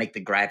make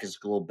the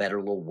graphics a little better, a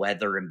little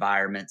weather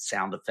environment,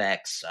 sound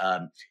effects.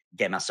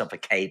 Get myself a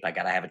cape. I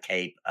gotta have a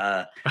cape.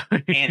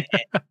 And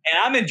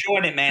I'm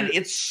enjoying it, man.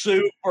 It's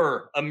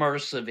super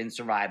immersive in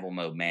survival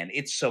mode, man.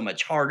 It's so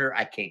much harder.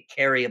 I can't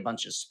carry a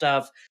bunch of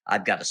stuff.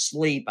 I've got to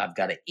sleep. I've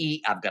got to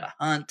eat. I've got to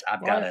hunt. I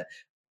gotta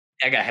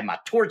have my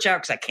torch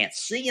out because I can't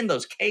see in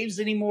those caves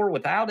anymore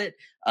without it.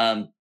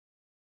 I'm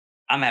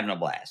having a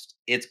blast.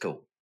 It's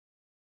cool.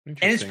 And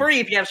it's Interesting. free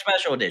if you have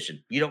special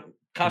edition. You don't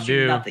cost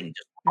you nothing.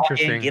 Just walk in,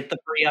 Interesting. get the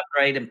free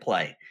upgrade, and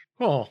play.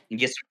 Cool. And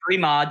get some free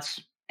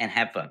mods and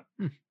have fun.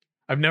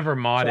 I've never So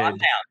I'm modded.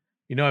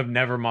 down. I've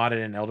never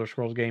modded an Elder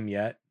Scrolls game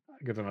yet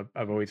because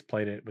I've always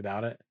played it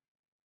without it.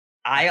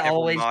 I Never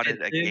always did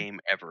modded a too. game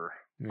ever.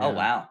 Oh Yeah.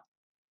 wow!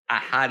 I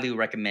highly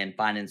recommend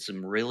finding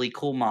some really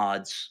cool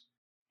mods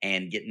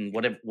and getting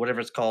whatever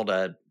it's called,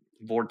 a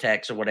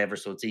Vortex or whatever,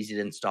 so it's easy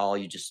to install.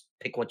 You just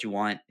pick what you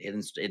want.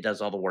 It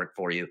does all the work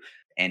for you,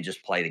 and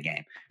just play the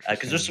game.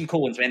 Because there's some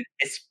cool ones, man.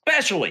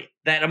 Especially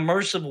that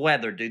immersive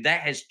weather, dude.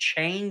 That has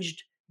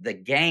changed the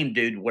game,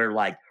 dude. Where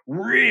like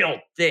real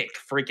thick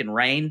freaking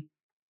rain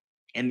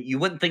And you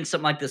wouldn't think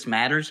something like this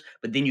matters,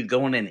 but then you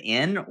go in an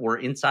inn or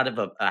inside of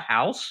a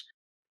house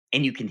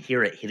and you can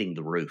hear it hitting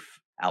the roof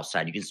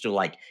outside. You can still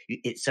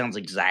it sounds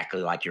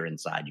exactly like you're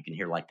inside. You can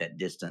hear like that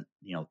distant,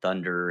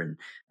 thunder and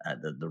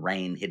the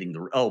rain hitting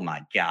the. Oh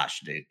my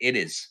gosh, dude!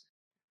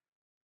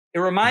 It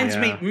reminds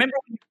me. Remember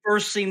when you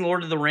first seen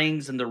Lord of the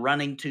Rings and they're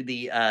running to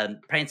the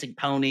prancing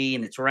pony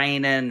and it's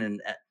raining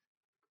and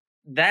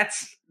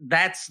that's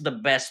the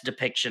best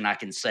depiction I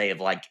can say of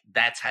like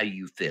that's how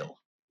you feel.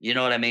 You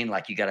know what I mean?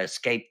 Like you got to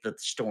escape the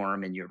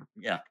storm and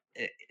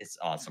it's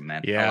awesome,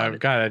 man. Yeah, I've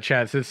got a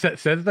chat. So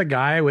says the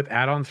guy with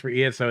add-ons for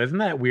ESO. Isn't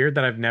that weird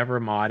that I've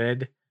never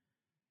modded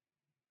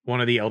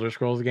one of the Elder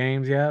Scrolls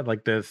games yet?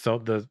 Like the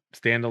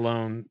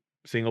standalone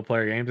single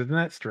player games. Isn't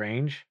that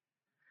strange?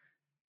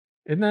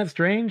 Isn't that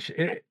strange?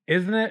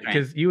 Isn't it?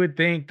 Because you would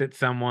think that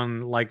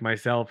someone like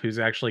myself who's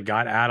actually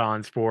got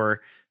add-ons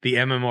for the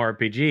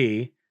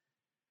MMORPG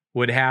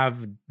would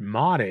have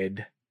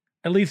modded.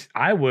 At least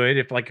I would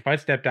if I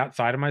stepped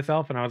outside of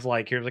myself and I was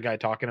like, here's a guy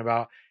talking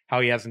about how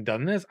he hasn't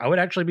done this, I would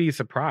actually be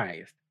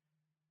surprised.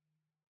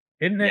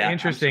 Isn't it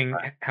interesting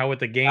how with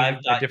the game,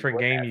 a different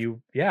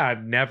game,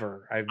 I've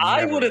never.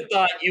 I would have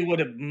thought you would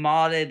have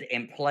modded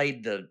and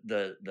played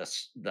the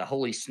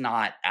holy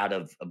snot out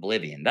of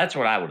Oblivion. That's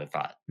what I would have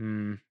thought.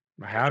 I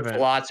haven't. There's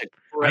lots of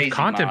crazy. I've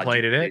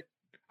contemplated it.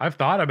 I've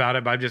thought about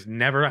it, but I've just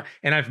never.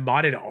 And I've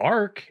modded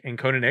Ark and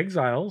Conan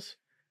Exiles,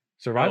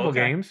 survival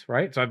games,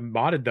 right? So I've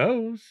modded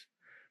those,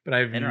 but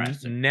I've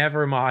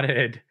never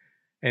modded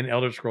an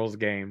Elder Scrolls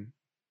game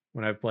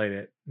when I've played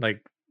it.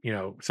 Like,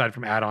 aside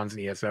from add-ons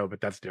and ESO,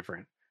 but that's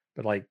different.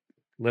 But like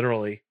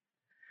literally.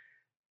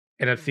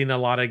 And I've seen a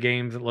lot of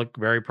games that look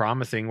very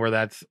promising where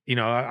that's,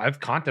 I've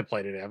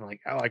contemplated it. I'm like,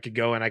 oh, I could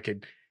go and I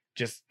could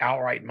just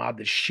outright mod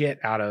the shit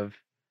out of,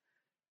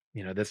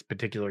 this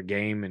particular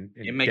game and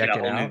you make it a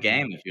whole new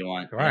game if you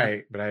want. Right.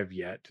 Yeah. But I have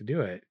yet to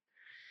do it.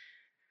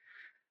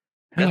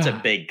 That's a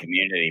big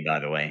community, by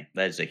the way.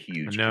 That is a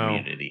huge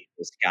community.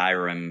 The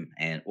Skyrim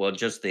and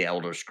just the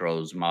Elder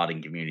Scrolls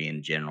modding community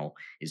in general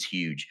is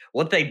huge.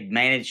 What they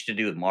managed to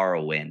do with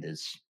Morrowind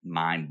is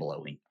mind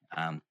blowing.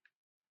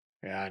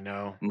 Yeah, I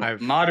know.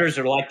 Modders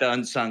are like the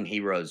unsung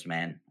heroes,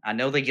 man. I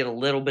know they get a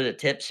little bit of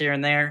tips here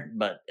and there,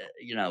 but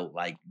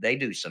they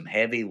do some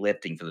heavy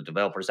lifting for the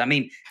developers. I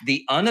mean,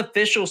 the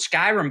unofficial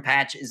Skyrim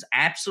patch is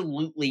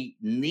absolutely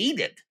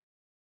needed.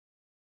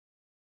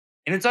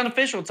 And it's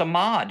unofficial. It's a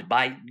mod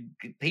by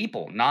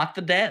people, not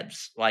the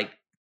devs. Like,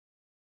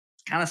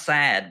 it's kind of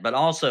sad, but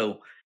also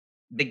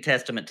big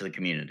testament to the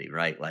community,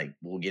 right? Like,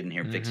 we'll get in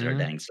here and fix it our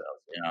dang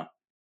selves,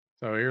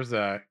 So here's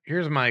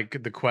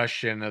the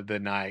question of the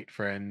night,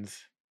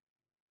 friends.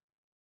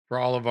 For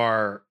all of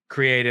our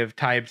creative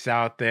types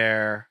out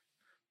there,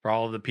 for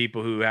all of the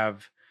people who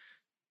have,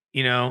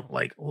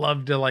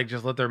 love to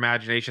just let their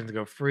imaginations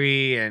go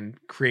free and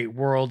create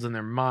worlds in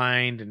their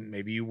mind, and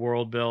maybe you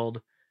world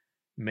build.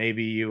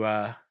 Maybe you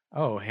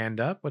hand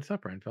up. What's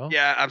up, Renfell?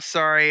 Yeah, I'm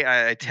sorry.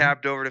 I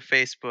tabbed over to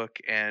Facebook,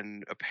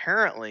 and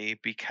apparently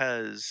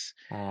because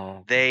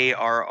they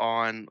are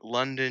on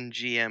London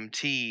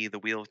GMT, the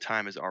Wheel of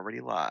Time is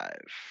already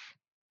live.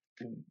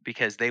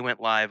 Because they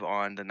went live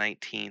on the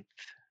 19th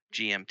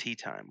GMT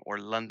time or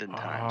London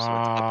time. So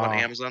it's up on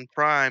Amazon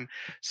Prime.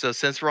 So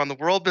since we're on the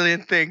world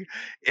building thing,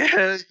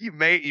 you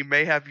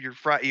may have your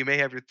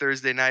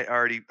Thursday night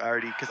already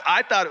because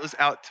I thought it was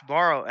out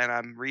tomorrow, and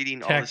I'm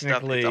reading all this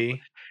stuff.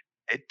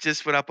 It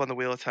just went up on the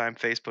Wheel of Time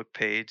Facebook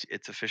page.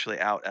 It's officially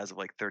out as of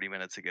 30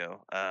 minutes ago.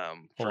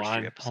 Hold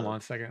on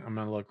a second. I'm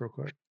gonna look real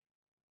quick.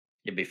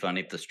 It'd be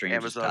funny if the stream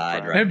just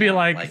died. It'd be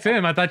like,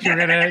 Sim, I thought you were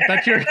gonna.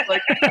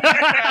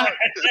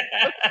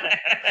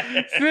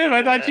 Sim,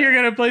 I thought you were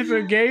gonna play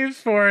some games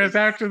for us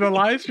after the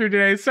live stream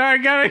today. Sorry,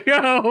 gotta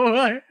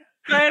go.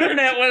 My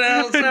internet went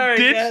out.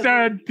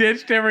 Sorry,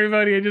 ditched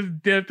everybody and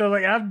just dipped. I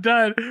was like, I'm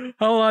done.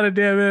 Hold on a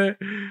damn minute.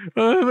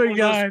 Oh my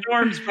god! The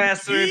storms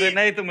passed through that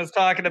Nathan was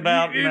talking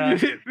about. I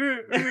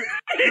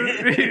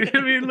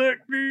mean, look,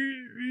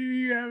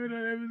 you have it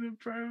on Amazon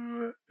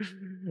Prime.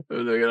 I'm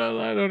looking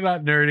online. I'm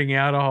not nerding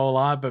out a whole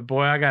lot, but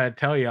boy, I gotta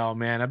tell y'all,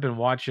 man, I've been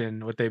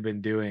watching what they've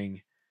been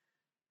doing.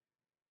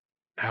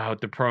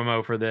 The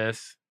promo for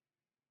this.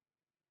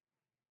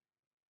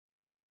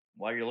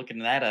 While you're looking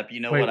that up,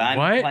 what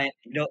I'm playing.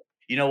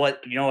 You know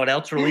what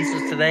else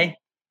releases today?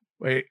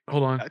 Wait,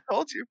 hold on. I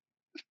told you.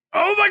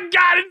 Oh my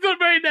god, it's up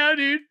right now,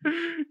 dude.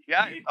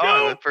 Yeah.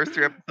 Oh, the first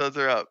 3 episodes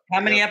are up. How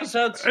many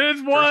episodes?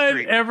 It's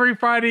one. Every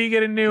Friday you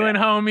get a new one,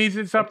 homies.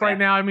 It's up right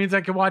now. It means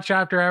I can watch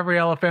after every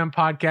LFM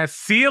podcast.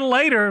 See you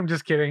later. I'm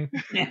just kidding.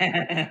 So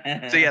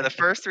yeah, the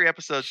first 3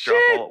 episodes drop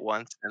all at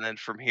once, and then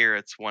from here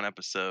it's 1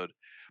 episode.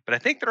 But I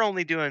think they're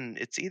only doing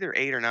it's either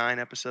 8 or 9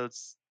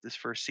 episodes this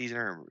first season,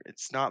 or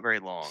it's not very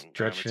long.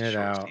 Stretching it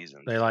out.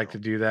 They like to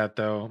do that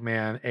though,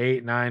 man.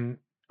 8, 9.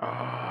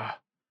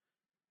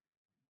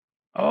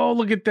 Oh,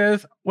 look at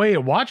this. Wait,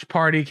 a watch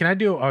party. Can I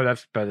do? Oh,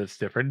 that's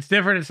different. It's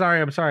different.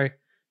 I'm sorry.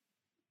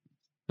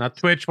 Not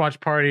Twitch watch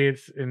party.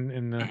 It's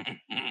in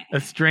a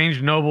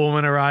strange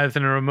noblewoman arrives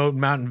in a remote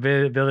mountain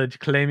village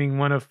claiming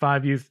one of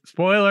 5 youth.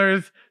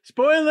 Spoilers.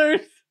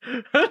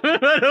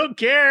 I don't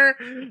care.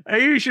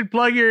 You should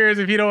plug your ears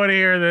if you don't want to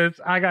hear this.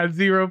 I got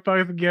 0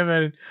 fucks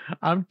given.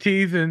 I'm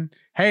teasing.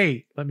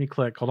 Hey, let me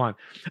click. Hold on.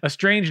 A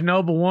strange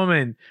noble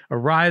woman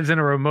arrives in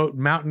a remote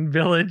mountain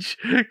village,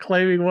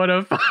 claiming one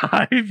of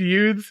 5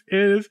 youths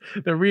is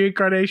the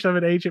reincarnation of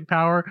an ancient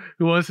power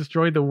who wants to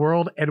destroy the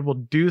world and will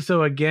do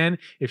so again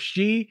if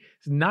she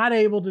is not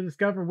able to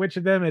discover which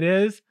of them it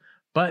is.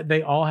 But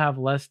they all have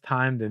less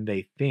time than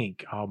they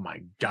think. Oh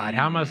my God.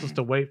 How am I supposed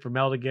to wait for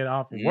Mel to get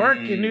off work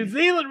in New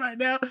Zealand right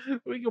now?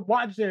 We can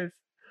watch this.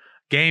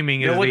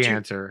 Gaming is the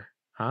answer.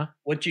 Huh?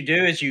 What you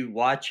do is you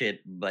watch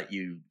it, but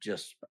you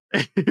just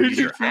use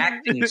your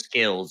acting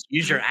skills.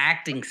 Use your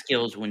acting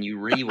skills when you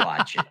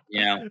rewatch it.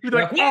 You know,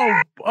 like,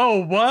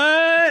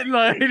 what?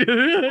 Like, Leave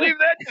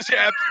that to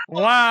happen.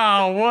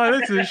 Wow, what?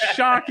 This is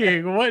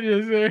shocking. What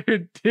is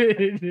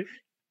it?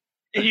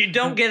 And you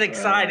don't get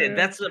excited.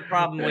 That's the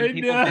problem when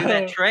people do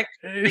that trick.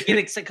 They get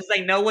excited because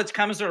they know what's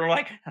coming. So they're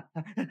like,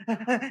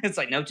 it's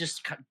like, no,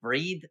 just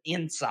breathe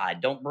inside.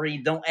 Don't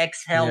breathe. Don't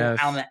exhale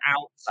on the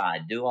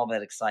outside. Do all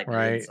that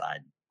excitement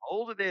inside.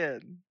 Hold it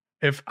in.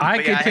 If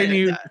I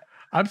continue,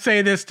 I'm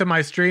saying this to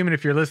my stream, and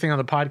if you're listening on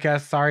the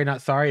podcast, sorry,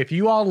 not sorry. If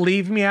you all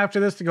leave me after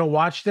this to go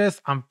watch this,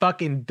 I'm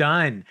fucking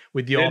done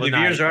with you all tonight.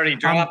 The views already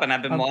dropping.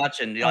 I've been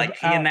watching. He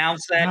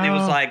announced that, and it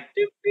was like,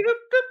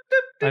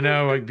 I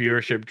know, like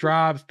viewership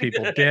drops,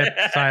 people dip,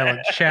 silent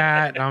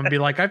chat. And I'm gonna be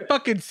like, I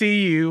fucking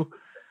see you.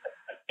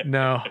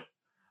 No,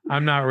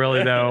 I'm not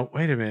really though.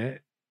 Wait a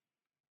minute.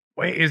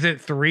 Wait, is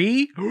it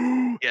 3?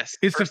 Yes.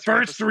 It's the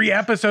first 3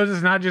 episodes.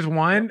 It's not just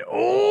one.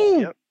 Oh.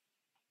 Yep.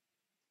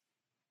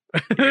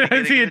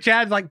 I see a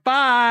chat's like,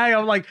 bye.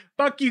 I'm like,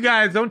 fuck you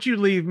guys. Don't you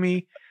leave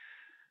me.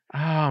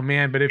 Oh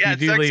man, but if you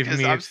do leave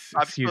me, I'm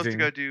supposed to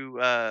go do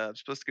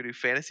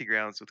Fantasy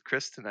Grounds with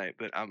Chris tonight,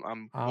 but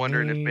I'm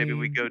wondering if maybe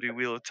we go do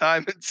Wheel of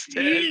Time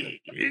instead.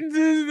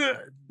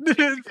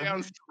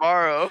 Sounds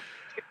tomorrow.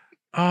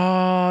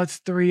 Oh, it's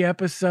 3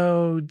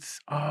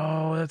 episodes.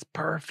 Oh, that's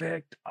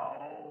perfect.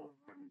 Oh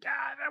my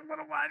God, I'm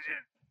gonna watch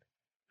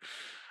it.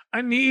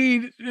 I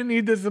need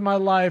this in my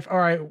life. All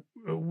right,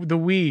 the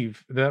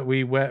weave,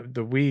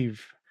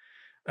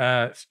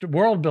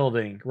 world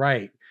building,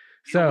 right?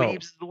 So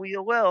weaves the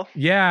wheel well.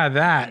 Yeah,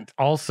 that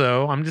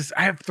also.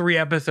 I have 3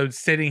 episodes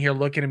sitting here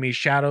looking at me,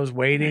 shadows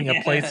waiting,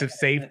 a place of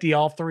safety.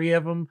 All 3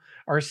 of them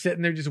are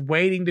sitting there just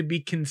waiting to be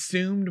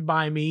consumed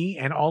by me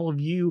and all of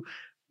you.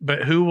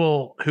 But who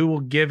will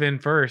give in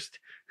first?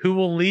 Who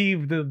will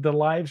leave the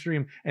live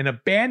stream and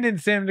abandon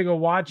Sim to go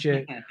watch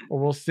it,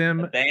 or will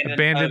Sim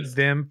abandons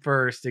them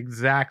first?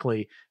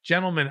 Exactly,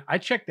 gentlemen. I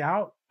checked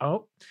out.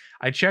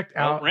 I checked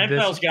out.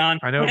 Renfell's gone.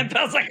 I know.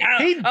 Renfell's like,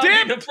 he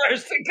dipped. The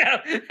first to go.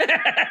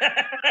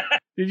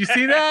 Did you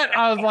see that?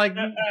 I was like,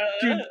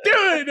 "You do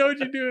it! Don't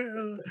you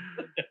do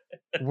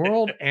it?"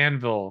 World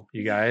Anvil,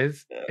 you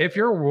guys. If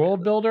you're a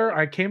world builder,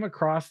 I came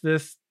across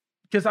this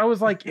because I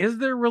was like, is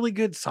there really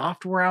good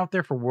software out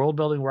there for world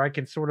building where I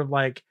can sort of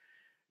like,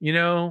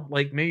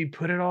 like maybe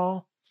put it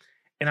all?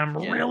 And I'm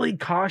really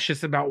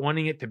cautious about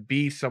wanting it to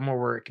be somewhere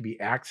where it can be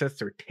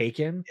accessed or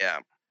taken. Yeah,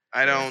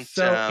 I don't.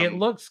 So it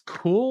looks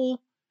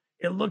cool.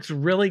 It looks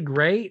really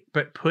great,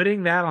 but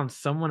putting that on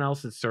someone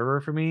else's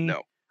server for me,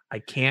 no, I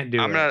can't do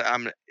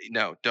it.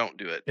 No, don't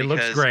do it. It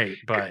looks great,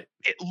 but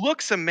it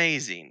looks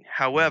amazing.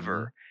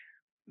 However,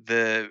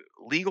 the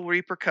legal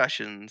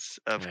repercussions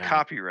of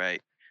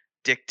copyright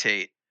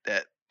dictate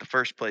that the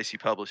first place you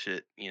publish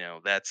it,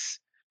 that's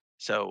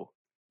so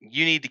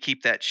you need to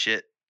keep that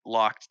shit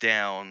locked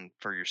down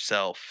for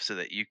yourself so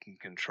that you can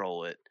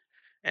control it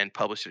and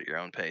publish it at your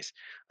own pace.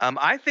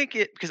 I think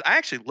because I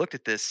actually looked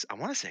at this, I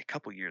want to say a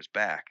couple years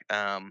back.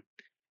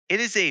 It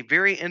is a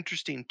very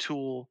interesting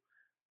tool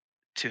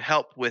to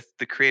help with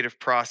the creative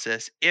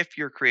process if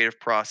your creative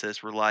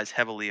process relies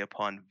heavily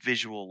upon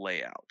visual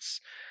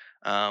layouts.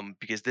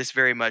 Because this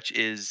very much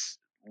is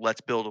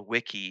let's build a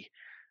wiki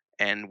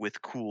and with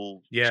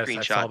cool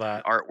screenshots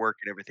and artwork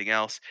and everything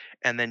else.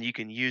 And then you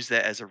can use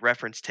that as a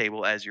reference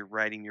table as you're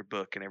writing your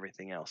book and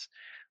everything else.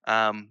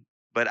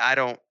 But I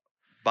don't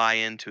buy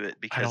into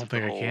it because I don't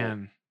think I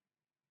can.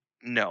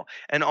 No.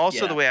 And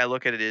also the way I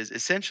look at it is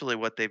essentially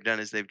what they've done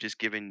is they've just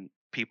given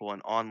people an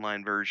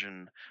online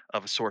version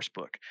of a source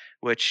book,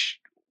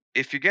 which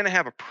if you're going to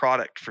have a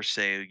product for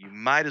sale, you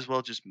might as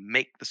well just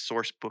make the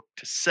source book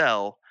to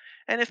sell.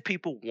 And if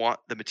people want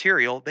the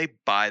material, they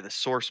buy the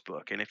source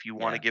book. And if you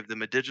want to give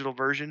them a digital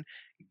version,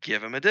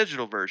 give them a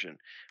digital version.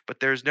 But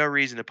there's no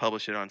reason to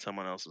publish it on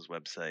someone else's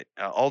website.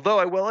 Although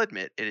I will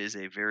admit it is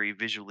a very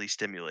visually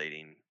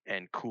stimulating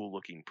and cool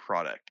looking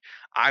product.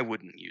 I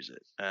wouldn't use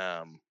it.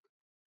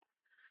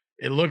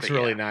 It looks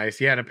really nice.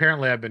 Yeah, and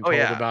apparently I've been told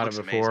about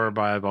it before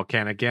by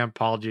Volcanic Gimp.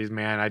 Apologies,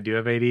 man. I do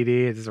have ADD.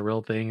 It's a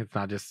real thing. It's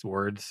not just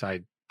words.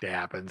 It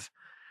happens.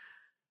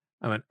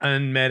 I'm an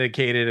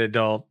unmedicated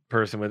adult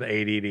person with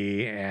ADD,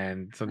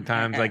 and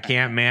sometimes I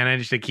can't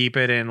manage to keep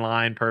it in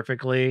line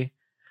perfectly.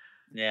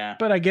 Yeah.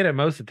 But I get it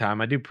most of the time.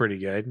 I do pretty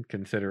good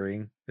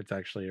considering it's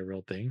actually a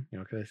real thing.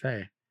 What can I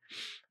say?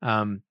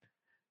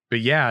 But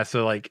yeah,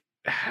 so like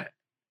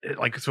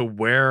like, so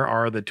where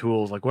are the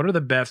tools? Like, what are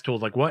the best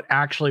tools? Like, what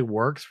actually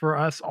works for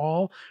us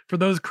all for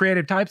those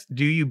creative types?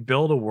 Do you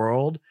build a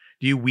world?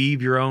 Do you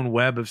weave your own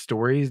web of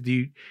stories?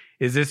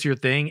 Is this your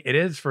thing? It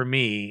is for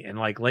me. And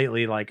like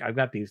lately, like I've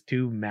got these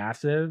two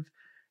massive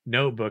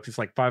notebooks. It's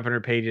like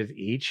 500 pages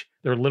each.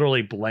 They're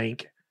literally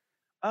blank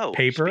Oh,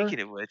 paper. speaking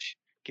of which,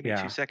 give me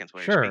 2 Yeah, seconds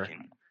while you're sure.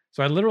 speaking.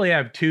 So I literally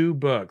have two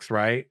books,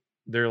 right?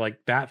 They're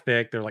like that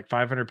thick. They're like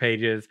 500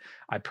 pages.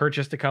 I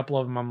purchased a couple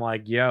of them. I'm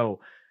like, yo,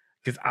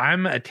 because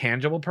I'm a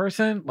tangible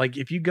person. Like,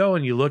 if you go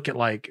and you look at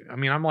like, I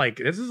mean, I'm like,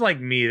 this is like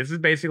me. This is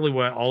basically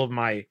what all of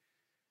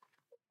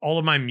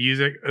my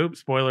music. Oops,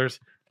 spoilers.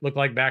 Look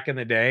like back in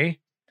the day.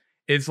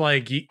 It's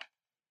like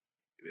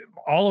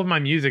all of my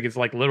music is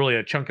like literally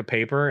a chunk of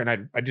paper, and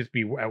I'd just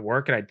be at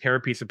work and I'd tear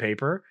a piece of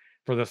paper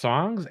for the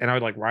songs, and I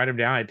would like write them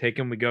down. I'd take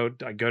them.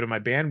 I'd go to my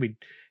band. We'd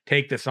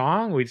take the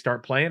song. We'd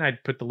start playing.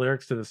 I'd put the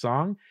lyrics to the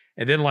song,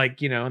 and then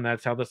like and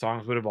that's how the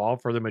songs would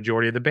evolve for the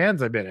majority of the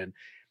bands I've been in.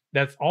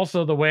 That's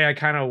also the way I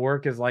kind of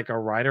work as like a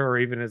writer, or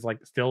even as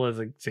like still as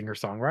a singer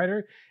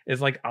songwriter.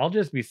 Is like I'll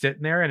just be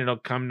sitting there and it'll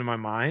come to my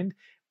mind,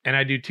 and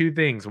I do two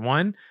things.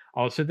 One,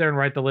 I'll sit there and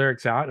write the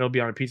lyrics out. It'll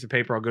be on a piece of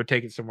paper. I'll go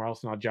take it somewhere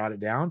else and I'll jot it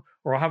down.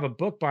 Or I'll have a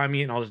book by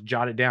me and I'll just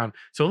jot it down.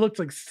 So it looks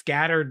like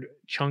scattered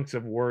chunks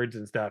of words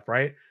and stuff,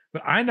 right?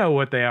 But I know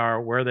what they are,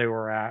 where they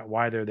were at,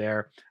 why they're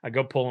there. I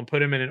go pull and put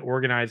them in an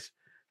organized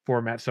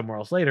format somewhere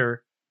else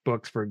later.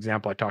 Books, for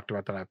example, I talked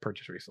about that I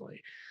purchased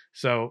recently.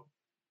 So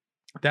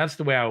that's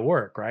the way I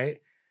work,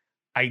 right?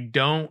 I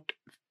don't,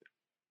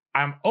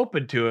 I'm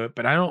open to it,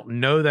 but I don't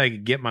know that I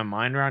could get my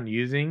mind around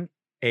using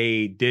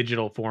a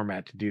digital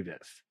format to do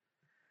this.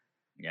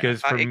 Yeah.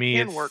 Because for It me,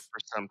 can work it's for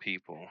some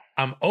people.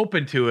 I'm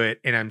open to it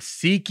and I'm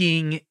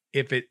seeking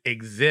if it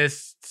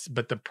exists.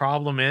 But the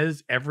problem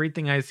is,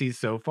 everything I see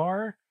so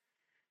far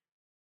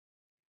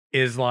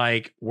is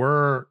like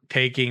we're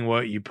taking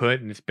what you put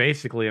and it's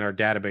basically in our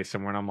database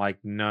somewhere. And I'm like,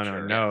 no, no,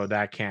 Sure. no, Yes.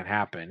 that can't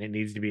happen. It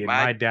needs to be in My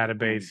my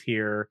database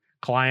here,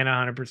 client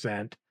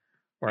 100%,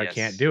 or I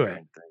can't yes, do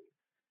it. same thing.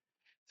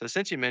 So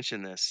since you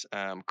mentioned this,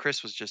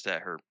 Chris was just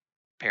at her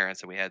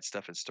parents and we had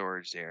stuff in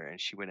storage there, and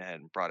she went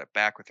ahead and brought it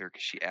back with her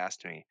because she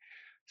asked me.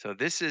 So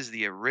this is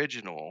the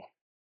original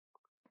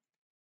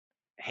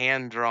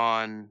hand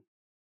drawn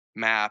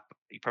map.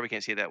 You probably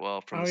can't see it that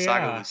well from Oh, the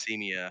Saga of yeah.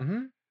 Leucemia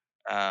Hmm.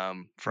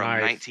 from Nice.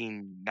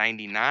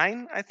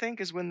 1999, I think,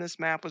 is when this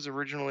map was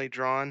originally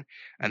drawn.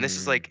 And this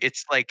is Mm, like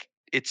it's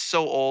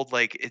so old,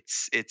 like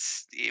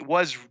it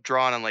was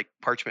drawn on like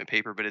parchment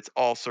paper, but it's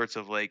all sorts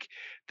of like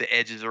the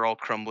edges are all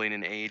crumbling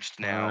and aged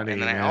now.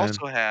 And funny, then man.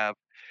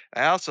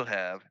 I also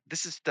have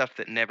this is stuff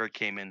that never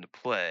came into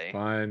play.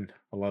 Fun.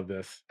 I love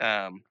this.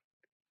 Um,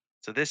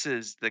 so this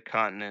is the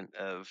continent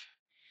of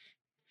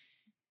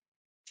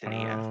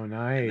Tania, Oh,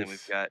 and then we've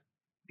nice. got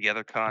the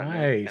other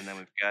continent, and then Nice.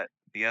 we've got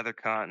the other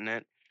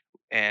continent,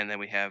 and then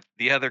we have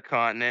the other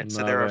continent.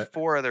 So Love there are it.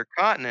 4 other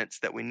continents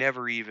that we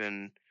never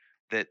even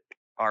that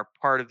are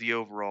part of the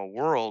overall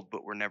world,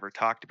 but were never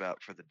talked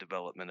about for the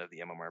development of the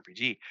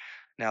MMORPG.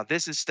 Now,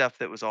 this is stuff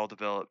that was all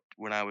developed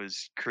when I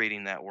was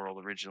creating that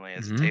world originally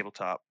as a Hmm.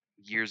 tabletop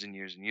years and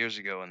years and years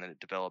ago, and then it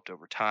developed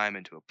over time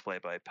into a play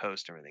by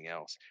post and everything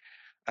else.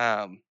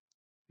 Um,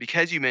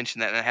 because you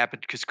mentioned that, and it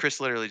happened because Chris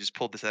literally just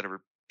pulled this out of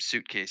her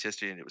suitcase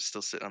yesterday, and it was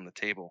still sitting on the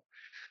table.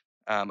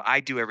 I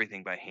do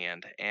everything by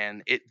hand,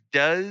 and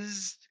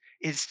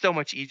it's so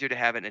much easier to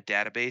have it in a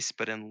database,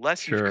 but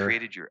unless you've Sure.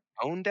 created your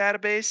own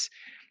database,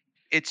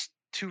 it's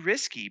too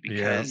risky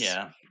Yeah. because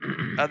Yeah.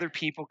 other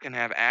people can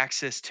have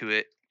access to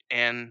it.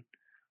 And,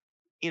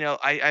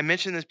 I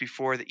mentioned this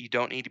before that you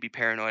don't need to be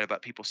paranoid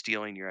about people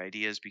stealing your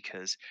ideas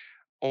because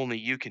only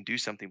you can do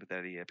something with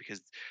that idea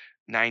because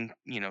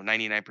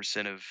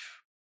 99% of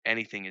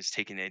anything is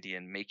taking the idea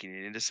and making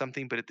it into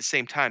something. But at the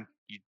same time,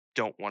 you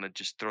don't want to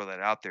just throw that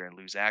out there and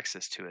lose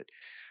access to it.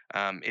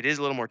 It is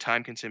a little more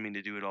time consuming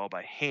to do it all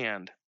by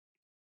hand.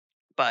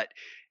 But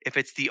if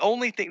it's the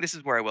only thing, this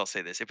is where I will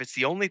say this: if it's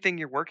the only thing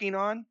you're working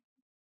on,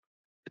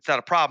 it's not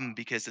a problem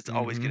because it's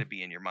always Hmm. going to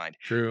be in your mind.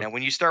 True. Now,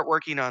 when you start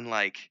working on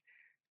like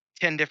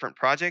 10 different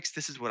projects,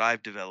 this is what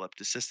I've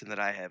developed. A system that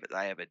I have.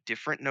 I have a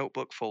different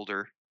notebook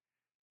folder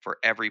for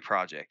every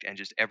project, and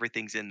just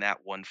everything's in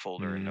that one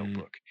folder and Mm,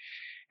 notebook.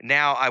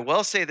 Now, I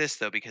will say this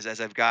though, because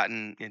as I've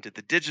gotten into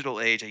the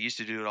digital age, I used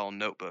to do it all in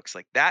notebooks.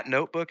 Like that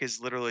notebook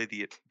is literally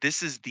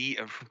this is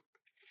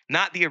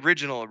not the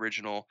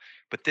original,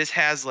 but this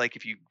has like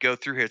if you go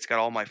through here, it's got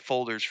all my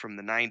folders from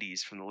the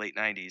 90s, from the late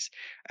 90s,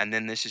 and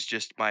then this is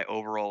just my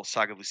overall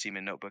Saga of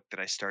Lucima notebook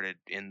that I started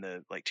in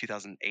the like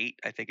 2008,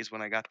 I think is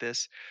when I got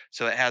this.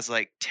 So it has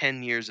like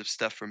 10 years of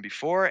stuff from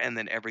before, and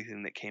then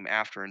everything that came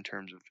after in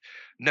terms of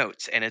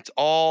notes, and it's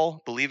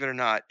all, believe it or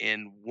not,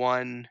 in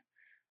one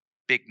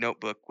big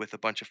notebook with a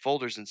bunch of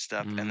folders and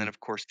stuff. And then mm, of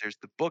course there's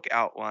the book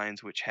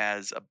outlines, which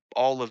has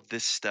all of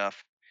this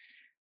stuff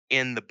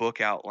in the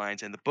book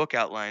outlines, and the book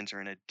outlines are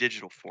in a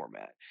digital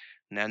format.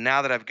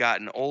 Now that I've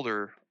gotten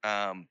older,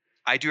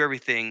 I do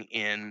everything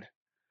in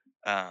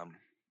um,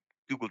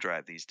 Google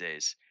Drive these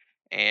days,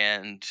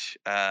 and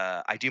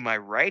I do my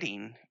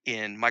writing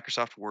in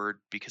Microsoft Word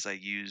because I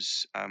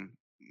use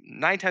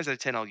 9 times out of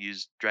 10 I'll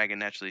use Dragon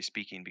Naturally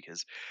Speaking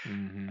because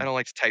I Mhm. don't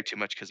like to type too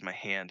much because of my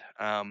hand.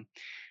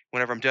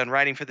 Whenever I'm done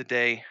writing for the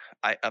day,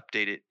 I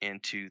update it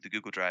into the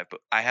Google Drive.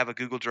 But I have a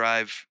Google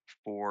Drive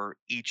for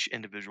each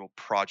individual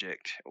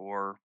project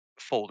or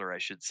folder, I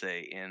should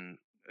say, in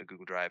a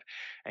Google Drive.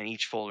 And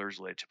each folder is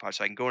related to project.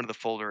 So I can go into the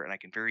folder and I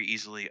can very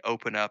easily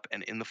open up.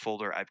 And in the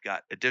folder, I've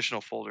got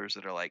additional folders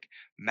that are like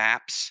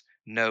maps,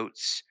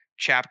 notes,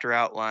 chapter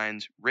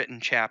outlines, written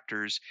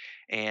chapters.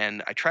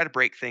 And I try to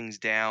break things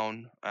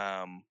down.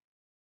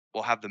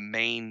 We'll have the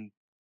main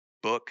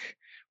book,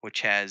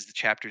 which has the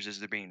chapters as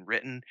they're being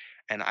written.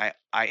 And I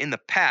in the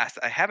past,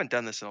 I haven't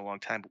done this in a long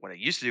time, but what I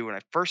used to do when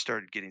I first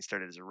started getting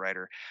started as a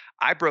writer,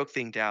 I broke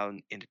things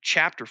down into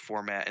chapter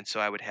format. And so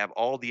I would have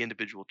all the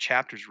individual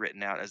chapters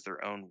written out as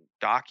their own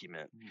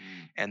document.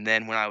 Mm. And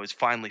then when I was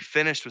finally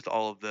finished with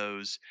all of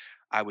those,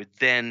 I would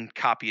then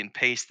copy and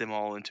paste them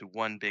all into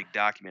one big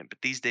document.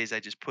 But these days, I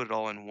just put it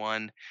all in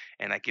one,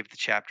 and I give the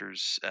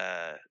chapters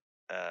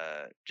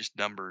just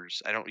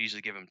numbers. I don't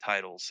usually give them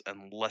titles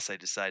unless I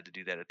decide to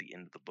do that at the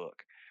end of the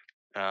book,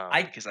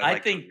 I because I I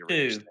like to think rearrange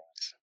too.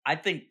 things. I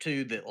think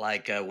too that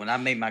like when I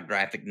made my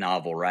graphic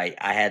novel, right?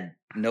 I had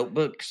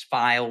notebooks,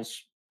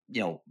 files,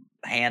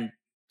 hand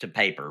to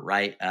paper,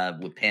 right?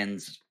 With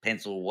pens,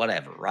 pencil,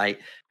 whatever, right?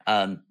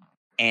 Um,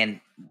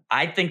 and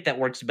I think that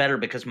works better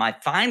because my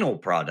final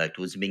product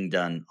was being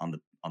done on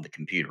the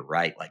computer,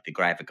 right? Like the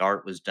graphic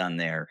art was done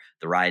there,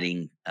 the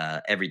writing,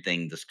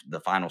 everything,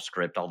 the final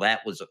script, all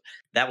that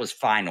was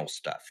final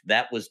stuff.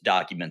 That was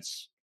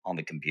documents on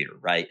the computer,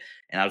 right?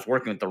 And I was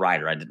working with the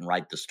writer. I didn't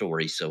write the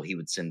story, so he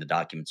would send the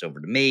documents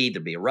over to me.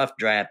 There'd be a rough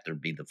draft, there'd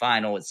be the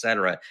final,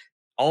 etc.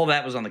 All of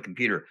that was on the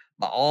computer.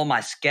 But all my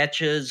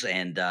sketches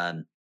and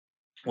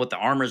what the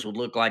armors would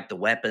look like, the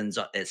weapons,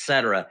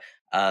 etc.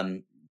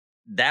 Um,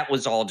 that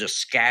was all just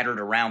scattered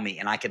around me,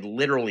 and I could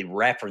literally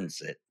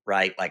reference it.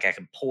 Right, like I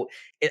could pull.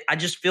 I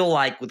just feel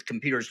like with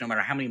computers, no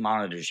matter how many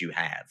monitors you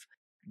have,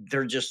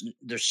 there's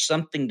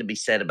something to be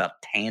said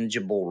about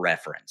tangible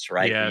reference,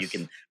 right? Where you Yes.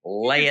 can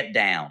lay it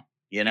down.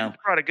 You You know,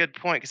 brought a good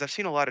point because I've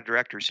seen a lot of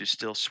directors who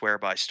still swear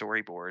by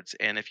storyboards,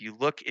 and if you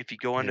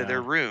go into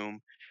their Yeah.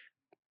 room,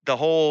 the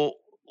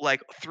whole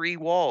like 3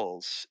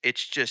 walls,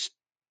 it's just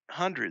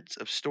hundreds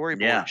of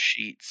storyboard yeah.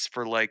 sheets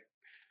for like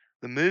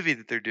the movie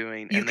that they're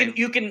doing, You and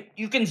can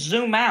they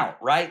zoom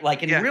out, right?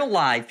 Like in yeah. real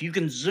life, you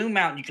can zoom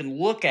out and you can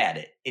look at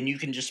it, and you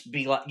can just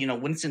be like,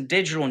 when it's in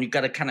digital and you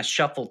got to kind of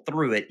shuffle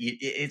through it,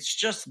 it's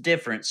just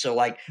different. So,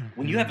 like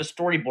when you have Mhm. a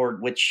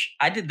storyboard, which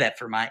I even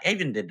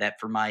did that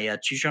for my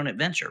Choose Your Own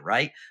Adventure,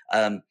 right?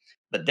 Um,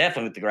 but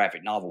definitely with the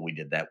graphic novel, we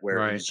did that where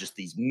it Right. was just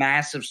these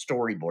massive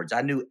storyboards.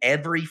 I knew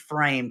every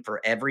frame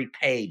for every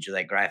page of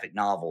that graphic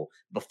novel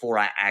before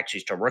I actually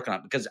started working on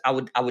it because I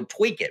would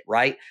tweak it,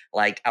 right?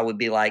 Like I would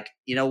be like,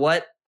 you know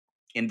what?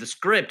 In the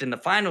script, in the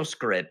final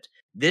script,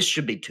 this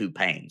should be 2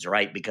 panes,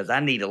 right? Because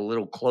I need a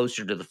little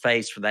closer to the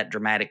face for that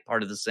dramatic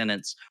part of the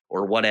sentence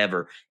or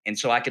whatever. And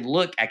so I could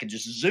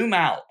just zoom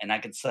out and I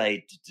could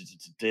say,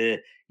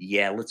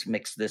 yeah, let's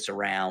mix this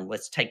around.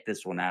 Let's take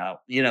this one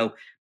out,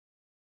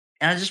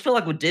 And I just feel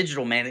like with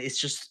digital, man,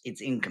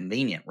 it's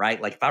inconvenient, right?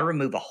 Like if I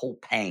remove a whole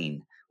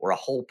pane or a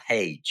whole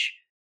page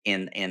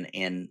in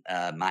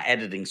my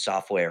editing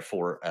software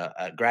for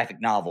a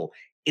graphic novel,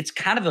 it's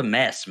kind of a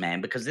mess, man,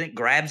 because it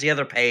grabs the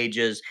other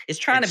pages. It's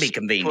trying to be It's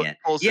convenient.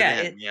 pulls it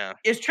Yeah, in, yeah.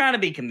 it's trying to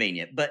be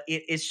convenient, but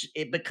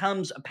it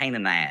becomes a pain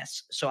in the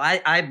ass. So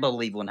I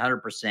believe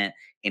 100%,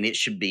 and it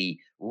should be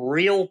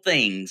real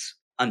things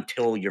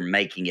until you're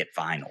making it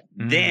final.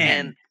 Mhm.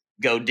 And Then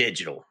go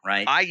digital,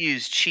 right? I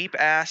use cheap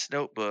ass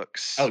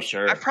Oh, notebooks.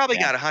 I've sure. probably Yeah.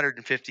 got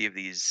 150 of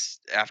these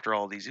after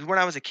all these. When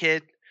I was a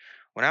kid,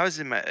 when I was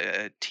in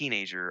my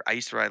teenager, I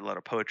used to write a lot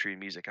of poetry and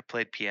music. I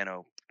played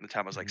piano from the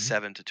time I was like Mhm.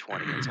 7 to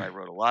 20, and so I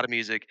wrote a lot of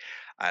music.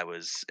 I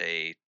was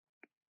a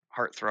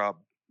heartthrob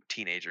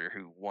teenager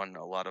who won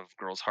a lot of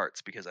girls'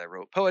 hearts because I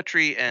wrote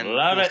poetry and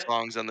Love cool it.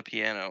 songs on the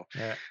piano.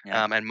 Yeah.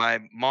 Yeah. And my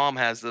mom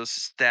has those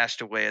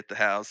stashed away at the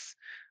house.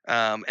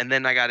 And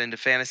then I got into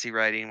fantasy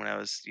writing when I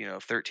was,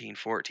 13,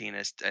 14,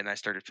 and I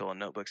started filling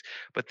notebooks.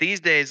 But these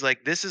days,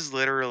 like this is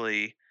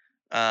literally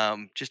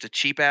just a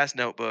cheap ass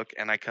notebook,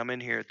 and I come in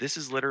here. This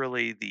is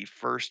literally the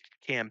first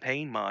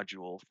campaign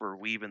module for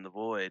Weave in the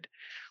Void,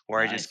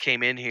 where I just Nice.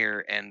 came in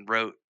here and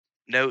wrote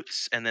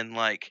notes, and then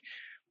like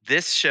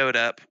this showed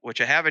up,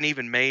 which I haven't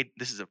even made.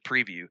 This is a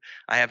preview.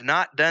 I have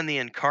not done the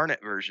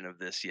incarnate version of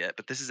this yet,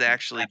 but this is We'll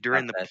actually talk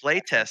about during the that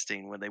play second.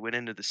 testing when they went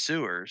into the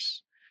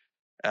sewers.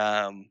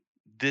 Um,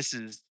 this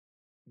is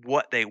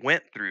what they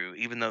went through,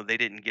 even though they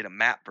didn't get a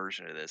map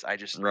version of this. I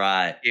just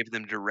Right. gave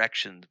them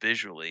directions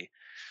visually.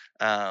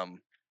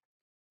 Um,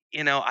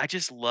 I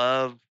just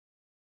love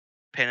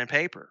pen and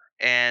paper,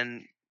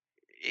 and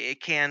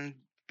it can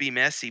be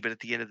messy, but at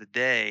the end of the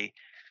day,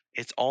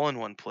 it's all in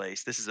one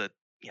place. This is a,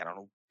 I don't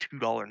know,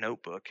 $2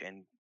 notebook,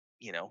 and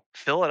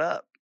fill it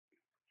up.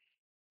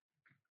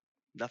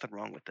 Nothing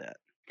wrong with that.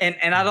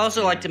 And I'd Oh,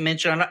 also like to man.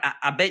 mention,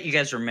 I bet you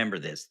guys remember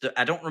this.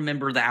 I don't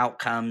remember the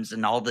outcomes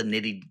and all the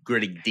nitty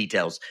gritty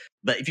details,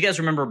 but if you guys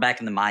remember back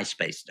in the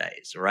MySpace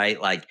days,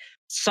 right? Like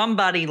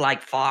somebody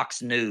like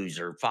Fox News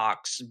or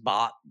Fox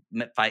bought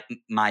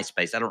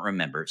MySpace. I don't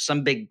remember.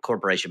 Some big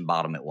corporation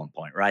bought them at one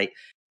point, right?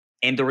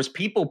 And there was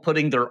people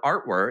putting their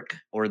artwork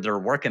or their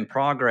work in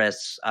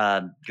progress,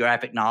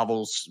 graphic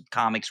novels,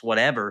 comics,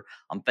 whatever,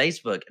 on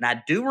Facebook. And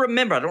I do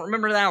remember, I don't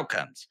remember the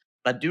outcomes,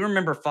 but I do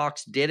remember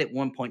Fox did at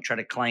one point try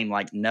to claim,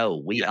 like, no,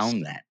 we Yes.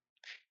 own that.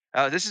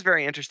 This is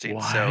very interesting.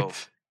 So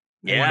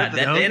What? I Yeah, didn't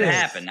that know did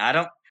this. happen. I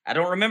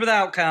don't remember the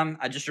outcome.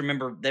 I just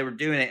remember they were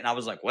doing it, and I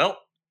was like, well,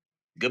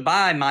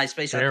 goodbye,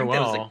 MySpace. I think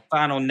that was the Farewell.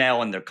 final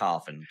nail in their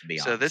coffin, to be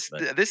so honest. this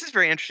But this is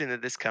very interesting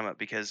that this come up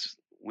because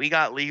we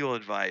got legal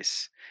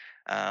advice.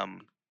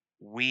 Um,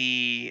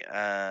 we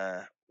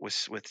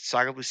was with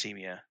Saga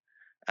Leucemia.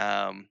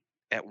 Um,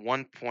 at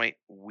one point,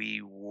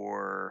 we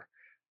were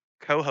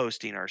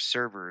co-hosting our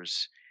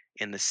servers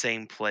in the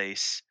same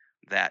place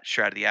that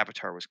Shroud of the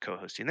Avatar was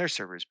co-hosting their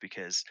servers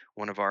because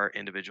one of our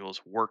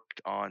individuals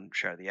worked on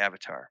Shroud of the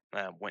Avatar.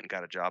 Went and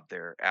got a job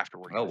there after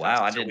working oh with us.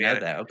 wow, I So didn't we know had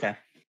that. Okay,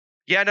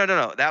 yeah,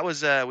 no. That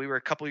was we were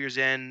a couple years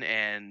in,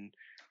 and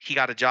he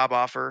got a job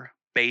offer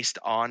based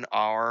on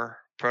our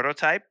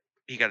prototype.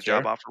 He got a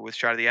job sure. offer with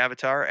Shroud of the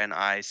Avatar, and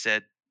I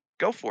said,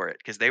 "Go for it,"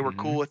 because they were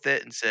cool Mhm. with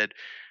it and said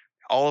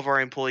all of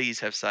our employees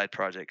have side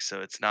projects,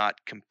 so it's not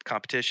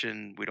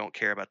competition. We don't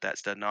care about that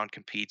stuff.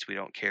 Non-competes, we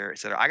don't care,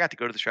 etc. I got to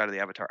go to the Shroud of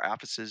the Avatar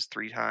offices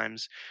 3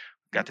 times.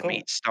 Oh, Got to cool.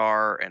 meet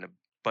Star and a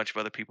bunch of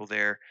other people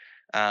there.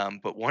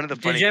 But one of the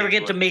Did funny you ever things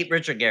get to was meet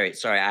Richard Garriott?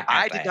 Sorry, I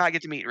have I to did ask. not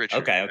get to meet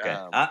Richard. Okay, okay.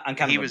 I'm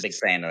kind He of a was big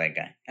fan of that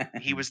guy.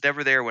 he was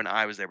never there when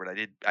I was there, but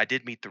I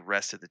did meet the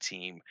rest of the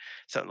team.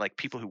 So like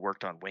people who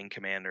worked on Wing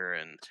Commander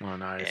Oh,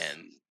 nice.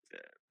 and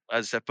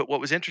other stuff. But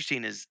what was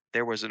interesting is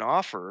there was an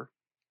offer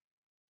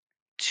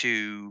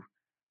to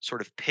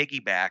sort of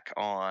piggyback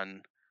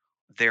on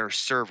their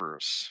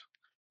servers.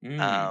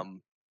 Mm,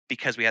 Um,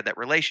 because we had that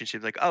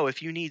relationship, like, oh,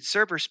 if you need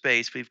server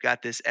space, we've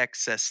got this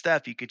excess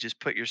stuff. You could just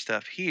put your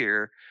stuff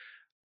here.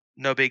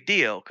 No big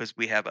deal, because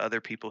we have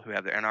other people who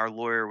have their. And our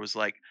lawyer was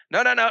like,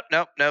 no, no, no,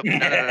 no, no,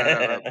 no, no, no,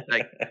 no, no.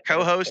 Like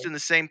co-host in the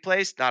same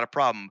place, not a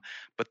problem.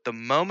 But the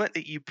moment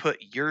that you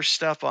put your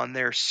stuff on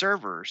their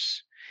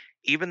servers,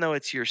 even though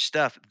it's your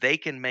stuff, they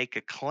can make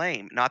a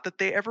claim. Not that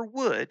they ever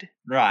would,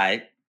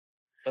 right,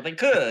 but they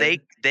but they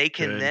could. they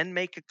can Good. then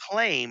make a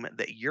claim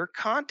that your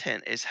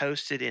content is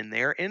hosted in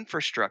their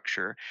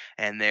infrastructure,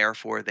 and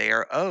therefore they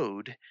are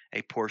owed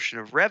a portion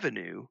of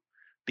revenue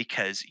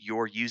because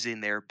you're using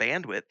their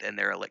bandwidth and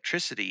their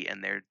electricity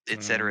and their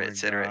et Oh cetera, my et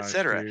cetera, et gosh,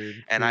 cetera.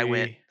 dude. And I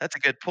went, Free. that's a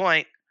good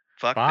point.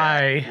 Fuck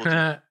that. We'll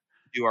just Bye.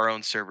 do our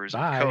own servers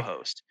and Bye.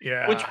 co-host.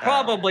 Which Yeah.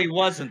 probably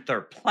wasn't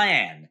their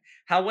plan.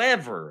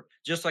 However,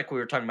 just like we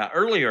were talking about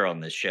earlier on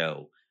this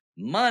show,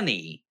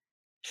 money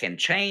can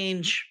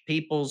change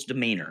people's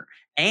demeanor.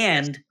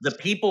 Yes. And the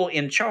people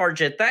in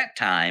charge at that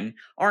time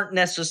aren't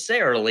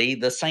necessarily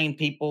the same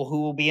people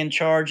who will be in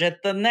charge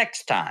at the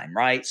next time,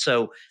 right?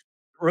 So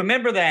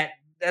remember that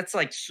that's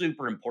like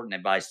super important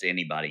advice to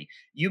anybody.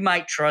 You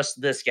might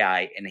trust this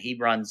guy and he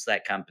runs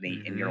that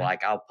company, and you're Hmm.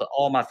 like, I'll put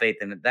all my faith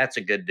in it. That's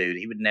a good dude.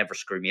 He would never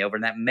screw me over.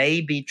 And that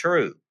may be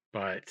true.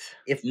 But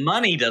If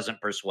money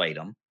doesn't persuade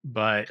them,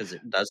 but because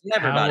it doesn't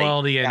how everybody,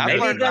 well do you Yeah, know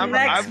maybe the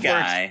somebody, next I've man?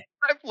 learned guy.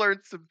 I've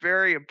learned some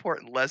very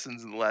important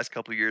lessons in the last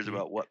couple of years Y-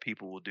 about what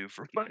people will do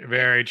for money.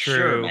 Very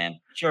Sure, true. man.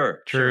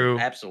 Sure, sure. True.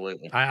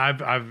 Absolutely.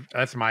 I've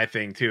that's my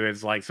thing too.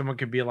 Is like someone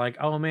could be like,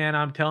 "Oh man,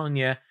 I'm telling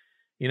you,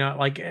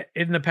 like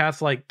in the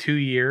past like 2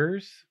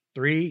 years,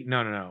 three,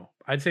 no,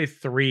 I'd say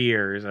 3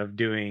 years of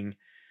doing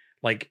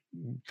like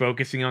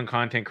focusing on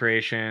content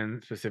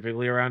creation,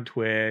 specifically around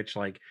Twitch,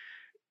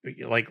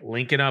 like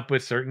linking up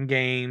with certain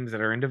games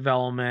that are in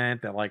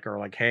development that like are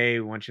like, hey,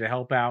 we want you to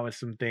help out with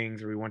some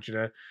things, or we want you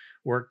to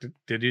work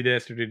to do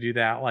this or to do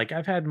that. Like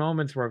I've had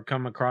moments where I've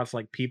come across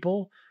like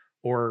people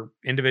or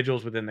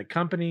individuals within the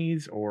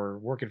companies or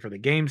working for the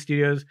game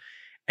studios,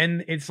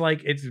 and it's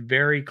like it's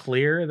very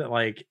clear that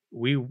like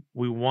we're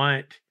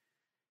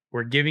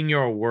giving you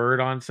a word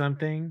on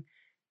something,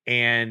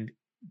 and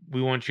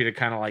we want you to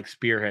kind of like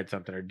spearhead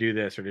something or do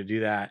this or to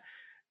do that.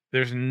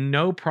 There's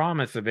no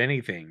promise of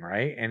anything,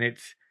 right? And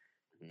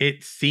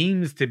it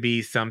seems to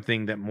be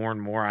something that more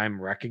and more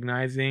I'm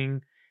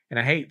recognizing, and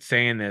I hate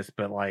saying this,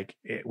 but like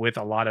with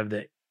a lot of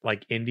the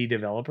like indie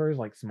developers,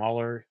 like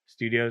smaller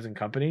studios and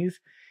companies,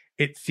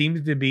 it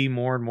seems to be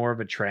more and more of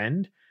a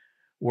trend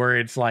where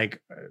it's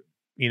like,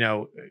 you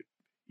know,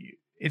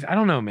 it's I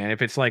don't know, man.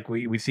 If it's like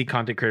we see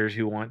content creators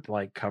who want to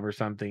like cover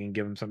something and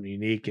give them something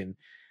unique, and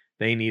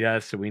they need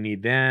us, so we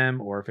need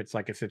them, or if it's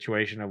like a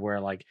situation of where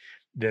like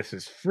this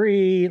is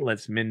free,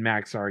 let's min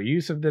max our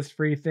use of this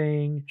free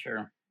thing,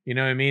 Sure. you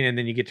know what I mean? And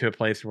then you get to a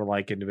place where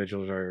like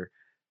individuals are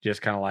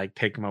just kind of like,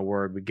 take my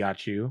word, we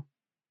got you.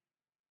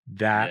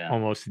 That Yeah.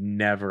 almost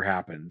never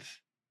happens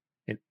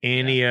in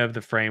Yeah. any of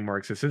the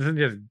frameworks. This isn't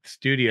just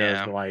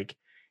studios, Yeah. but like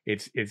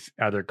it's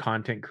other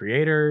content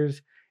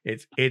creators.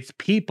 It's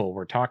people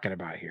we're talking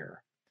about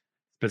here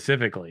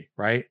specifically,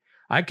 right?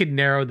 I could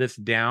narrow this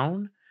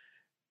down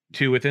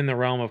to within the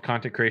realm of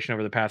content creation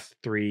over the past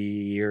 3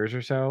 years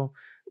or so.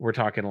 We're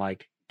talking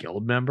like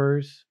guild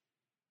members,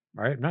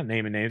 right? I'm not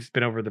naming names. It's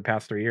been over the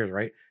past 3 years,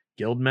 right?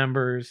 Guild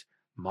members,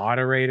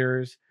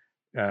 moderators,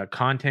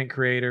 content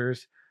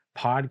creators,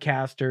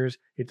 podcasters.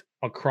 It's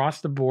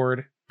across the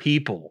board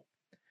people.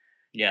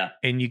 Yeah.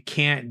 And you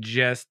can't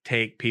just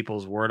take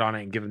people's word on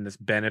it and give them this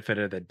benefit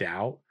of the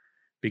doubt,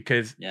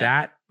 because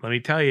that, let me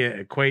tell you,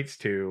 equates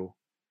to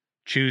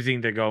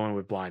choosing to go in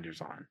with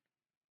blinders on.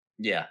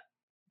 Yeah.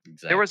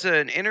 Exactly. There was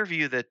an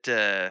interview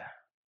that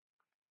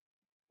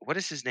what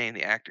is his name?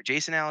 The actor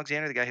Jason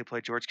Alexander, the guy who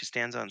played George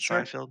Costanza on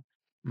Seinfeld.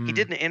 He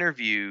did an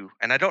interview,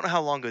 and I don't know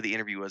how long ago the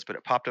interview was, but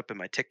it popped up in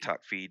my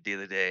TikTok feed the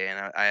other day,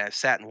 and I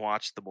sat and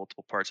watched the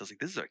multiple parts. I was like,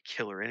 this is a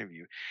killer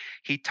interview.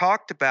 He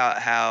talked about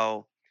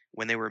how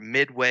when they were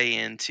midway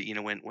into,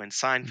 when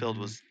Seinfeld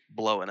was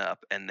blowing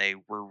up and they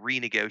were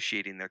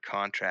renegotiating their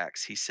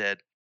contracts, he said,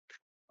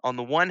 on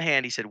the one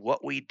hand, he said,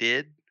 what we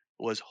did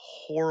was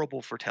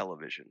horrible for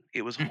television.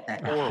 It was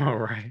horrible. All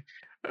right.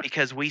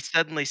 Because we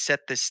suddenly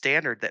set this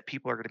standard that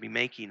people are going to be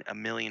making $1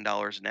 million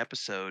an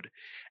episode,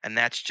 and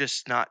that's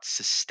just not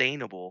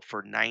sustainable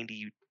for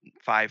 95%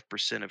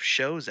 of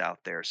shows out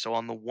there. So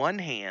on the one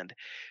hand,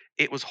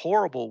 it was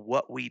horrible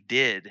what we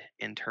did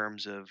in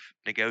terms of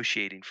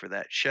negotiating for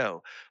that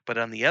show. But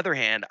on the other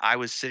hand, I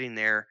was sitting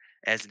there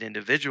as an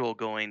individual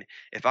going,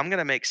 if I'm going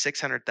to make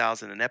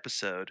 600,000 an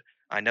episode,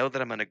 I know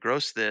that I'm going to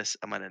gross this,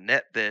 I'm going to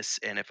net this,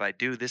 and if I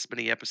do this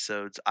many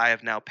episodes, I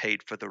have now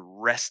paid for the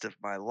rest of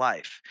my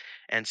life.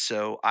 And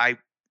so I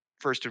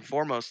first and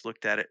foremost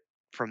looked at it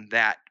from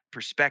that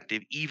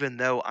perspective. Even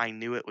though I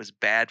knew it was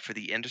bad for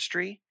the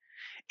industry,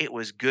 it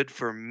was good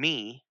for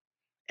me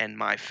and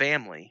my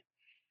family.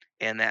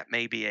 And that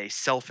may be a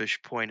selfish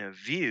point of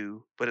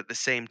view, but at the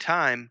same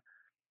time,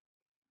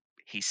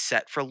 he's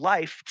set for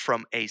life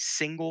from a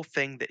single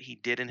thing that he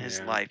did in his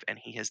life, and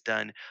he has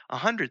done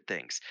 100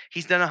 things.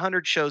 He's done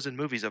 100 shows and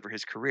movies over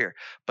his career,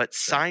 but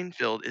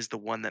Seinfeld is the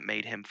one that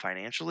made him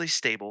financially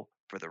stable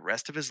for the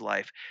rest of his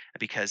life,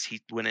 because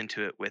he went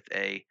into it with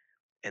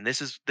and this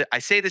is I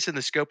say this in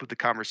the scope of the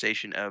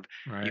conversation of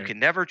you can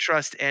never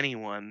trust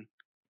anyone,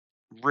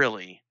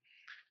 really,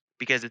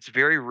 because it's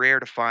very rare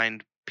to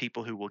find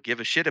people who will give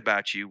a shit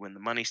about you when the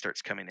money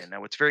starts coming in.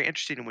 Now, what's very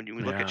interesting when you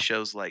look at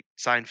shows like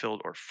Seinfeld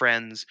or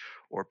Friends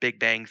or Big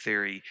Bang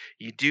Theory,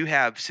 you do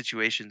have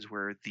situations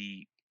where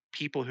the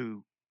people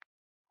who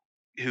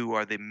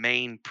are the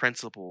main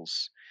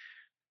principals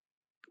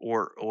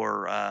or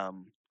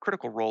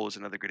Critical Role is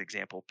another good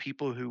example.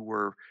 People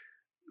who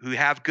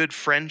have good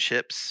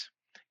friendships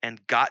and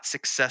got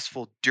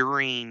successful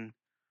during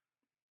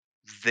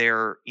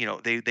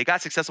they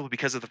got successful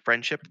because of the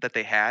friendship that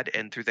they had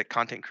and through the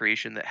content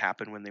creation that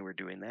happened when they were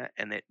doing that,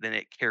 and then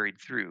it carried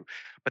through.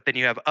 But then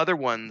you have other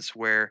ones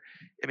where,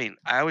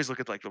 I always look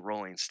at like the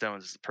Rolling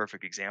Stones as the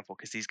perfect example,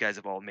 because these guys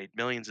have all made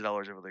millions of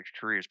dollars over their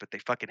careers, but they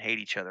fucking hate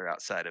each other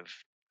outside of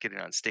getting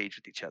on stage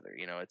with each other.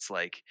 It's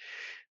like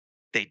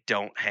they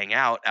don't hang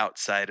out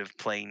outside of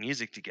playing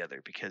music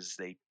together because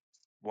they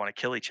want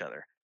to kill each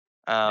other.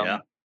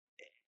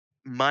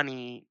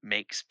 Money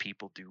makes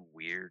people do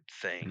weird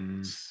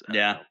things. From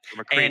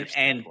a creative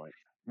standpoint.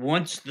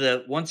 Once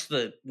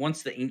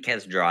the ink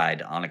has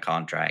dried on a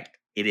contract,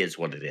 it is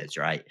what it is,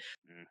 right?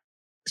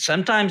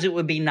 Sometimes it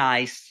would be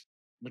nice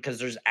because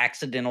there's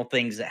accidental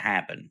things that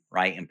happen,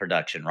 right, in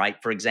production,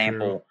 right? For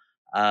example,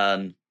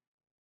 I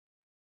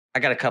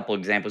got a couple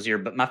examples here,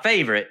 but my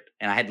favorite,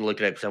 and I had to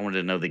look it up because I wanted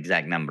to know the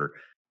exact number.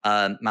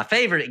 My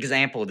favorite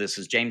example of this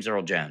is James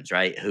Earl Jones,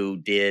 right? Who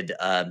did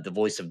the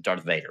voice of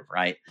Darth Vader,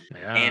 right?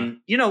 Yeah. And,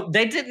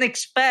 they didn't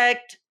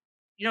expect,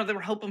 they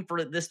were hoping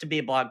for this to be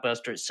a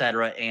blockbuster, et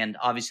cetera. And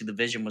obviously the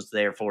vision was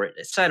there for it,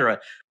 et cetera.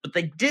 But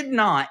they did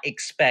not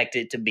expect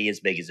it to be as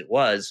big as it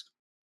was.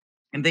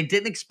 And they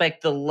didn't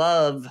expect the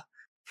love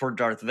for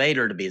Darth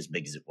Vader to be as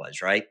big as it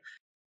was, right?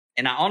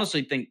 And I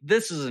honestly think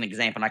this is an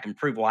example, and I can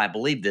prove why I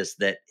believe this,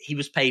 that he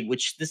was paid,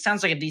 which this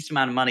sounds like a decent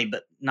amount of money,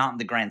 but not in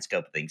the grand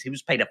scope of things. He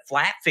was paid a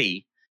flat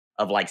fee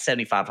of like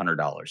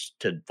 $7,500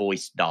 to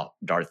voice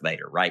Darth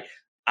Vader, right?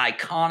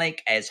 Iconic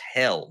as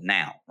hell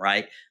now,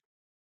 right?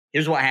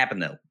 Here's what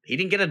happened, though. He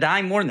didn't get a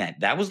dime more than that.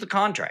 That was the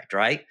contract,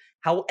 right?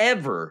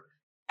 However,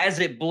 as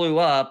it blew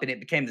up and it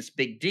became this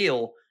big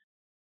deal,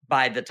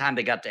 by the time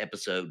they got to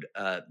episode,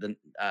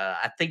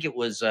 I think it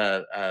was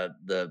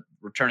the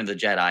Return of the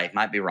Jedi.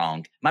 Might be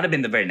wrong. Might have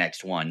been the very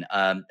next one.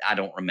 I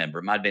don't remember.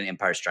 It might have been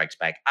Empire Strikes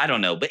Back. I don't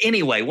know. But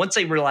anyway, once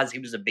they realized he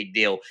was a big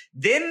deal,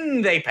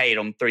 then they paid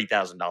him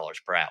 $3,000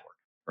 per hour,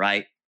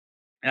 right?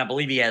 And I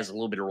believe he has a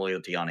little bit of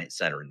royalty on it, et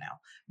cetera now.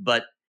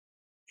 But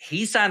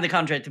he signed the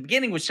contract at the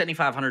beginning with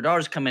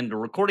 $7,500, come into a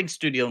recording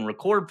studio and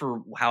record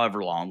for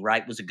however long,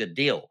 right? Was a good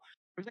deal.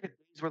 It was like a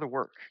day's worth of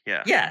work.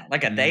 Yeah. Yeah,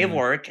 like a day of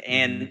work.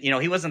 And,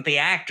 he wasn't the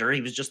actor.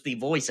 He was just the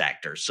voice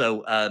actor.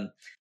 So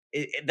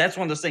that's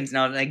one of those things.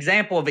 Now, an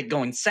example of it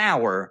going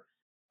sour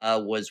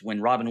was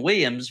when Robin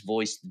Williams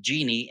voiced the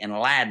genie in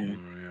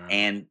Aladdin.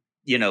 And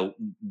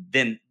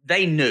then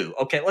they knew.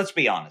 Okay, let's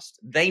be honest.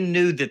 They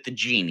knew that the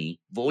genie,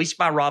 voiced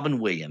by Robin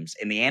Williams,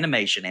 and the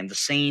animation and the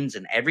scenes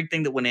and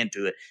everything that went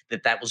into it,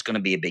 that was going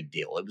to be a big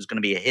deal. It was going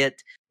to be a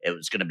hit. It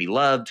was going to be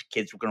loved.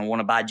 Kids were going to want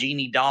to buy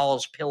genie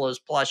dolls, pillows,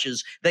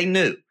 plushes. They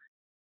knew,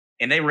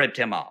 and they ripped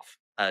him off.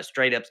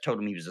 Straight up told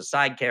him he was a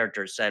side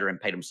character, et cetera,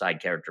 and paid him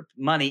side character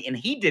money. And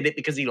he did it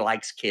because he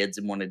likes kids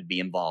and wanted to be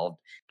involved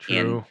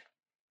in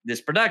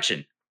this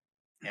production.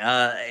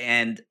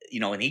 And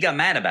he got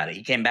mad about it.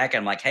 He came back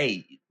and I'm like,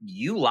 hey,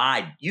 you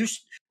lied.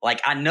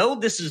 I know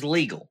this is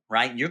legal,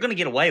 right? You're going to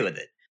get away with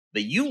it,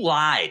 but you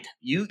lied.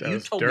 You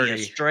told me a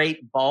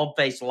straight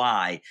bald-faced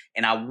lie,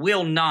 and I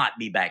will not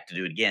be back to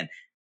do it again.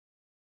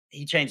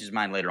 He changed his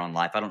mind later on in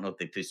life. I don't know if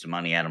they threw some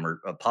money at him or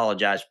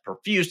apologized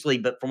profusely,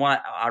 but from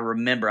what I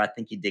remember, I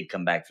think he did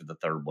come back for the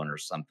third one or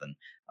something,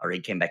 or he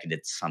came back and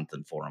did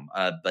something for him.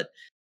 But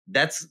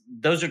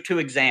those are two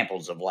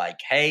examples of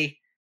hey,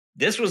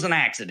 this was an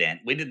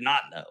accident. We did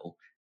not know.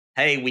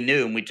 Hey, we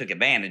knew and we took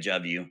advantage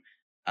of you.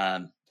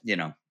 And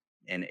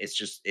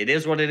it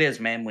is what it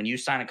is, man. When you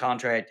sign a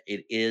contract,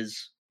 it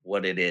is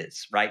what it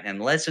is, right? And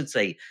unless it's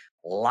a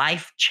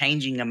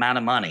life-changing amount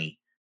of money,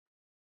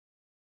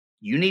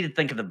 you need to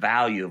think of the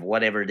value of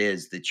whatever it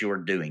is that you're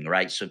doing,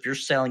 right? So if you're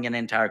selling an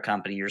entire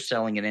company, you're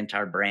selling an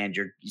entire brand,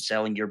 you're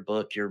selling your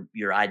book,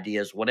 your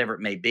ideas, whatever it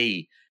may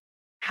be,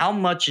 how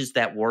much is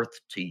that worth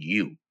to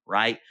you,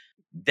 right?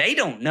 They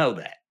don't know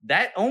that.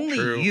 That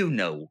only you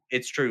know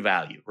its true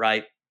value,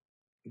 right?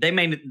 They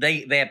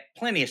have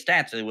plenty of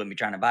stats that they wouldn't be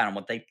trying to buy on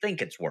what they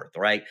think it's worth,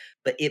 right?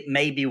 But it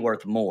may be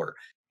worth more.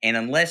 And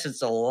unless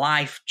it's a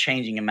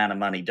life-changing amount of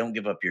money, don't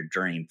give up your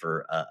dream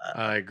for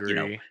I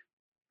agree.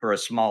 For a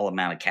small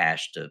amount of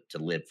cash to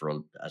live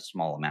for a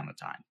small amount of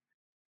time.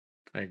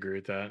 I agree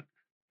with that.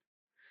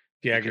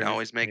 Yeah, you can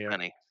always make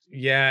money.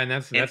 Yeah, and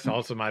that's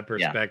also my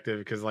perspective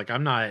because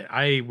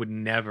I would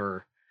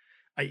never.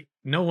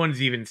 No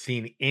one's even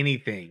seen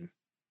anything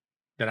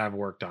that I've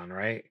worked on,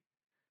 right?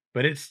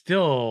 But I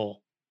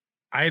still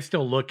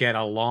look at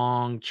a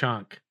long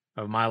chunk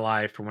of my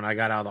life from when I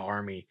got out of the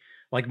army.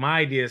 Like my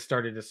ideas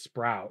started to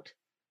sprout,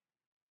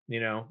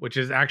 which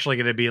is actually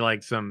going to be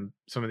like some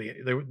of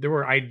there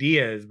were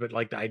ideas, but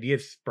like the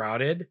ideas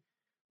sprouted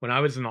when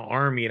I was in the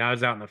army and I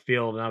was out in the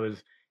field and I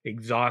was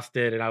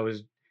exhausted and I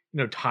was,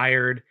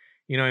 tired,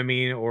 you know what I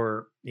mean?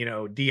 Or,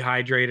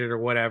 dehydrated or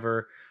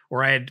whatever,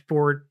 or I had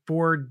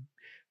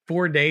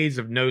four days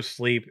of no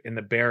sleep in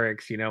the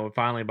barracks, and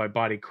finally my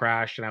body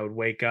crashed and I would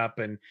wake up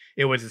and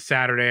it was a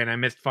Saturday and I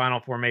missed final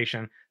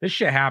formation. This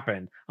shit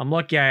happened. I'm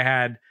lucky I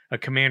had a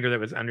commander that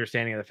was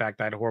understanding of the fact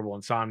that I had horrible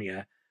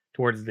insomnia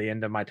towards the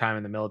end of my time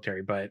in the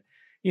military. But,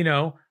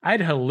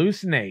 I'd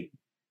hallucinate,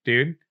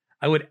 dude.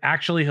 I would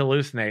actually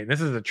hallucinate.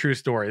 This is a true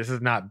story. This is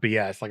not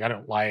BS. Like I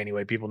don't lie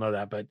anyway. People know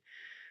that, but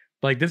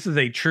like this is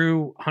a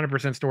true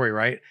 100% story,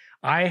 right?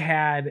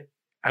 I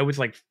was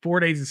like 4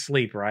 days of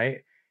sleep,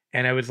 right?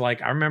 And I was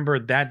like, I remember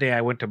that day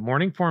I went to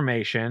morning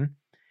formation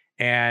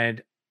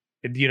and,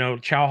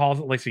 chow halls.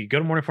 Like, so you go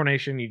to morning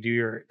formation, you do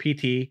your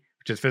PT,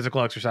 which is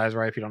physical exercise,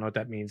 right? If you don't know what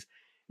that means,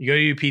 you go to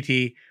your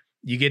PT,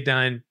 you get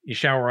done, you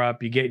shower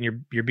up, you get in your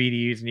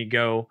BDUs and you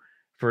go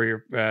for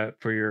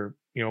your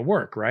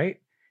work,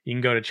 right? You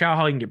can go to chow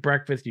hall, you can get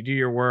breakfast, you do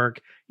your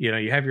work,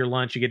 you have your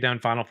lunch, you get done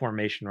final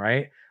formation,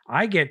 right?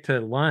 I get to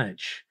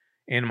lunch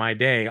in my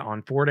day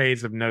on 4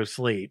 days of no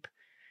sleep.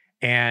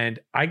 And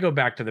I go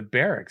back to the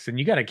barracks, and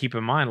you got to keep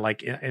in mind,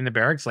 like in the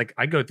barracks, like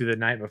I go through the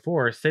night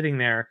before sitting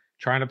there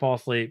trying to fall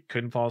asleep,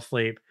 couldn't fall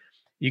asleep.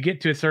 You get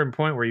to a certain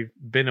point where you've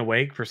been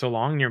awake for so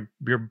long,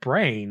 your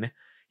brain,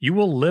 you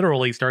will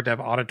literally start to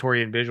have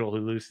auditory and visual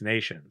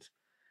hallucinations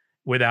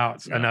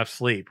without enough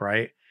sleep,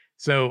 right?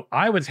 So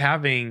I was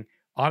having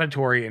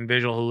auditory and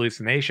visual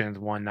hallucinations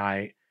one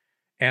night,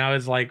 and I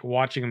was like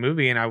watching a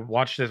movie, and I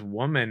watched this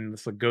woman,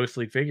 this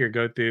ghostly figure,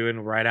 go through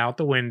and right out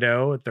the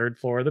window, third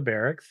floor of the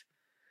barracks.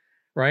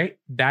 Right?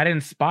 That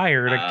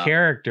inspired a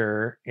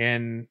character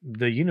in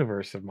the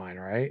universe of mine,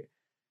 right?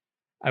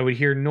 I would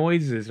hear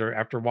noises or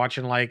after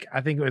watching I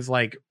think it was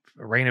like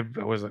Rain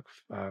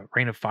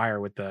of Fire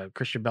with the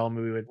Christian Bale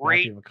movie with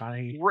Matthew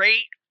McConaughey.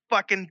 Great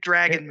fucking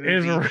dragon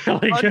movie. It is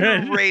really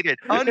underrated.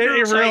 Good.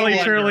 It really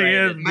truly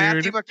is, dude.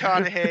 Matthew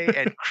McConaughey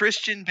and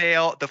Christian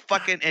Bale,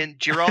 and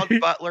Gerard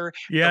Butler,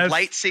 yes. the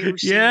lightsaber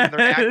scene when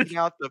they're acting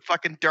out the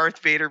fucking Darth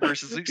Vader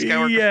versus Luke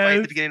Skywalker fight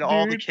at the beginning of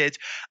all the kids.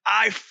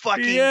 I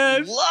fucking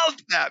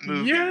loved that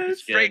movie.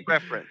 Yes. Great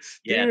reference.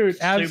 Yeah, dude,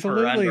 super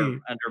absolutely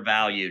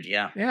undervalued.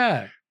 Yeah.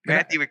 Yeah.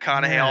 Matthew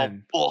McConaughey all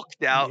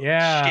bulked out,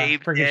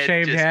 shaved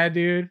head,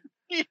 dude.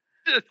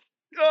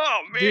 Oh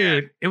man,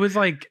 dude, it was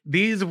like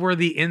these were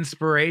the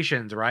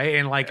inspirations, right?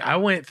 And I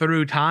went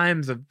through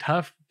times of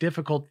tough,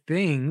 difficult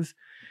things,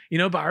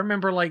 but I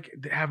remember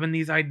having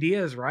these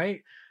ideas,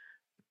 right?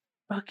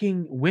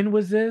 Fucking when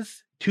was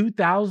this?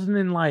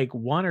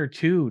 2001 or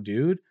 2,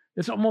 dude.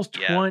 It's almost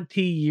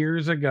 20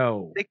 years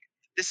ago.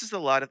 This is a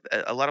lot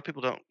of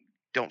people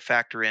don't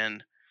factor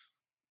in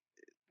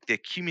the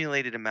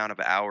accumulated amount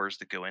of hours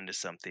that go into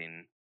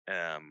something.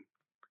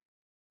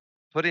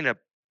 Putting a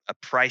a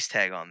price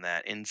tag on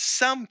that in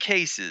some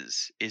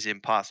cases is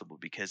impossible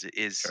because it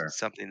is Sure.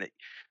 something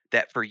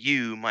that for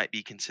you might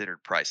be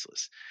considered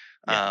priceless.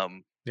 Yeah.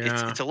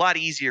 It's Yeah. a lot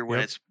easier when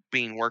Yep. it's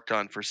being worked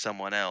on for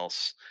someone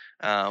else.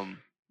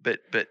 But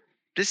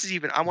this is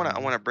even I Mhm.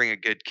 want to bring a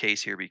good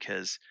case here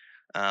because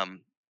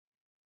um,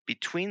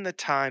 between the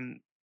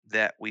time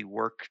that we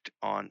worked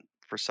on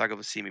for Saga of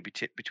Vasimi,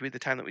 between the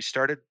time that we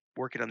started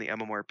working on the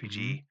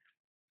Mhm. MMORPG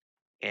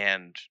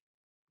and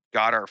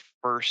got our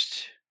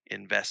first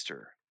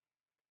investor,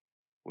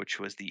 which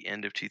was the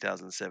end of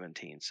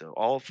 2017. So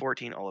all of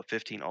 14, all of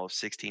 15, all of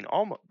 16,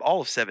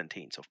 all of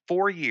 17. So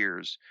 4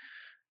 years,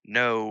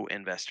 no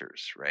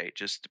investors, right?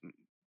 Just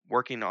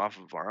working off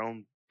of our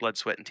own blood,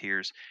 sweat, and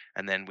tears.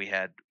 And then we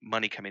had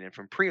money coming in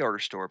from pre-order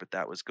store, but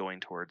that was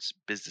going towards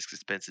business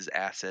expenses,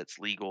 assets,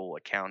 legal,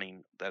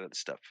 accounting, that other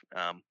stuff.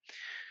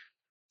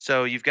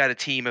 So you've got a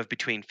team of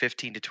between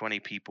 15 to 20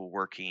 people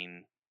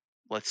working,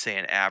 let's say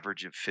an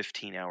average of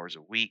 15 hours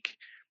a week.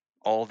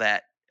 All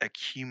that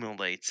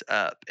accumulates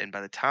up. And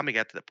by the time we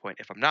got to the point,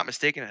 if I'm not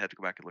mistaken, I have to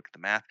go back and look at the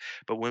math,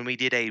 but when we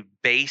did a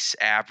base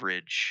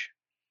average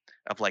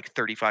of like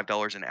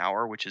 $35 an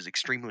hour, which is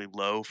extremely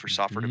low for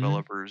software Mhm.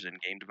 developers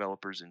and game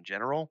developers in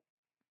general.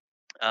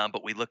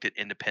 But we looked at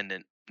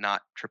independent,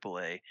 not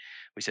AAA.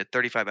 We said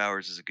 35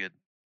 hours is a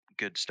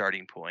good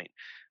starting point.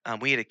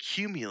 We had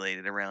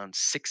accumulated around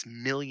 $6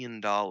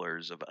 million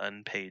of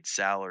unpaid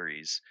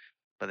salaries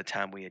by the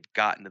time we had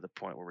gotten to the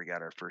point where we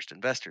got our first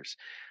investors.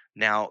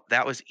 Now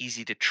that was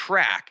easy to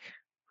track.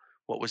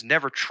 What was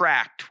never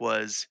tracked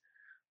was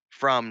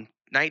from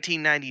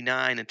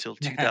 1999 until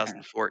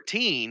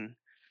 2014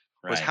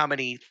 was Right. how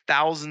many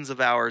thousands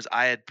of hours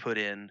I had put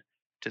in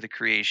to the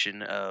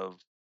creation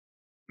of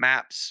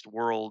maps,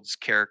 worlds,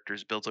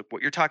 characters, builds. Like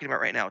what you're talking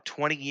about right now,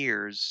 20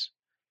 years.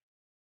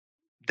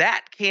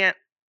 That can't.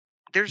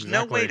 There's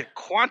no way Exactly. to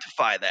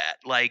quantify that.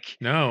 Like,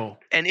 No.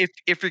 and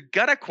if you're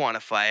gonna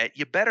quantify it,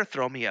 you better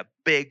throw me a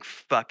big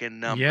fucking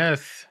number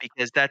Yes.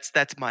 because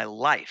that's my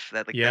life.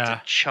 That's a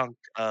Yeah. chunk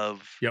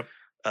Yep.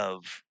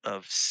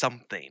 of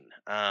something.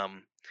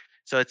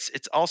 So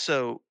it's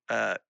also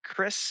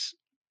Chris.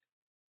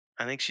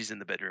 I think she's in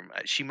the bedroom.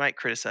 She might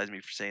criticize me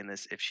for saying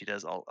this. If she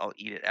does, I'll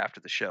eat it after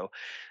the show.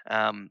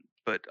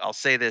 But I'll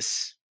say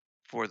this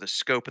for the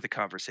scope of the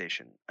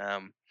conversation.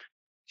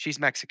 She's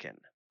Mexican.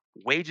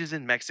 Wages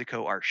in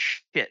Mexico are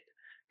shit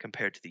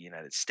compared to the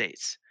United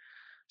States.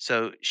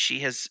 So she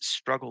has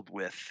struggled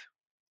with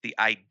the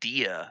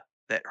idea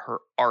that her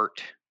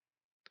art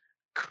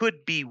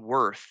could be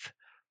worth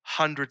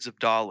hundreds of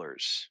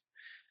dollars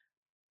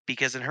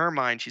because in her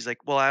mind she's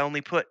like, well, I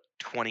only put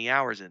 20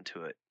 hours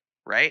into it,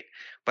 right?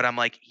 But I'm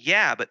like,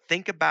 yeah, but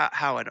think about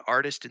how an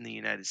artist in the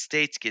United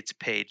States gets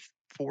paid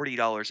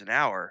 $40 an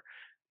hour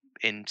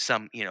in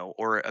some,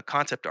 or a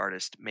concept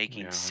artist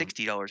making Yeah.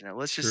 $60 an hour.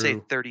 Let's just say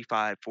True.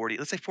 35, 40,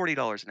 let's say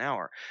 $40 an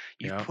hour.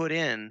 You've Yep. put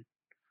in,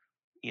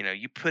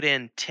 you put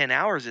in 10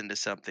 hours into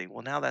something.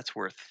 Well, now that's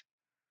worth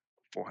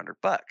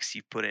 $400.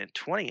 You put in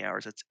 20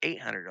 hours, that's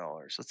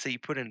 $800. Let's say you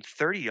put in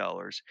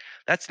 $30,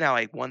 that's now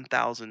a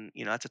 1,000,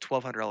 that's a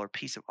 $1,200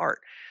 piece of art.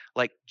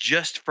 Like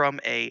just from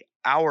a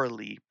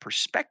hourly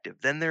perspective,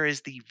 then there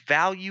is the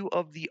value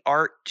of the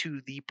art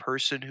to the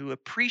person who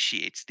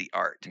appreciates the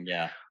art.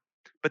 Yeah.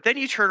 But then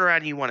you turn around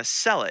and you want to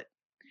sell it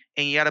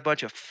and you got a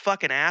bunch of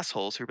fucking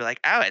assholes who be like,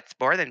 "Oh, it's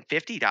more than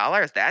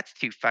 $50. That's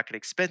too fucking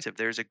expensive."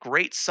 There's a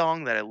great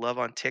song that I love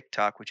on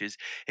TikTok, which is,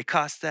 "It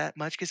costs that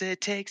much because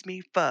it takes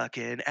me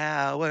fucking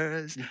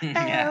hours, Yeah.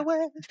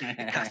 hours.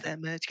 It costs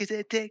that much because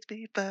it takes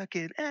me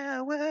fucking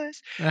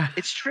hours."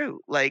 It's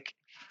true. Like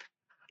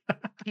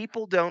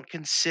people don't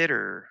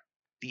consider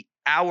the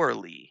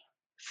hourly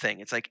thing.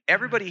 It's like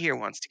everybody here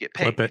wants to get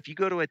paid. Clip it. If you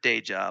go to a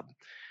day job,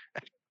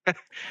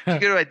 if you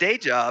go to a day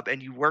job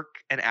and you work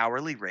an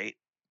hourly rate,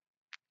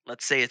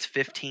 let's say it's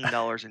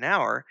 $15 an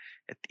hour.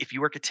 If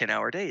you work a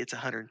 10-hour day, it's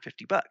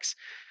 $150.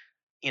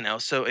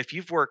 So if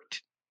you've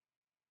worked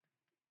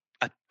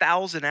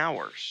 1,000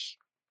 hours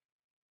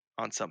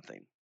on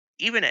something,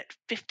 even at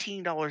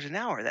 $15 an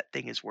hour, that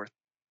thing is worth.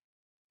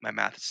 My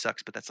math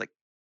sucks, but that's like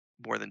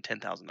more than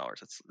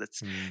 $10,000.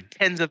 That's Mm,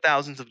 tens of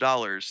thousands of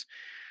dollars.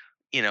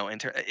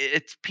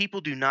 It's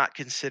people do not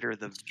consider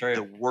the It's true.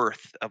 the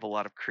worth of a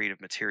lot of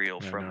creative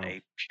material I from know.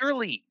 a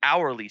purely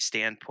hourly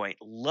standpoint,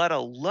 let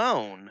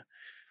alone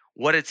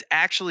what it's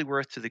actually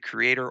worth to the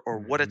creator or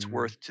what it's Mhm.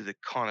 worth to the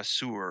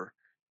connoisseur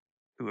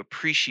who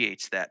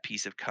appreciates that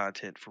piece of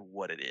content for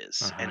what it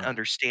is and Uh-huh.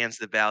 understands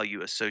the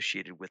value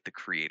associated with the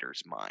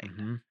creator's mind.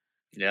 Mhm.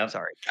 Yep.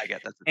 Sorry,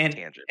 that's a And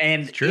tangent.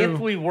 It's and if true.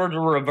 we were to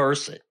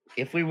reverse it,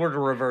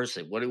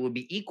 what it would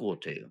be equal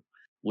to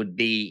would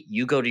be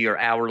you go to your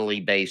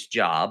hourly based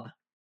job,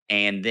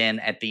 and then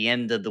at the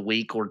end of the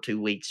week or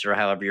 2 weeks or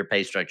however your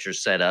pay structure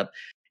is set up,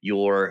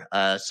 your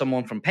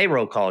someone from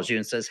payroll calls you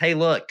and says, "Hey,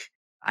 look,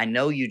 I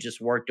know you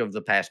just worked over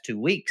the past 2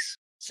 weeks,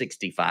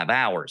 65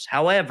 hours.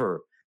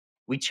 However,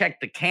 we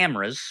checked the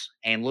cameras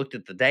and looked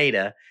at the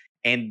data,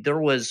 and there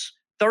was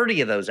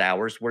 30 of those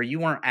hours where you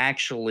weren't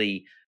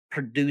actually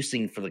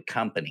producing for the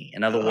company.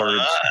 In other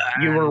words,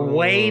 you were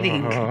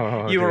waiting,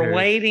 you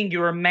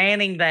were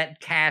manning that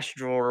cash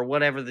drawer or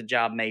whatever the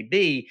job may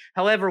be.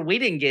 However, we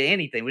didn't get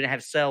anything. We didn't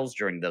have sales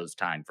during those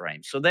time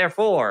frames. So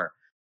therefore,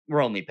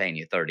 we're only paying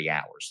you 30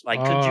 hours. Like,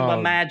 could you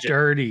imagine?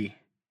 Dirty.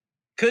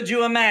 Could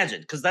you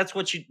imagine? Because that's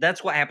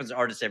what happens to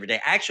artists every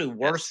day. Actually,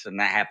 worse than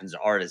that happens to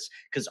artists,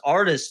 because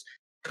artists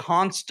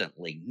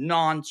constantly,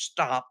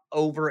 nonstop,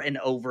 over and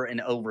over and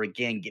over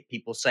again, get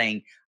people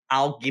saying,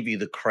 "I'll give you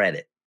the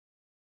credit.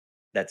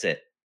 That's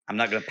it. I'm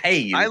not going to pay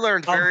you. I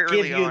learned very I'll give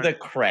early you on. the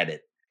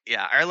credit."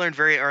 Yeah, I learned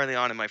very early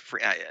on in my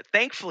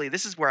thankfully,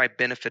 this is where I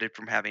benefited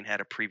from having had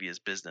a previous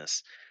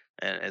business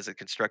as a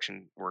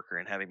construction worker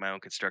and having my own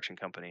construction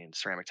company in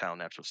ceramic tile and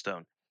natural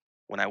stone.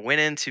 When I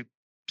went into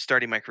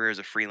starting my career as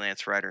a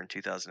freelance writer in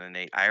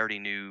 2008, I already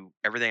knew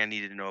everything I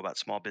needed to know about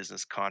small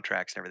business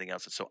contracts and everything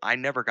else. And so I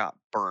never got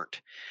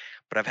burnt.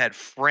 But I've had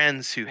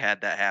friends who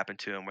had that happen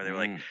to them where they were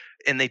like,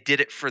 and they did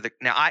it for the.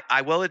 Now,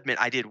 I will admit,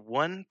 I did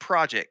one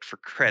project for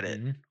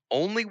credit,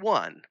 only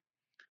one.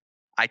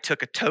 I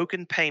took a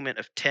token payment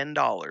of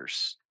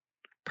 $10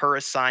 per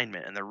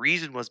assignment. And the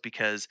reason was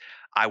because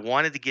I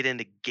wanted to get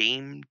into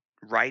game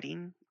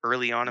writing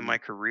early on in my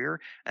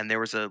career. And there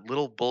was a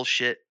little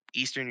bullshit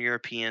Eastern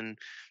European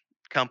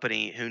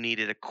company who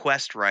needed a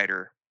quest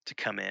writer to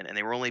come in, and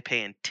they were only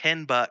paying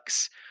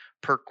 $10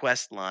 per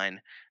quest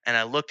line. And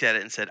I looked at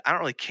it and said, I don't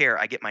really care.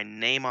 I get my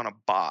name on a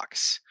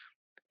box.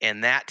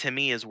 And that to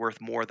me is worth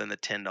more than the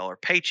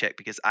 $10 paycheck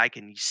because I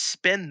can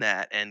spend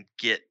that and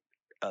get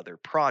other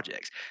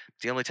projects.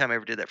 It's the only time I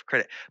ever did that for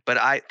credit. But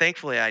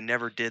thankfully I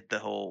never did the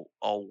whole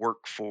I'll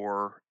work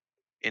for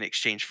in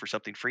exchange for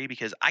something free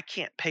because I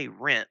can't pay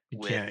rent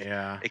with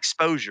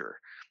exposure.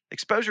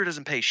 Exposure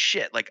doesn't pay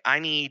shit. Like I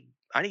need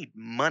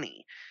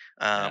money.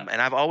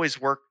 And I've always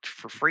worked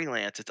for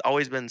freelance. It's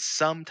always been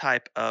some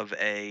type of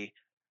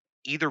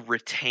either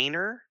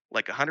retainer,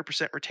 like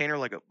 100% retainer,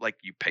 like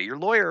you pay your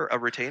lawyer a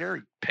retainer,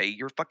 you pay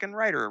your fucking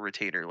writer a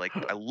retainer. Like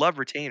I love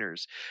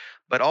retainers,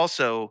 but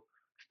also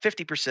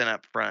 50%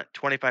 up front,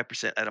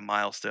 25% at a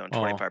milestone,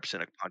 25%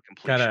 upon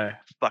completion.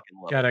 Fucking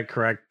love it.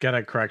 Got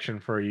a correction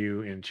for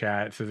you in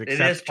chat. It says It is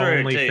except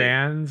true,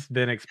 OnlyFans,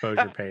 then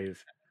exposure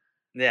pays.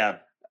 Yeah.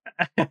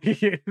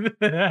 Can't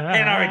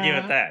argue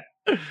with that.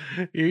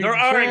 There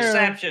are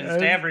exceptions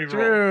to every rule.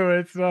 True,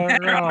 it's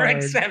not there are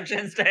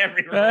exceptions to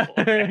every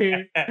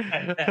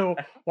rule.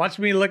 Watch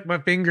me lick my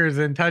fingers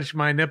and touch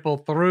my nipple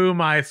through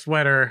my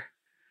sweater.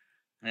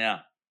 Yeah.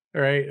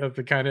 Right? That's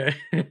the kind of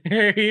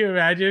you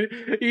imagine.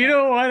 You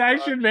know what? I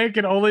should make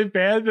an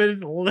OnlyFans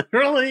that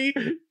literally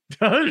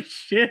does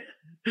shit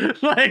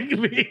like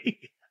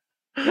me.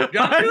 I'm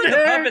doing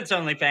the puppets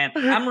OnlyFans.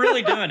 I'm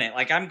really doing it.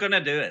 Like I'm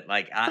gonna do it.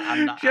 Like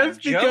I'm not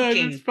just I'm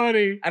joking. It's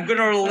funny. I'm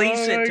gonna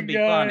release it to be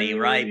funny,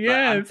 right? Yes,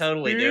 but I'm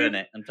totally doing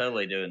it. I'm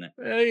totally doing it.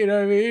 You know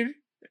what I mean?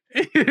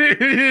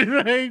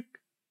 It's like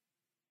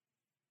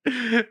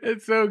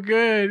it's so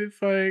good.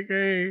 It's like,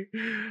 hey,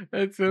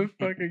 that's so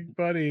fucking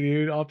funny,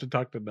 dude. I'll have to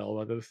talk to Mel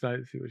about this tonight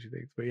and see what she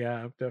thinks. But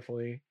yeah, I'm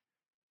definitely.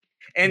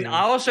 And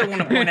I also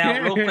want to point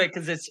out real quick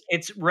because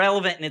it's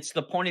relevant and it's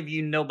the point of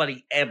view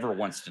nobody ever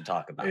wants to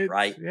talk about,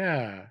 right?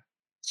 Yeah.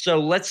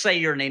 So let's say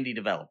you're an indie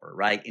developer,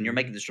 right? And you're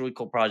making this really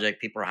cool project.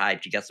 People are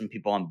hyped. You got some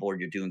people on board.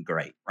 You're doing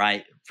great,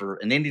 right? For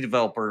an indie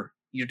developer,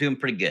 you're doing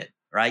pretty good,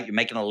 right? You're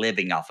making a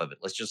living off of it.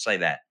 Let's just say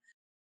that.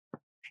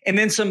 And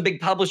then some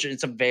big publisher,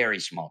 it's a very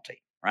small team,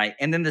 right?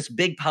 And then this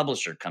big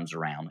publisher comes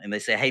around and they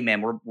say, hey,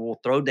 man, we'll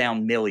throw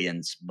down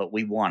millions, but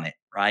we want it,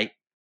 right?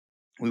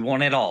 We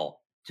want it all.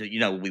 So,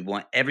 we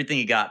want everything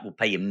you got. We'll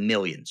pay you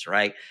millions,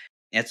 right?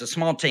 And it's a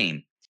small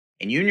team.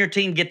 And you and your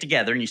team get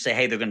together and you say,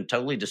 hey, they're going to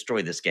totally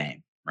destroy this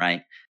game,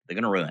 right? They're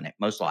going to ruin it,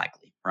 most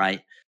likely,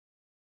 right?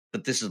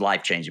 But this is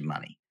life-changing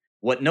money.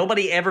 What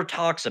nobody ever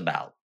talks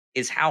about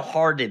is how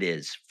hard it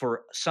is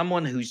for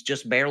someone who's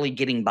just barely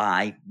getting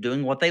by,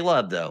 doing what they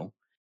love, though,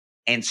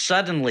 and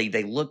suddenly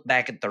they look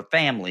back at their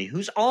family,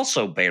 who's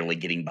also barely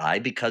getting by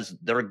because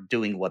they're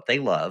doing what they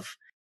love,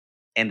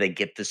 and they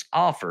get this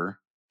offer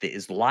that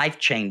is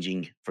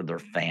life-changing for their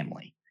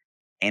family.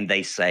 And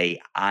they say,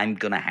 I'm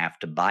going to have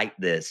to bite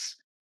this.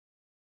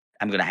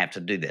 I'm going to have to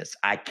do this.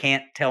 I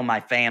can't tell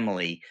my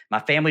family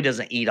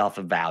doesn't eat off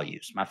of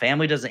values. My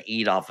family doesn't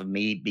eat off of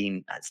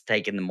me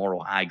taking the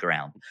moral high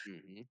ground.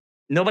 Mm-hmm.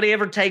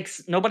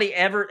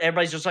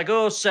 Everybody's just like,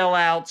 oh,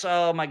 sellouts.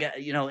 Oh my God.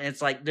 And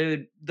it's like,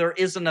 dude, there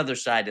is another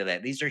side to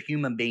that. These are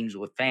human beings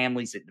with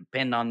families that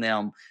depend on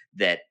them,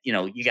 that,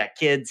 you got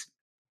kids.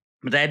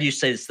 My dad used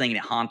to say this thing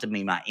that haunted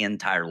me my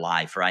entire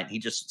life, right? He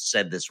just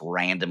said this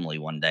randomly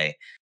one day.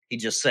 He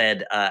just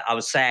said, I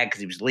was sad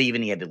because he was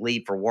leaving. He had to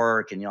leave for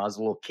work. And, I was a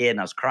little kid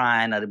and I was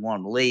crying. I didn't want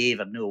him to leave.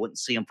 I knew I wouldn't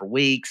see him for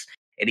weeks.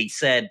 And he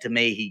said to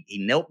me, he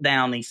knelt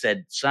down and he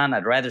said, son,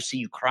 I'd rather see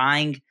you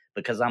crying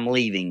because I'm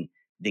leaving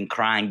than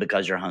crying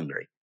because you're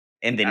hungry.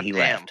 And then he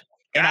left.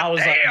 And I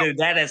was like, dude,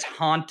 that has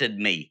haunted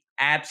me.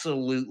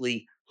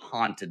 Absolutely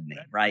haunted me,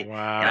 right?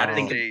 Wow.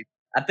 And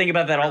I think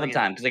about that all the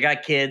time because I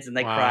got kids and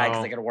they cry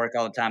because they got to work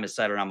all the time, et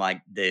cetera. And I'm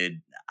like,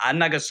 dude, I'm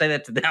not gonna say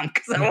that to them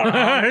because I want to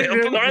haunt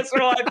them for the rest of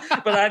their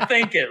life. But I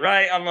think it,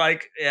 right? I'm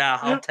like, yeah,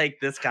 I'll take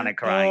this kind of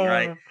crying,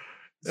 right?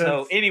 So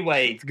That's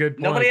anyway, a good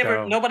point,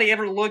 though. nobody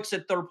ever looks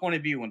at their point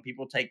of view when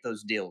people take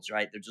those deals,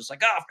 right? They're just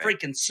like, oh,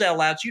 freaking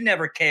sellouts. You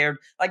never cared.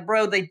 Like,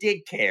 bro, they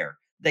did care.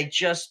 They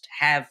just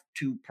have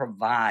to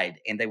provide,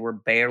 and they were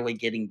barely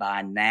getting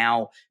by.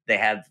 Now they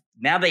have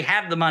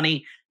the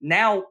money.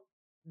 Now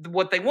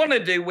what they want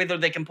to do, whether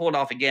they can pull it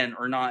off again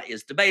or not,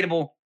 is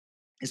debatable.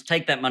 Is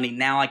take that money.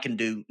 Now I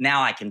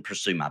can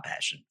pursue my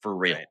passion for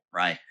real,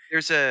 right?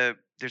 There's a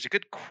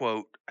good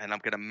quote, and I'm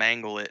gonna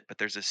mangle it, but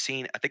there's a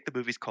scene. I think the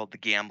movie's called The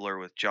Gambler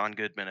with John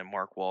Goodman and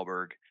Mark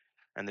Wahlberg,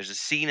 and there's a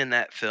scene in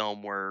that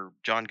film where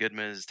John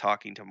Goodman is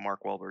talking to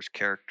Mark Wahlberg's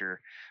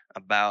character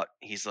about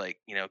he's like,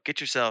 get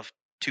yourself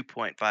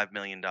 $2.5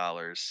 million,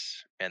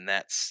 and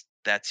that's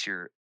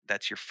your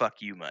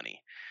fuck you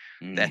money.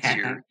 That's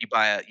your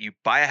you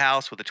buy a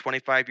house with a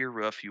 25-year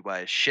roof, you buy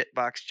a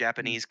shitbox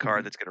Japanese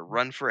car that's gonna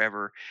run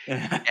forever,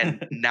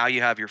 and now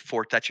you have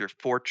that's your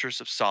fortress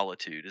of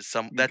solitude. That's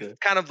Okay.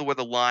 kind of where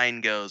the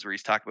line goes where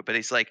he's talking about, but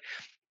he's like,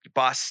 your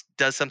boss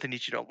does something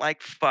that you don't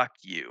like, fuck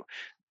you.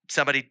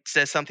 Somebody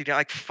says something you don't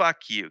like,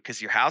 fuck you,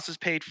 because your house is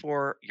paid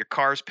for, your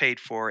car's paid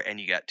for, and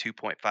you got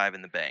 2.5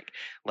 in the bank.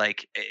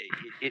 Like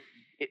it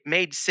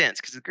made sense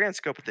because the grand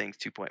scope of things,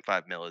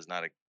 2.5 mil is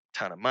not a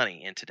ton of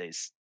money in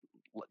today's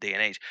day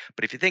and age.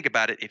 But if you think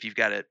about it, if you've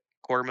got a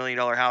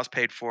 $250,000 house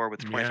paid for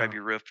with a Yeah.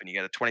 25-year roof, and you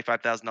got a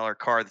 $25,000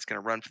 car that's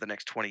going to run for the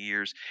next 20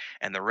 years,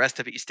 and the rest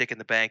of it you stick in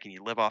the bank and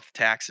you live off the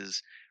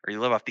taxes, or you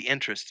live off the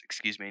interest,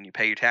 excuse me, and you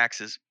pay your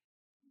taxes,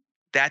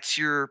 that's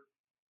your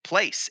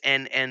place.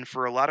 And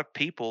for a lot of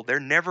people, they're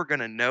never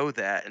going to know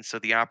that. And so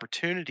the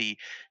opportunity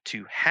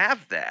to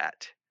have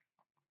that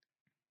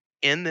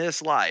in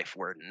this life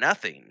where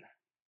nothing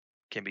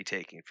can be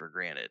taken for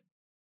granted.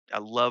 I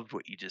loved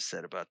what you just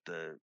said about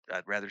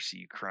I'd rather see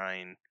you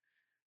crying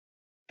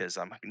because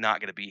I'm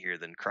not going to be here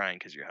than crying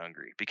because you're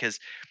hungry. Because,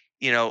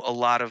 a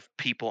lot of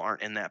people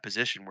aren't in that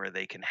position where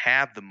they can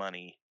have the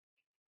money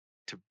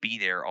to be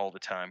there all the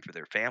time for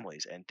their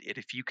families. And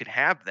if you can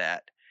have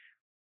that,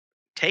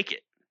 take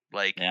it.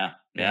 Like, Yeah.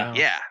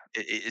 yeah,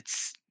 it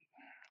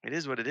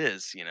is what it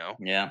is.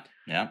 Yeah.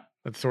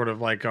 That's sort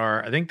of like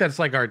I think that's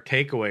like our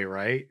takeaway,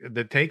 right?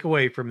 The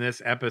takeaway from this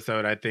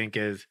episode, I think,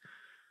 is,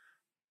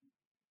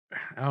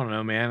 I don't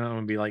know, man. I don't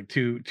want to be like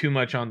too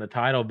much on the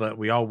title, but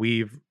we all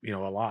weave, a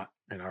lot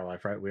in our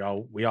life, right?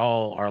 We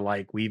all are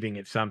like weaving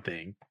at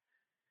something.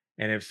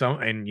 And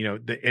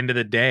the end of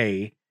the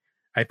day,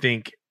 I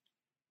think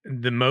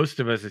the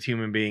most of us as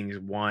human beings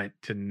want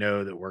to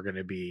know that we're going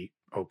to be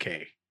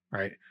okay,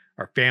 right?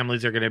 Our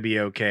families are going to be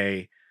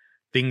okay.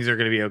 Things are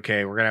going to be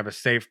okay. We're going to have a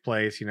safe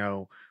place, we're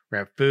going to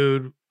have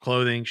food,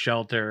 clothing,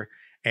 shelter,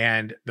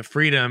 and the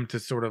freedom to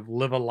sort of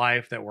live a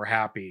life that we're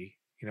happy,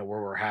 where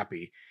we're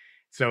happy.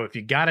 So if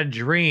you got a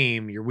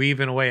dream, you're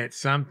weaving away at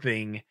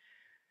something,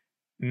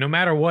 no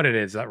matter what it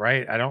is,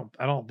 right? I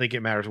don't think it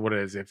matters what it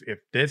is. If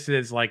this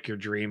is like your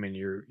dream and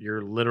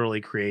you're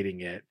literally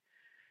creating it,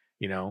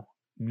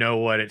 know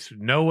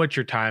what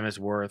your time is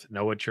worth,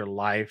 know what your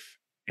life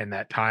and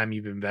that time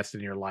you've invested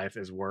in your life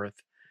is worth,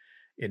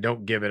 and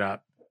don't give it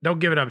up. Don't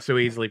give it up so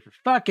easily for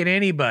fucking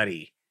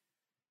anybody.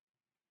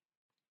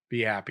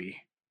 Be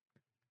happy.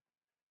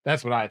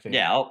 That's what I think.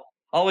 Yeah. I'll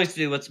always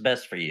do what's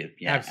best for you.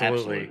 Yeah,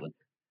 absolutely.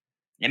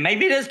 And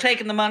maybe it is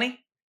taking the money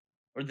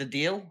or the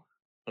deal,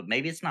 but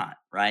maybe it's not,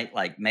 right?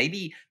 Like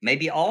maybe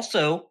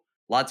also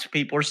lots of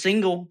people are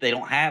single. They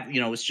don't have,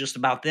 it's just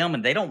about them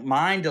and they don't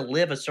mind to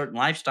live a certain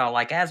lifestyle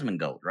like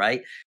Asmongold,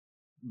 right?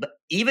 But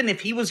even if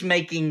he was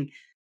making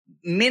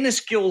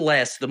minuscule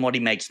less than what he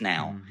makes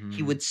now,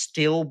 he would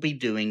still be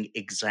doing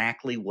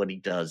exactly what he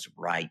does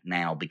right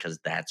now because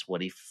that's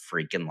what he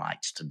freaking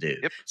likes to do.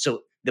 Yep.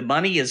 So the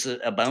money is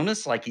a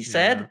bonus, like he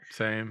said.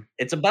 Same.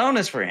 It's a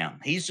bonus for him.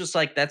 He's just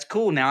like, that's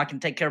cool. Now I can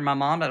take care of my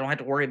mom. I don't have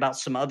to worry about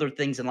some other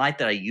things in life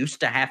that I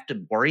used to have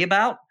to worry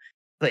about.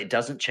 But it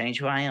doesn't change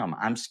who I am.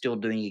 I'm still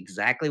doing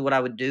exactly what I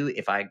would do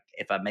if I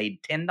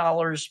made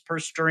 $10 per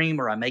stream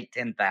or I make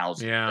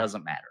 10,000. Yeah. It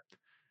doesn't matter.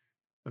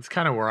 That's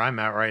kind of where I'm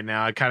at right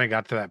now. I kind of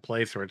got to that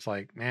place where it's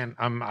like, man,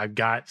 I've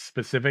got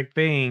specific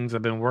things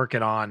I've been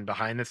working on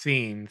behind the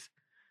scenes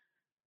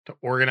to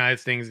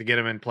organize things to get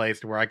them in place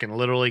to where I can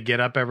literally get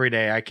up every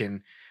day.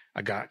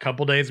 I got a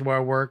couple days where I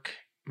work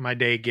my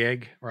day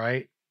gig,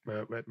 right?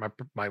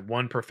 My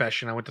one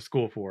profession I went to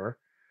school for.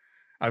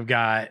 I've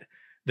got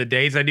the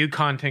days I do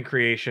content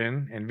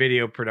creation and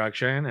video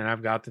production, and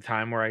I've got the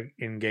time where I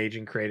engage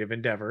in creative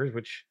endeavors,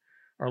 which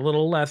are a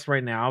little less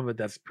right now, but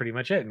that's pretty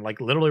much it. And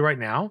like literally right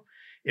now,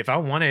 if I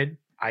wanted,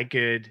 I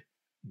could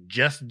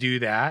just do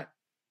that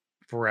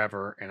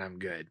forever and I'm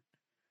good.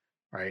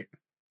 Right.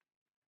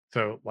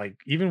 So like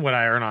even what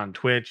I earn on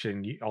Twitch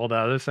and all the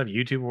other stuff,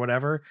 YouTube or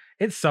whatever,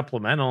 it's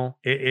supplemental.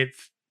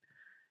 It's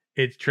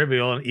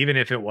trivial. And even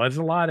if it was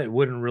a lot, it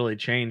wouldn't really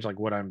change like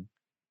what I'm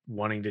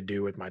wanting to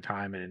do with my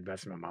time and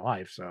investment in my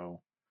life.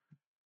 So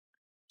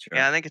Sure.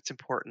 Yeah, I think it's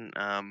important.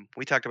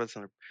 We talked about this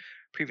in a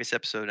previous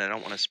episode, and I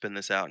don't want to spin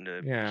this out into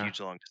a Yeah. huge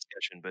long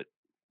discussion, but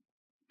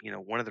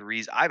one of the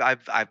reasons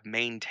I've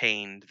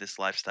maintained this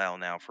lifestyle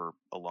now for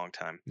a long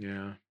time.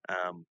 Yeah.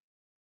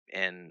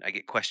 And I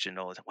get questioned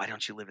all the time, why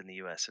don't you live in the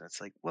US? And it's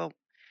like, well,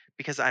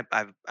 because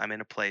I'm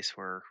in a place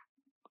where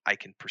I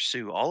can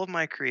pursue all of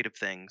my creative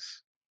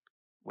things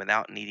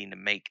without needing to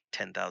make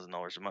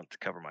 $10,000 a month to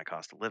cover my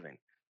cost of living.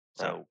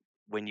 Right. So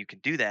when you can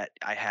do that,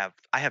 I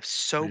have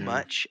so Yeah.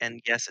 much, and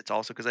yes, it's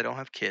also because I don't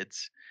have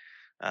kids,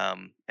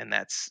 and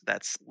that's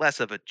less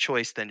of a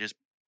choice than just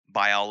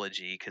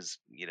biology, because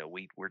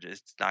we're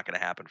just, it's not going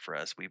to happen for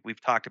us.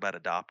 We've talked about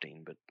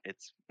adopting, but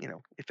it's,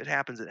 if it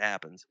happens, it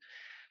happens.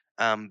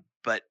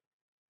 But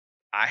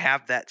I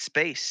have that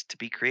space to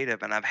be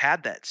creative, and I've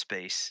had that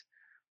space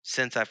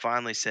since I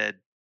finally said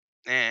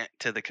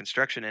to the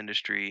construction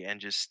industry and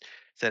just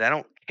said, I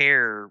don't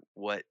care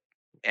what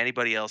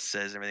anybody else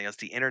says, everything else.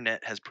 The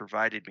internet has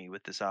provided me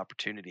with this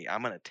opportunity.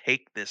 I'm going to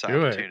take this Do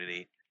it.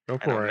 opportunity Go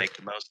and I'm for going to it. make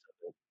the most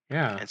of it.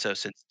 Yeah. And so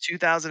since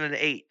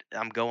 2008,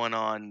 I'm going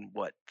on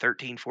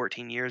 13,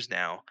 14 years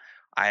now.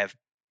 I have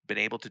been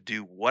able to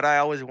do what I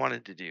always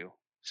wanted to do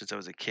since I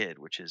was a kid,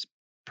 which is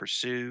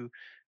pursue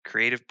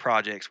creative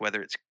projects,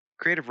 whether it's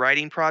creative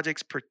writing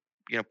projects,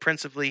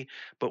 principally,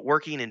 but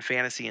working in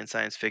fantasy and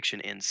science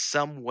fiction in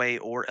some way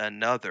or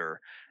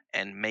another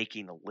and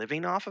making a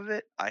living off of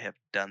it. I have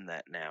done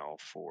that now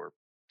for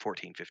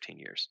 14, 15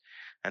 years.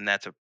 And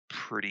that's a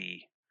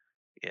pretty,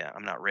 yeah,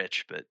 I'm not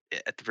rich, but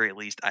at the very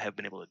least, I have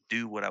been able to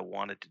do what I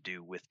wanted to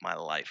do with my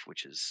life,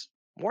 which is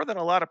more than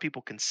a lot of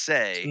people can There's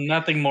say.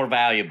 nothing more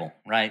valuable,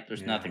 right?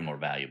 There's nothing Yeah. more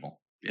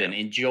valuable Yeah.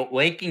 than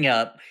waking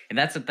up. And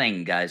that's the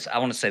thing, guys. I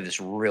want to say this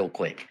real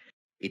quick.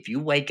 If you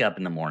wake up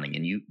in the morning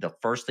and the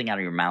first thing out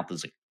of your mouth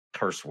is a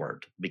curse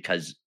word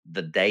because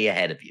the day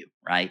ahead of you,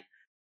 right?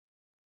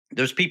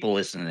 There's people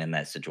listening in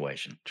that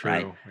situation,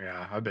 right? True.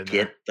 Yeah. I've been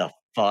there. Get the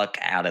fuck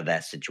out of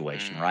that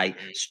situation, right?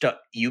 Mhm.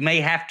 You may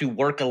have to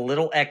work a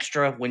little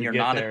extra when To you're get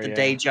not at there, the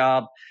day yeah.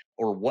 job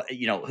or what,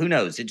 who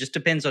knows? It just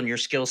depends on your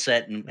skill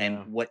set and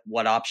Yeah.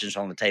 what options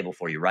are on the table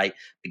for you, right?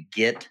 But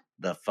get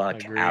the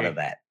fuck out of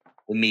agree. that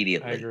I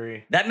immediately.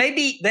 agree. That may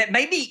be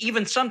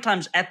even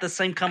sometimes at the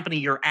same company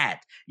you're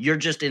at. You're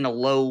just in a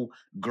low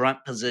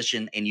grunt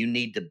position and you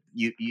need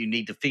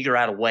to figure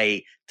out a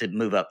way to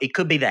move up. It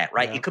could be that,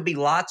 right? Yeah. It could be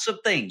lots of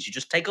things. You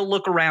just take a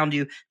look around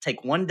you,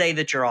 take one day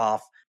that you're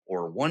off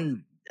or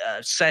one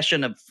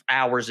session of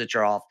hours that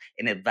you're off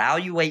and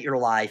evaluate your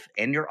life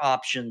and your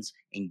options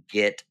and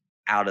get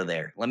out of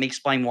there. Let me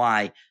explain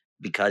why.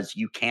 Because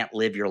you can't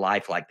live your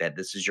life like that.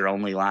 This is your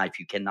only life.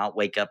 You cannot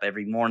wake up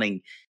every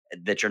morning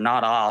that you're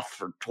not off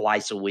for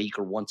twice a week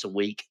or once a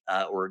week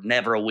or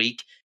never a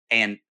week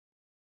and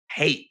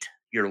hate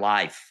your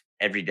life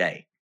every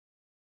day.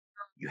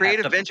 You have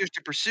Creative to, ventures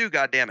to pursue,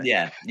 goddammit.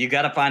 yeah, you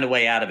got to find a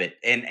way out of it.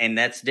 And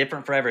that's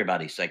different for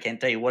everybody. So I can't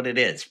tell you what it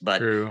is, but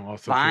True.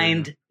 Also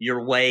find true.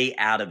 your way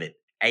out of it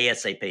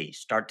ASAP.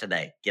 Start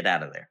today. Get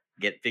out of there.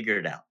 Figure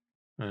it out.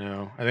 I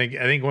know. I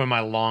think one of my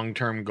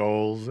long-term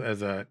goals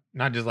as a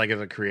not just like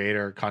as a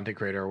creator, content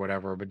creator or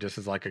whatever, but just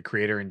as like a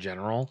creator in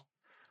general,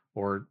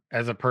 or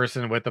as a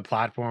person with a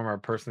platform or a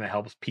person that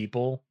helps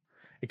people,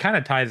 it kind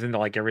of ties into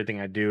like everything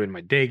I do in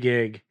my day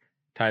gig,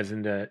 ties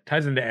into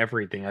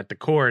everything. At the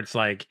core, it's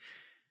like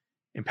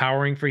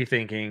empowering free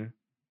thinking,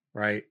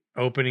 right?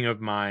 Opening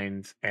of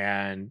minds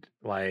and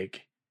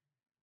like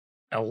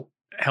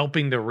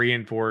helping to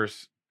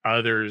reinforce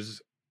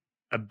others'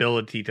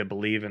 ability to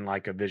believe in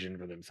like a vision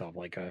for themselves,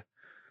 like a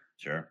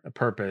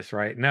purpose,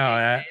 right? No,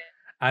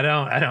 I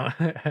don't.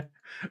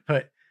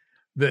 But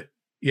the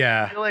I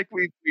yeah, feel like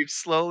we've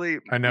slowly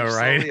I know, we've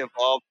right? slowly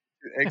evolved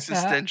to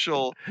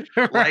existential,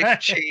 Right.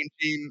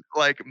 life-changing,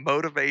 like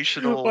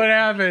motivational What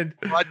happened?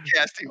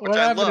 podcasting, which What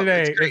I happened love.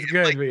 It's today? great. It's It's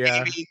good, like but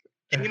yeah,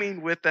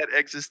 gaming with that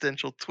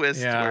existential twist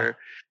yeah, where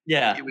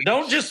Yeah. we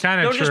Don't just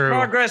kind of true,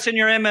 progress in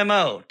your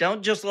MMO.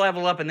 Don't just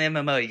level up in the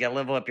MMO. You got to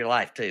level up your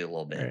life too a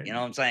little bit. right? You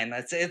know what I'm saying?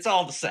 It's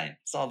all the same.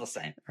 It's all the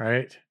same.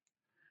 Right,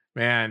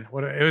 man.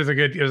 It was a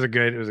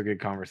good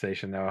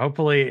conversation though.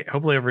 Hopefully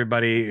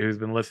everybody who's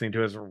been listening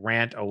to us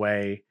rant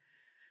away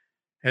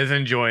has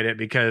enjoyed it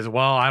because,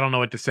 well, I don't know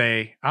what to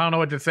say. I don't know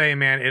what to say,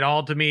 man. It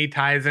all to me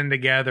ties in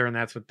together, and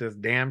that's what this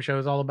damn show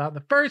is all about in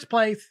the first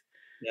place.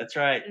 That's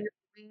right.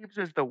 leaves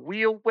as the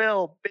wheel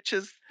will,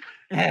 bitches.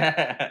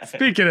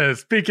 Speaking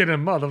of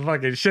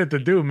motherfucking shit to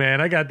do,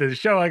 man, I got this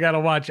show I gotta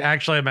watch.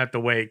 Actually, I'm at to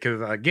wait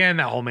because again,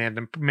 that whole man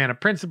of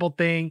principle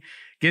thing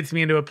gets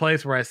me into a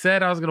place where I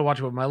said I was gonna watch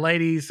it with my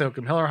ladies. So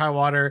come hell or high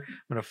water, I'm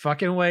gonna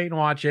fucking wait and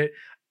watch it.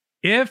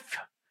 If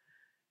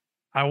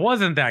I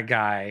wasn't that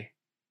guy,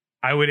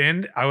 I would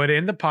end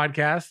the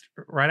podcast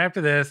right after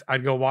this.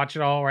 I'd go watch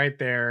it all right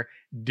there,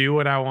 do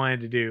what I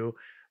wanted to do.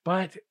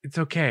 But it's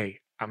okay.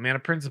 I'm a man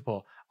of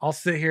principle. I'll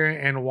sit here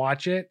and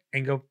watch it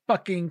and go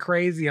fucking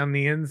crazy on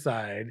the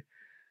inside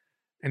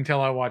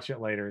until I watch it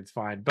later. It's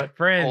fine. But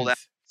Hold out.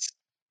 friends,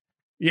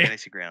 yeah,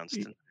 Fantasy grounds.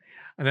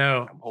 I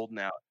know. I'm holding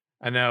out.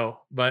 I know.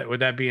 But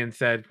with that being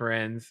said,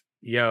 friends,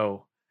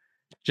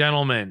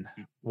 gentlemen,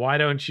 why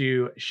don't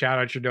you shout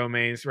out your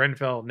domains?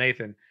 Renfell,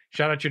 Nathan,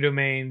 shout out your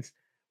domains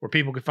where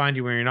people can find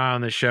you when you're not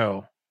on the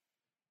show.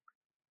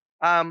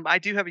 I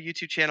do have a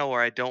YouTube channel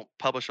where I don't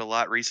publish a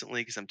lot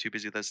recently because I'm too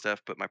busy with that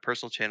stuff. But my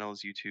personal channel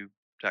is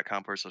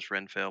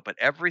youtube.com/renfail. But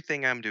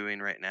everything I'm doing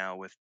right now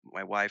with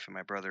my wife and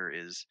my brother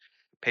is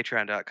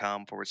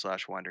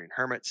patreon.com/wandering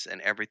hermits.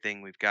 And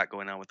everything we've got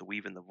going on with the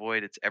Weave in the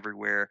Void, it's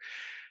everywhere.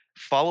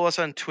 Follow us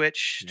on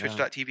Twitch, Yeah.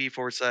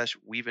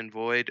 twitch.tv/Weave and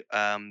Void,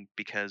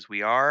 because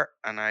we are,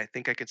 and I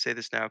think I could say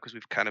this now because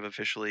we've kind of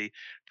officially,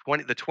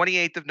 the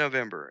 28th of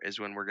November is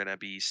when we're going to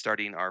be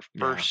starting our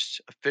Yeah.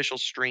 first official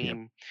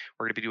stream.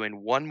 We're going to be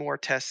doing one more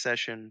test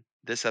session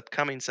this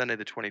upcoming Sunday,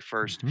 the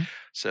 21st. Mhm.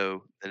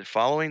 So the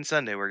following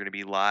Sunday, we're going to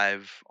be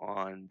live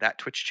on that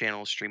Twitch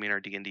channel streaming our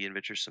D&D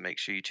adventures. So make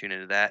sure you tune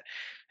into that.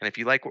 And if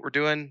you like what we're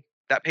doing,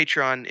 that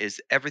Patreon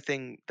is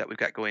everything that we've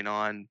got going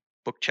on.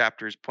 Book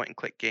chapters, point and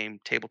click game,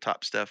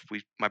 tabletop stuff.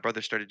 My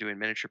brother started doing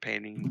miniature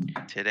painting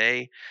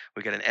today.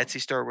 We got an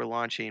Etsy store we're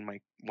launching. My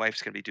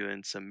wife's gonna be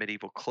doing some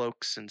medieval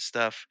cloaks and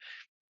stuff.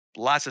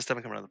 Lots of stuff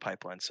coming out of the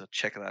pipeline. So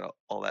check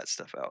all that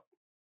stuff out.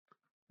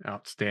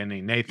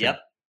 Outstanding, Nathan.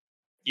 Yep.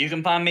 You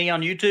can find me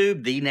on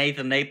YouTube, the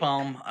Nathan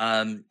Napalm,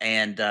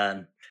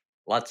 and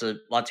lots of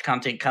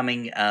content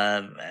coming.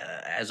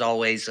 As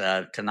always,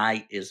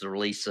 tonight is the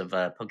release of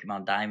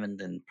Pokemon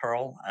Diamond and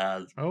Pearl.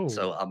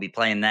 So I'll be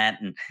playing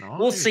that, and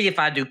we'll see if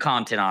I do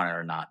content on it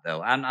or not.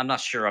 Though I'm not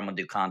sure I'm gonna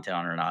do content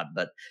on it or not,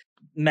 but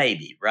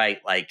maybe, right?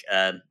 Like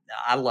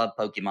I love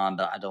Pokemon,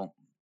 but I don't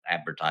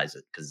advertise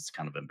it because it's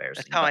kind of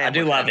embarrassing. That's how I am. I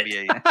do love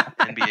NBA, it.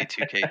 NBA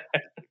 2K.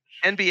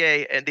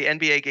 NBA and the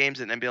NBA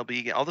games and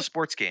MLB, all the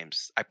sports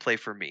games, I play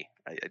for me.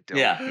 I don't.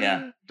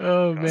 Yeah.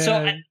 Oh man.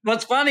 So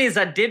what's funny is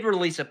I did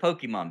release a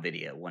Pokemon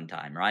video one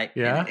time, right?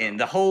 Yeah. And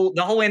the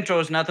whole intro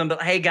is nothing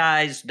but, hey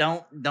guys,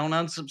 don't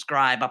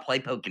unsubscribe. I play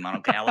Pokemon.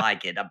 Okay, I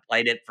like it. I've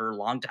played it for a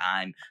long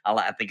time.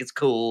 I think it's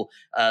cool.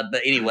 But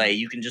anyway,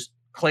 you can just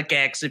click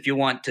X if you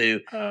want to.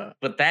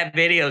 But that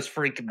video's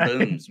freaking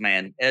booms,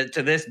 man.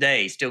 To this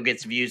day, still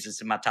gets views.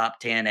 It's in my top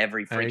 10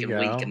 every freaking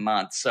week and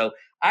month. So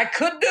I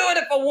could do it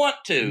if I want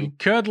to. You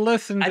could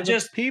listen to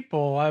the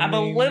people. I'm a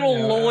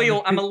little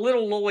loyal. I'm a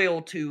little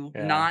loyal to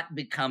not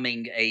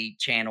becoming a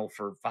channel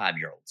for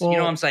 5-year-olds. You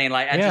know what I'm saying?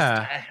 Like,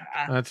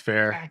 that's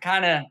fair. I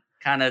kind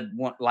of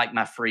want like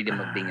my freedom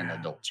of being an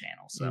adult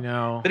channel. So,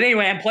 but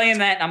anyway, I'm playing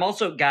that. And I'm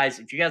also, guys,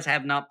 if you guys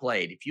have not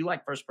played, if you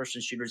like first-person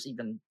shooters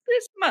even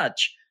this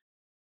much,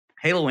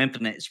 Halo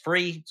Infinite is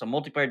free. It's a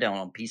multiplayer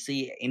download on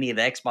PC, any of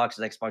the Xboxes,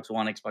 Xbox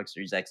One, Xbox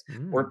Series X,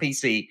 or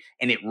PC,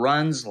 and it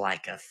runs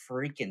like a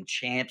freaking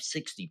champ,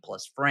 60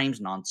 plus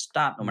frames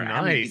nonstop, no matter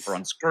how many people are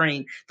on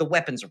screen. The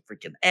weapons are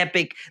freaking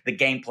epic. The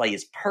gameplay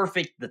is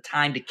perfect. The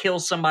time to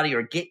kill somebody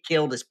or get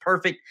killed is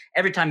perfect.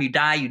 Every time you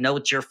die, you know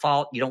it's your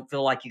fault. You don't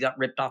feel like you got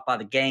ripped off by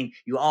the game.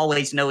 You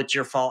always know it's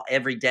your fault.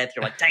 Every death,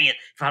 you're like, dang it,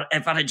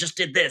 if I just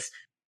did this.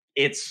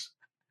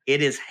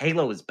 It is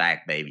Halo is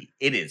back, baby.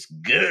 It is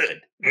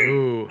good.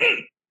 Ooh.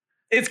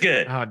 It's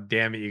good. Oh,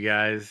 damn it, you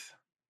guys.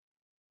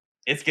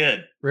 It's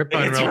good. Rip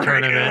Unreal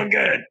Tournament.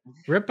 Good.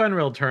 Rip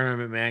Unreal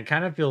Tournament, man.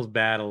 Kind of feels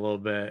bad a little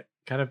bit.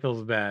 Kind of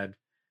feels bad.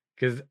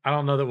 Because I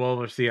don't know that we'll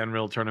ever see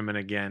Unreal Tournament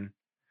again.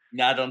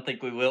 No, I don't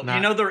think we will.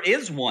 There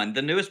is one.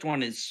 The newest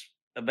one is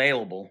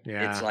available.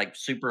 Yeah. It's like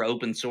super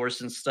open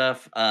source and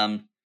stuff.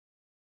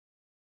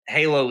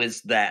 Halo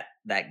is that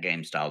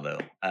game style, though.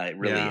 It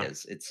really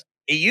is.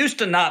 It used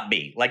to not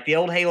be like the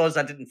old Halos.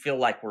 I didn't feel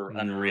like were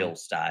Unreal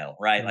style,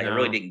 right? Like I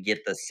really didn't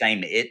get the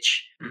same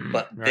itch.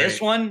 But this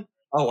one,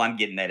 I'm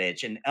getting that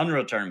itch. And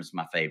Unreal Tournament is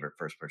my favorite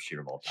first-person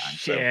shooter of all time.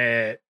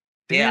 Shit.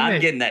 So,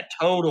 I'm getting that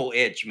total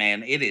itch,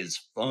 man. It is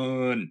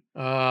fun.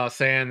 Oh,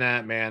 saying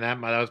that, man, that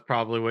was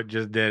probably what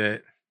just did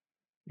it.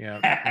 Yeah,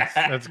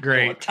 that's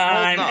great.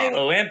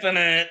 Halo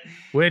Infinite,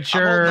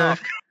 Witcher.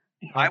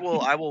 I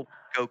will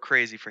go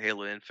crazy for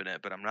Halo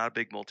Infinite, but I'm not a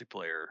big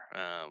multiplayer.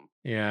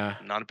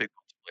 I'm not a big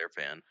multiplayer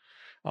fan.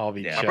 I'll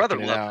be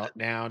checking it out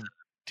now.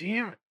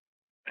 Damn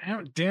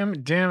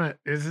it.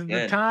 This is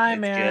the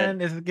time, man.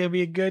 This is gonna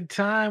be a good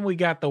time. We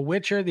got The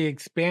Witcher, The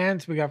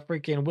Expanse, we got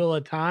freaking Wheel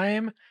of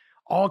Time,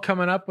 all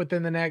coming up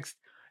within the next,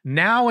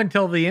 now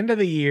until the end of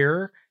the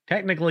year,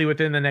 technically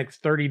within the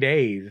next 30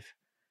 days.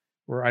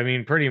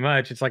 Pretty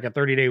much it's like a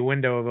 30-day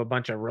window of a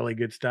bunch of really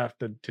good stuff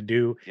to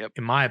do,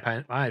 in my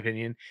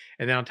opinion.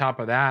 And then on top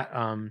of that,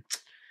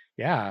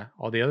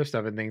 all the other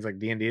stuff and things like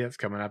D&D that's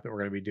coming up that we're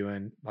going to be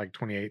doing like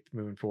 28th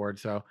moving forward.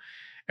 So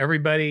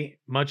everybody,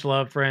 much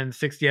love, friends.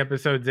 60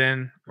 episodes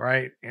in,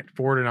 right? And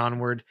forward and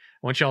onward.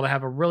 I want y'all to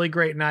have a really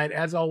great night.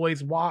 As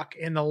always, walk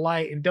in the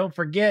light. And don't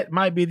forget, it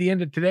might be the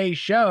end of today's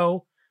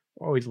show.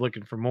 We're always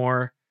looking for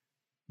more.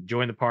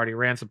 Join the party.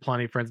 Rants of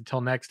plenty, friends.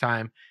 Until next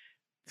time,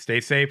 stay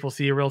safe. We'll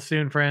see you real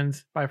soon,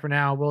 friends. Bye for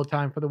now. Wheel of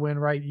Time for the win,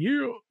 right?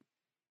 You.